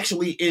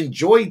actually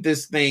enjoyed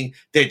this thing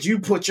that you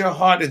put your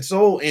heart and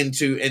soul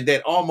into and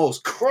that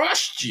almost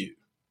crushed you.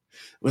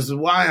 Which is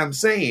why I'm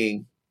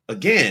saying,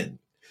 again,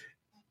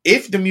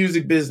 if the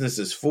music business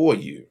is for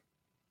you,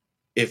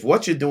 if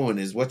what you're doing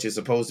is what you're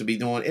supposed to be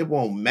doing, it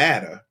won't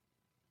matter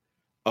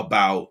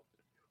about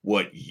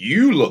what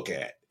you look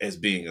at as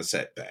being a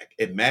setback.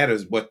 It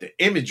matters what the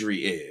imagery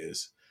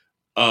is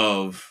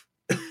of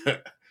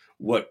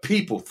what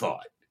people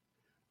thought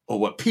or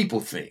what people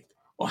think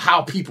or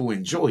how people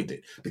enjoyed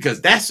it, because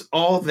that's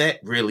all that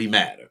really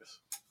matters,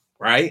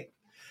 right?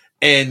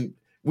 And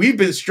we've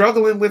been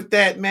struggling with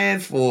that, man,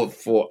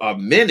 for a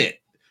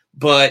minute,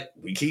 but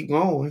we keep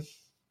going.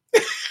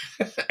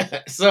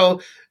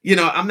 So,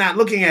 I'm not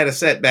looking at a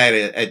setback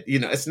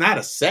it's not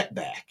a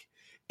setback.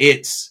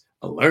 It's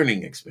a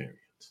learning experience.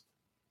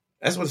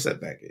 That's what a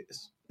setback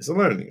is. It's a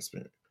learning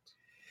experience.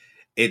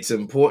 It's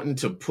important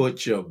to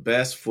put your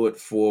best foot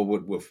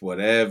forward with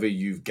whatever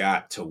you've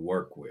got to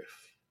work with.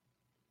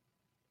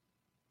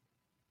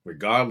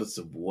 Regardless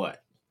of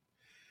what.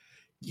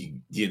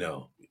 You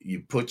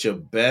put your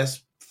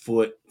best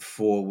foot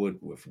forward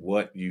with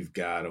what you've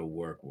got to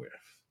work with.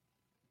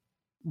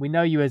 We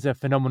know you as a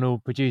phenomenal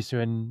producer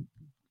and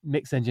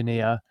mix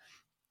engineer,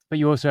 but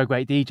you're also a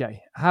great DJ.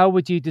 How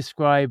would you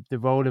describe the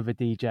role of a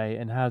DJ,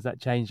 and how's that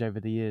changed over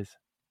the years?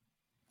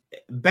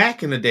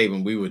 Back in the day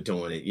when we were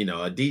doing it,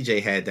 a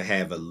DJ had to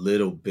have a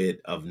little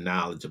bit of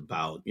knowledge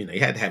about, he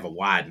had to have a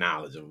wide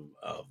knowledge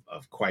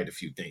of quite a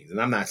few things.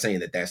 And I'm not saying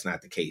that that's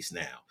not the case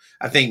now.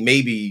 I think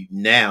maybe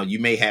now you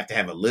may have to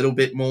have a little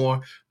bit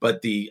more,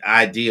 but the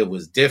idea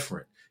was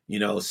different,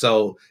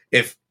 So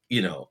if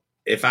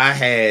I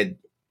had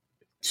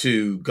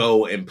to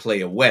go and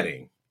play a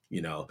wedding,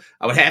 I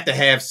would have to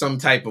have some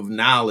type of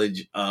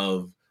knowledge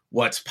of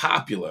what's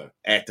popular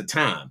at the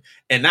time.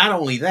 And not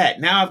only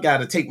that, now I've got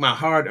to take my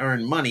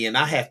hard-earned money and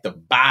I have to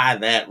buy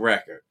that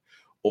record,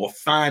 or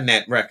find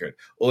that record.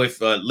 Or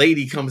if a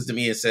lady comes to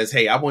me and says,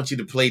 hey, I want you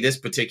to play this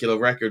particular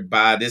record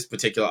by this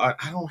particular art,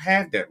 I don't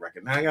have that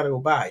record. Now I got to go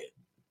buy it.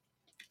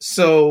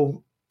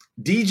 So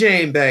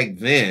DJing back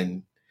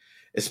then,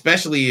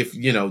 especially if,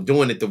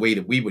 doing it the way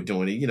that we were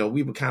doing it,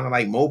 we were kind of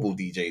like mobile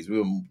DJs. We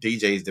were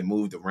DJs that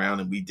moved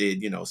around and we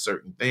did,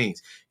 certain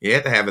things. You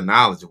have to have a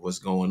knowledge of what's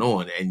going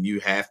on, and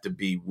you have to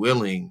be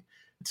willing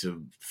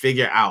to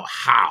figure out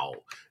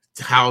how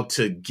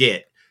to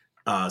get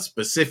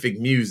specific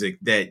music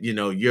that,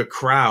 your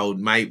crowd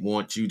might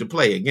want you to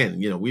play. Again,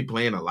 we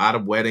playing a lot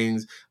of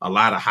weddings, a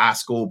lot of high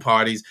school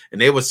parties, and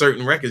there were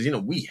certain records,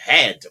 we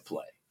had to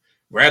play.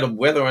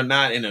 Whether or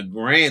not in a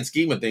grand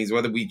scheme of things,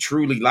 whether we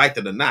truly liked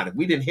it or not, if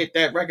we didn't hit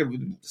that record,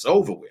 it's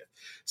over with.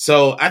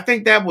 So I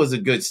think that was a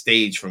good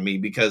stage for me,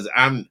 because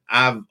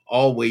I've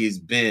always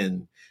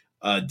been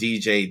a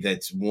DJ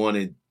that's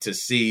wanted to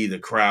see the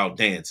crowd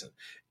dancing.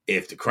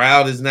 If the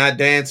crowd is not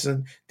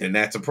dancing, then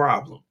that's a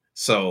problem.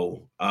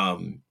 So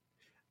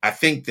I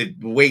think that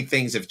the way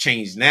things have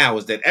changed now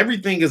is that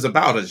everything is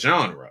about a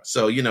genre.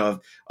 So,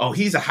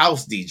 he's a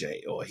house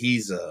DJ, or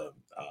he's a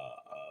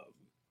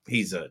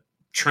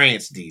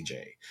trance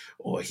DJ,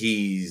 or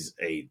he's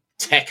a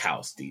tech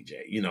house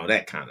DJ,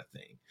 that kind of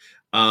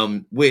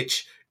thing,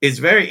 which is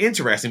very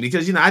interesting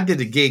because, I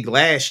did a gig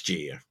last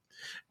year,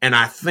 and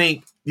I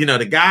think,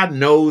 the guy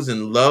knows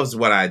and loves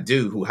what I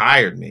do who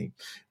hired me.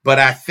 But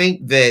I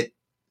think that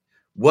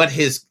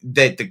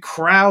the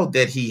crowd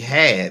that he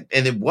had,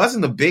 and it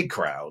wasn't a big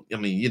crowd.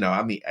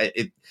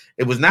 It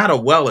was not a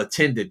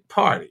well-attended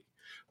party,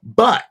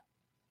 but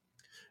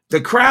the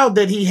crowd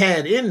that he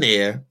had in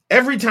there,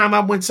 every time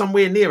I went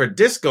somewhere near a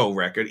disco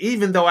record,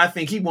 even though I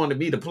think he wanted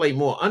me to play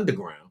more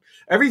underground,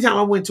 every time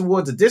I went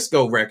towards a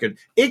disco record,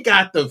 it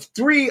got the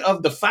 3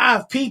 of the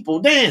 5 people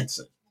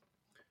dancing.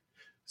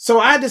 So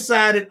I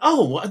decided,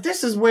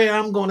 this is where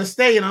I'm going to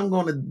stay, and I'm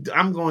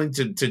going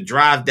to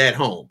drive that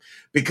home,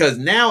 because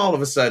now all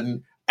of a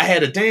sudden I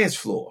had a dance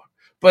floor.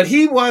 But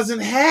he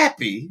wasn't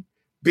happy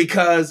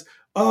because,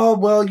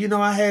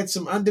 I had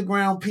some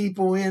underground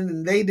people in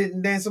and they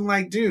didn't dance. I'm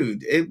like,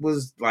 dude, it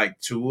was like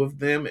 2 of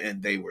them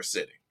and they were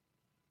sitting.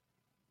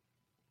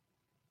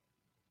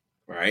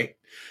 Right?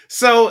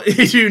 So,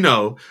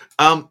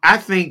 I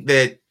think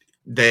that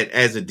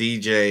as a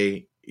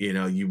DJ,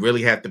 you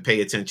really have to pay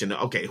attention to,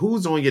 okay,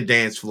 who's on your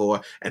dance floor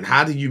and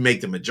how do you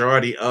make the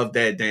majority of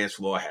that dance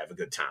floor have a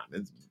good time?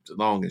 It's the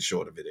long and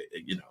short of it,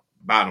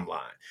 bottom line.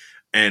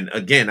 And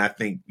again, I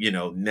think,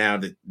 now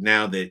that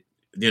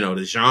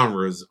the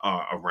genres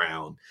are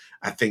around,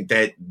 I think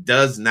that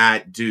does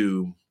not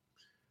do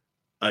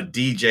a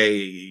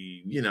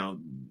DJ,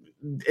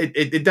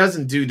 it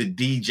doesn't do the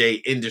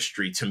DJ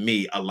industry, to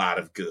me, a lot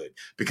of good,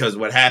 because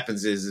what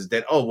happens is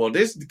that,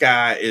 this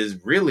guy is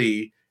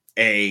really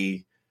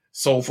a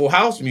soulful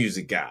house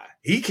music guy.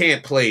 He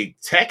can't play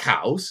tech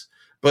house,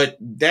 but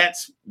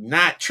that's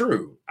not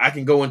true. I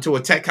can go into a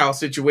tech house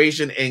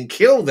situation and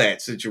kill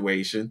that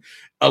situation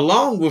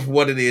along with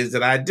what it is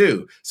that I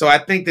do. So I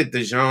think that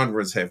the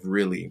genres have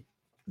really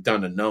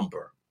done a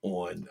number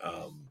on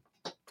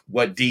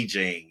what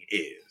DJing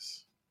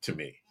is to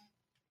me.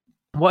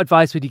 What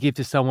advice would you give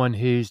to someone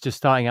who's just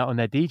starting out on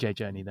their DJ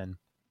journey then?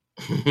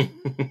 It's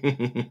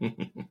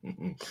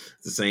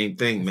the same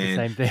thing, man.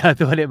 The same thing. I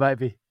thought it might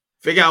be.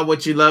 Figure out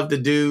what you love to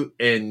do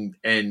and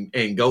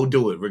go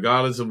do it,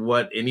 regardless of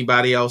what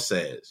anybody else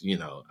says.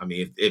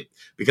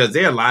 Because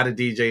there are a lot of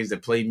DJs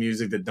that play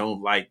music that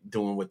don't like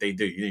doing what they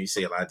do. You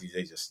see a lot of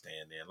DJs just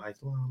stand there like,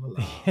 blah, blah,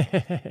 blah.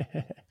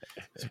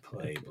 Just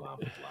play, blah,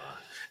 blah, blah.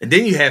 And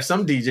then you have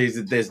some DJs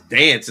that just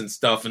dance and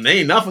stuff, and there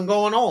ain't nothing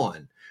going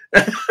on.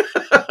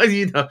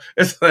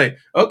 It's like,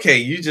 okay,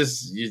 you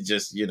just,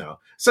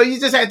 so you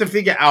just have to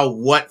figure out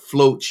what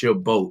floats your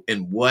boat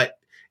and what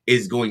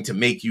is going to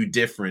make you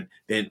different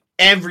than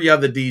every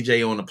other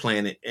DJ on the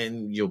planet,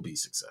 and you'll be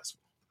successful.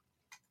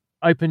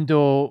 Open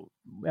Door,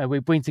 we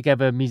bring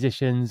together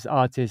musicians,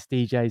 artists,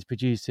 DJs,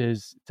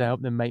 producers to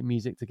help them make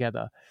music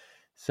together.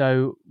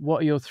 So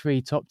what are your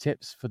 3 top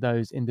tips for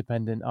those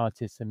independent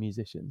artists and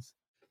musicians?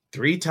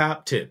 3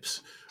 top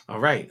tips. All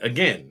right.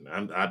 Again,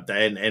 I'm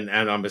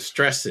going to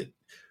stress it.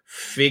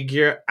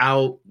 Figure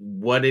out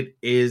what it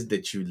is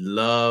that you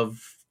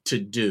love to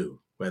do.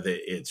 Whether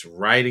it's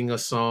writing a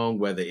song,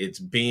 whether it's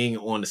being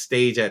on the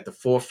stage at the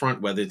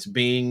forefront, whether it's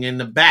being in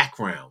the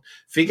background.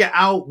 Figure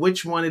out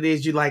which one it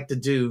is you like to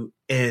do,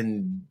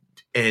 and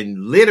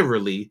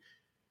literally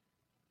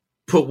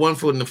put one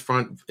foot in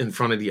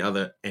front of the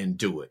other and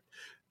do it.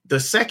 The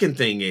second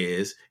thing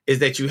is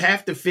that you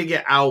have to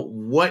figure out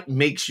what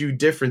makes you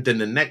different than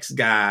the next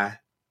guy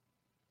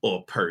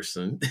or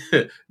person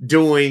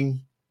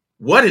doing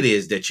what it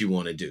is that you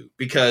want to do,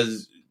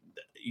 because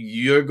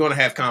you're going to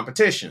have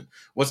competition.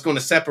 What's going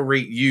to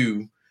separate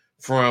you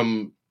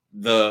from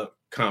the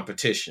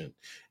competition?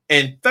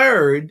 And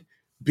third,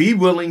 be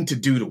willing to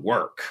do the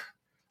work.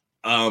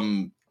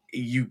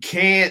 You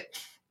can't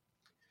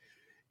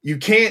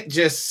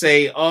just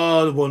say,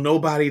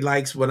 nobody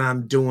likes what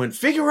I'm doing.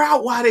 Figure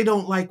out why they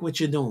don't like what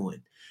you're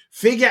doing.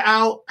 Figure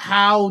out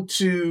how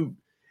to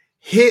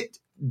hit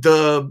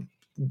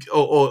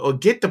or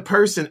get the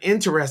person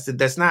interested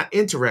that's not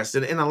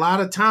interested. And a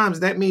lot of times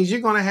that means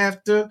you're going to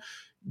have to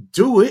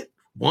do it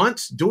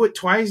once, do it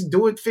twice,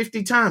 do it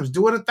 50 times,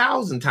 do it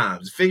 1,000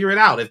 times, figure it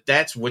out if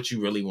that's what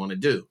you really want to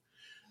do.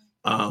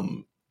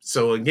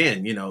 So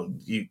again,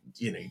 you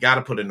got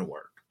to put in the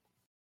work.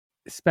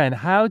 Spen,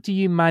 how do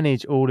you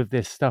manage all of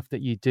this stuff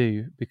that you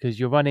do? Because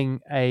you're running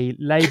a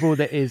label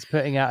that is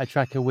putting out a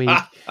track a week.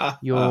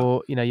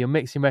 You're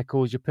mixing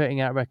records, you're putting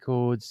out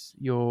records,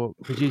 you're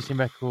producing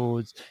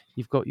records,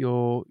 you've got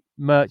your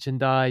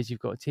merchandise, you've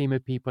got a team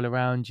of people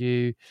around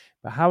you.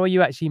 But how are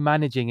you actually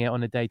managing it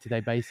on a day-to-day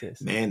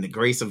basis? Man, the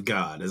grace of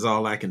God is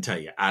all I can tell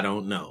you. I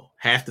don't know.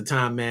 Half the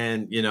time,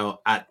 man,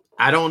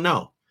 I don't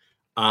know.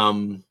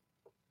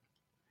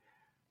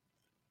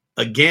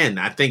 Again,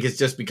 I think it's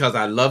just because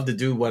I love to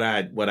do what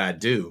I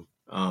do.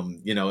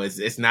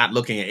 It's not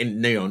looking at,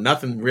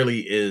 nothing really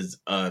is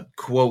a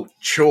quote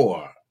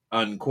chore,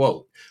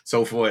 unquote.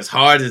 So for as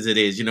hard as it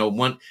is,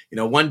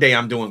 one day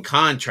I'm doing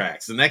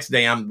contracts, the next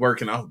day I'm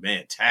working,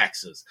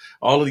 taxes,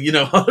 all of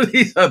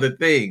these other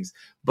things.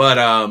 But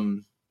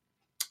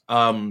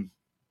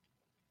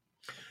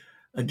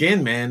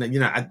again,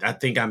 man, I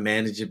think I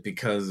manage it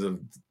because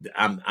of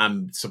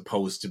I'm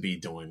supposed to be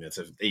doing this.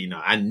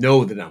 I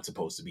know that I'm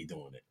supposed to be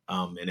doing it.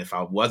 And if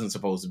I wasn't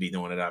supposed to be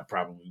doing it, I'd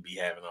probably be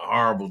having a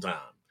horrible time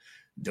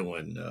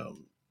doing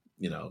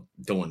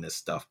this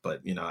stuff.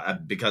 But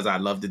because I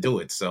love to do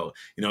it, so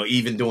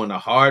even doing the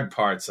hard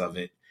parts of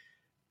it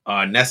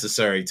are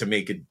necessary to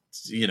make it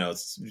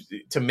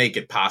to make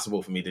it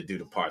possible for me to do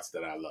the parts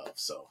that I love.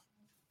 So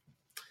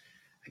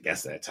I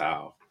guess that's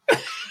how.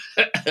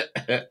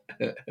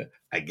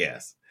 I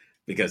guess,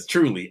 because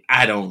truly,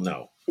 I don't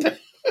know.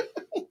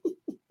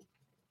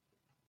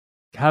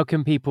 How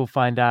can people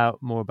find out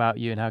more about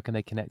you and how can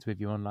they connect with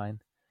you online?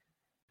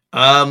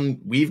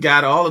 We've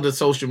got all of the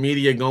social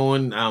media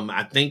going.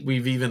 I think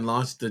we've even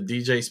launched the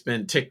DJ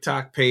Spen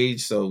TikTok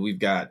page. So we've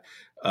got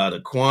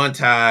the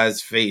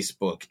Quantize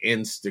Facebook,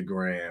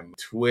 Instagram,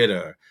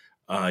 Twitter,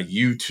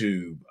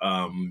 YouTube.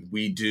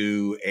 We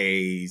do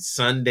a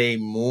Sunday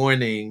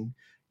morning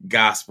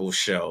gospel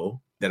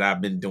show that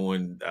I've been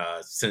doing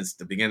since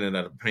the beginning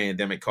of the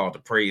pandemic called the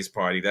Praise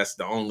Party. That's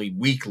the only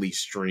weekly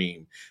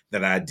stream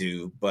that I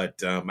do.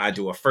 But I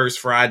do a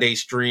First Friday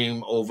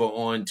stream over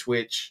on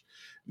Twitch,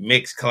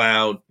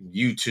 Mixcloud,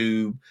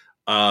 YouTube.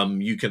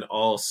 You can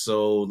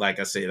also, like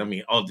I said,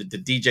 all the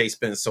DJ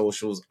Spen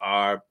socials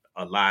are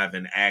alive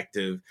and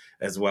active,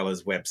 as well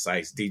as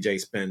websites,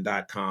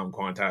 djspen.com,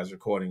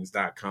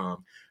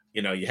 quantizerecordings.com.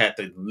 You have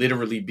to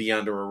literally be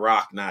under a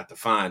rock not to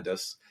find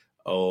us.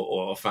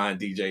 Or find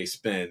DJ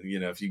Spen.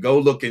 If you go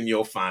looking,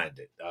 you'll find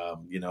it.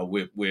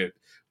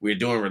 We're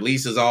doing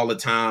releases all the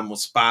time on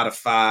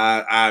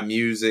Spotify,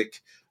 iMusic,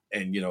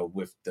 and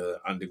with the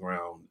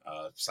underground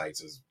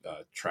sites as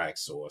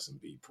TrackSource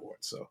and Beatport.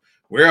 So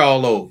we're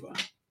all over.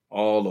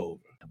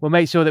 We'll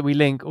make sure that we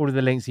link all of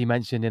the links you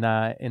mentioned in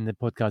the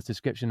podcast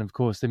description. Of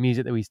course, the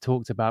music that we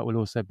talked about will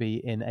also be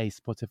in a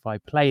Spotify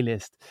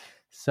playlist.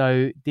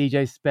 So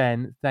DJ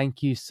Spen,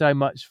 thank you so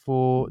much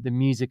for the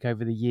music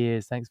over the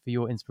years. Thanks for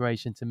your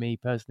inspiration to me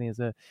personally as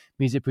a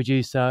music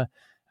producer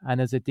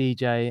and as a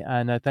DJ.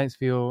 And thanks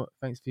for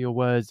your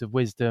words of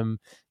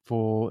wisdom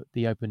for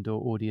the Open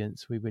Door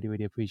audience. We really,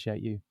 really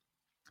appreciate you.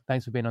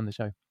 Thanks for being on the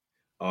show.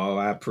 Oh,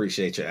 I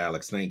appreciate you,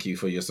 Alex. Thank you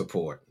for your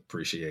support.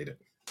 Appreciate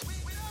it.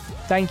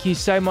 Thank you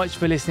so much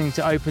for listening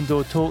to Open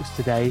Door Talks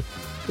today.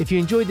 If you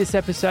enjoyed this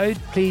episode,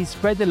 please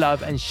spread the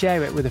love and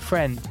share it with a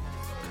friend.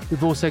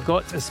 We've also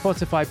got a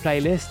Spotify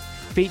playlist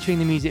featuring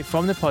the music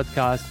from the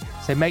podcast,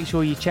 so make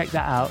sure you check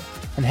that out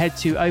and head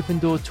to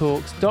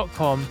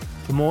opendoortalks.com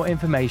for more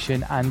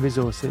information and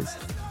resources.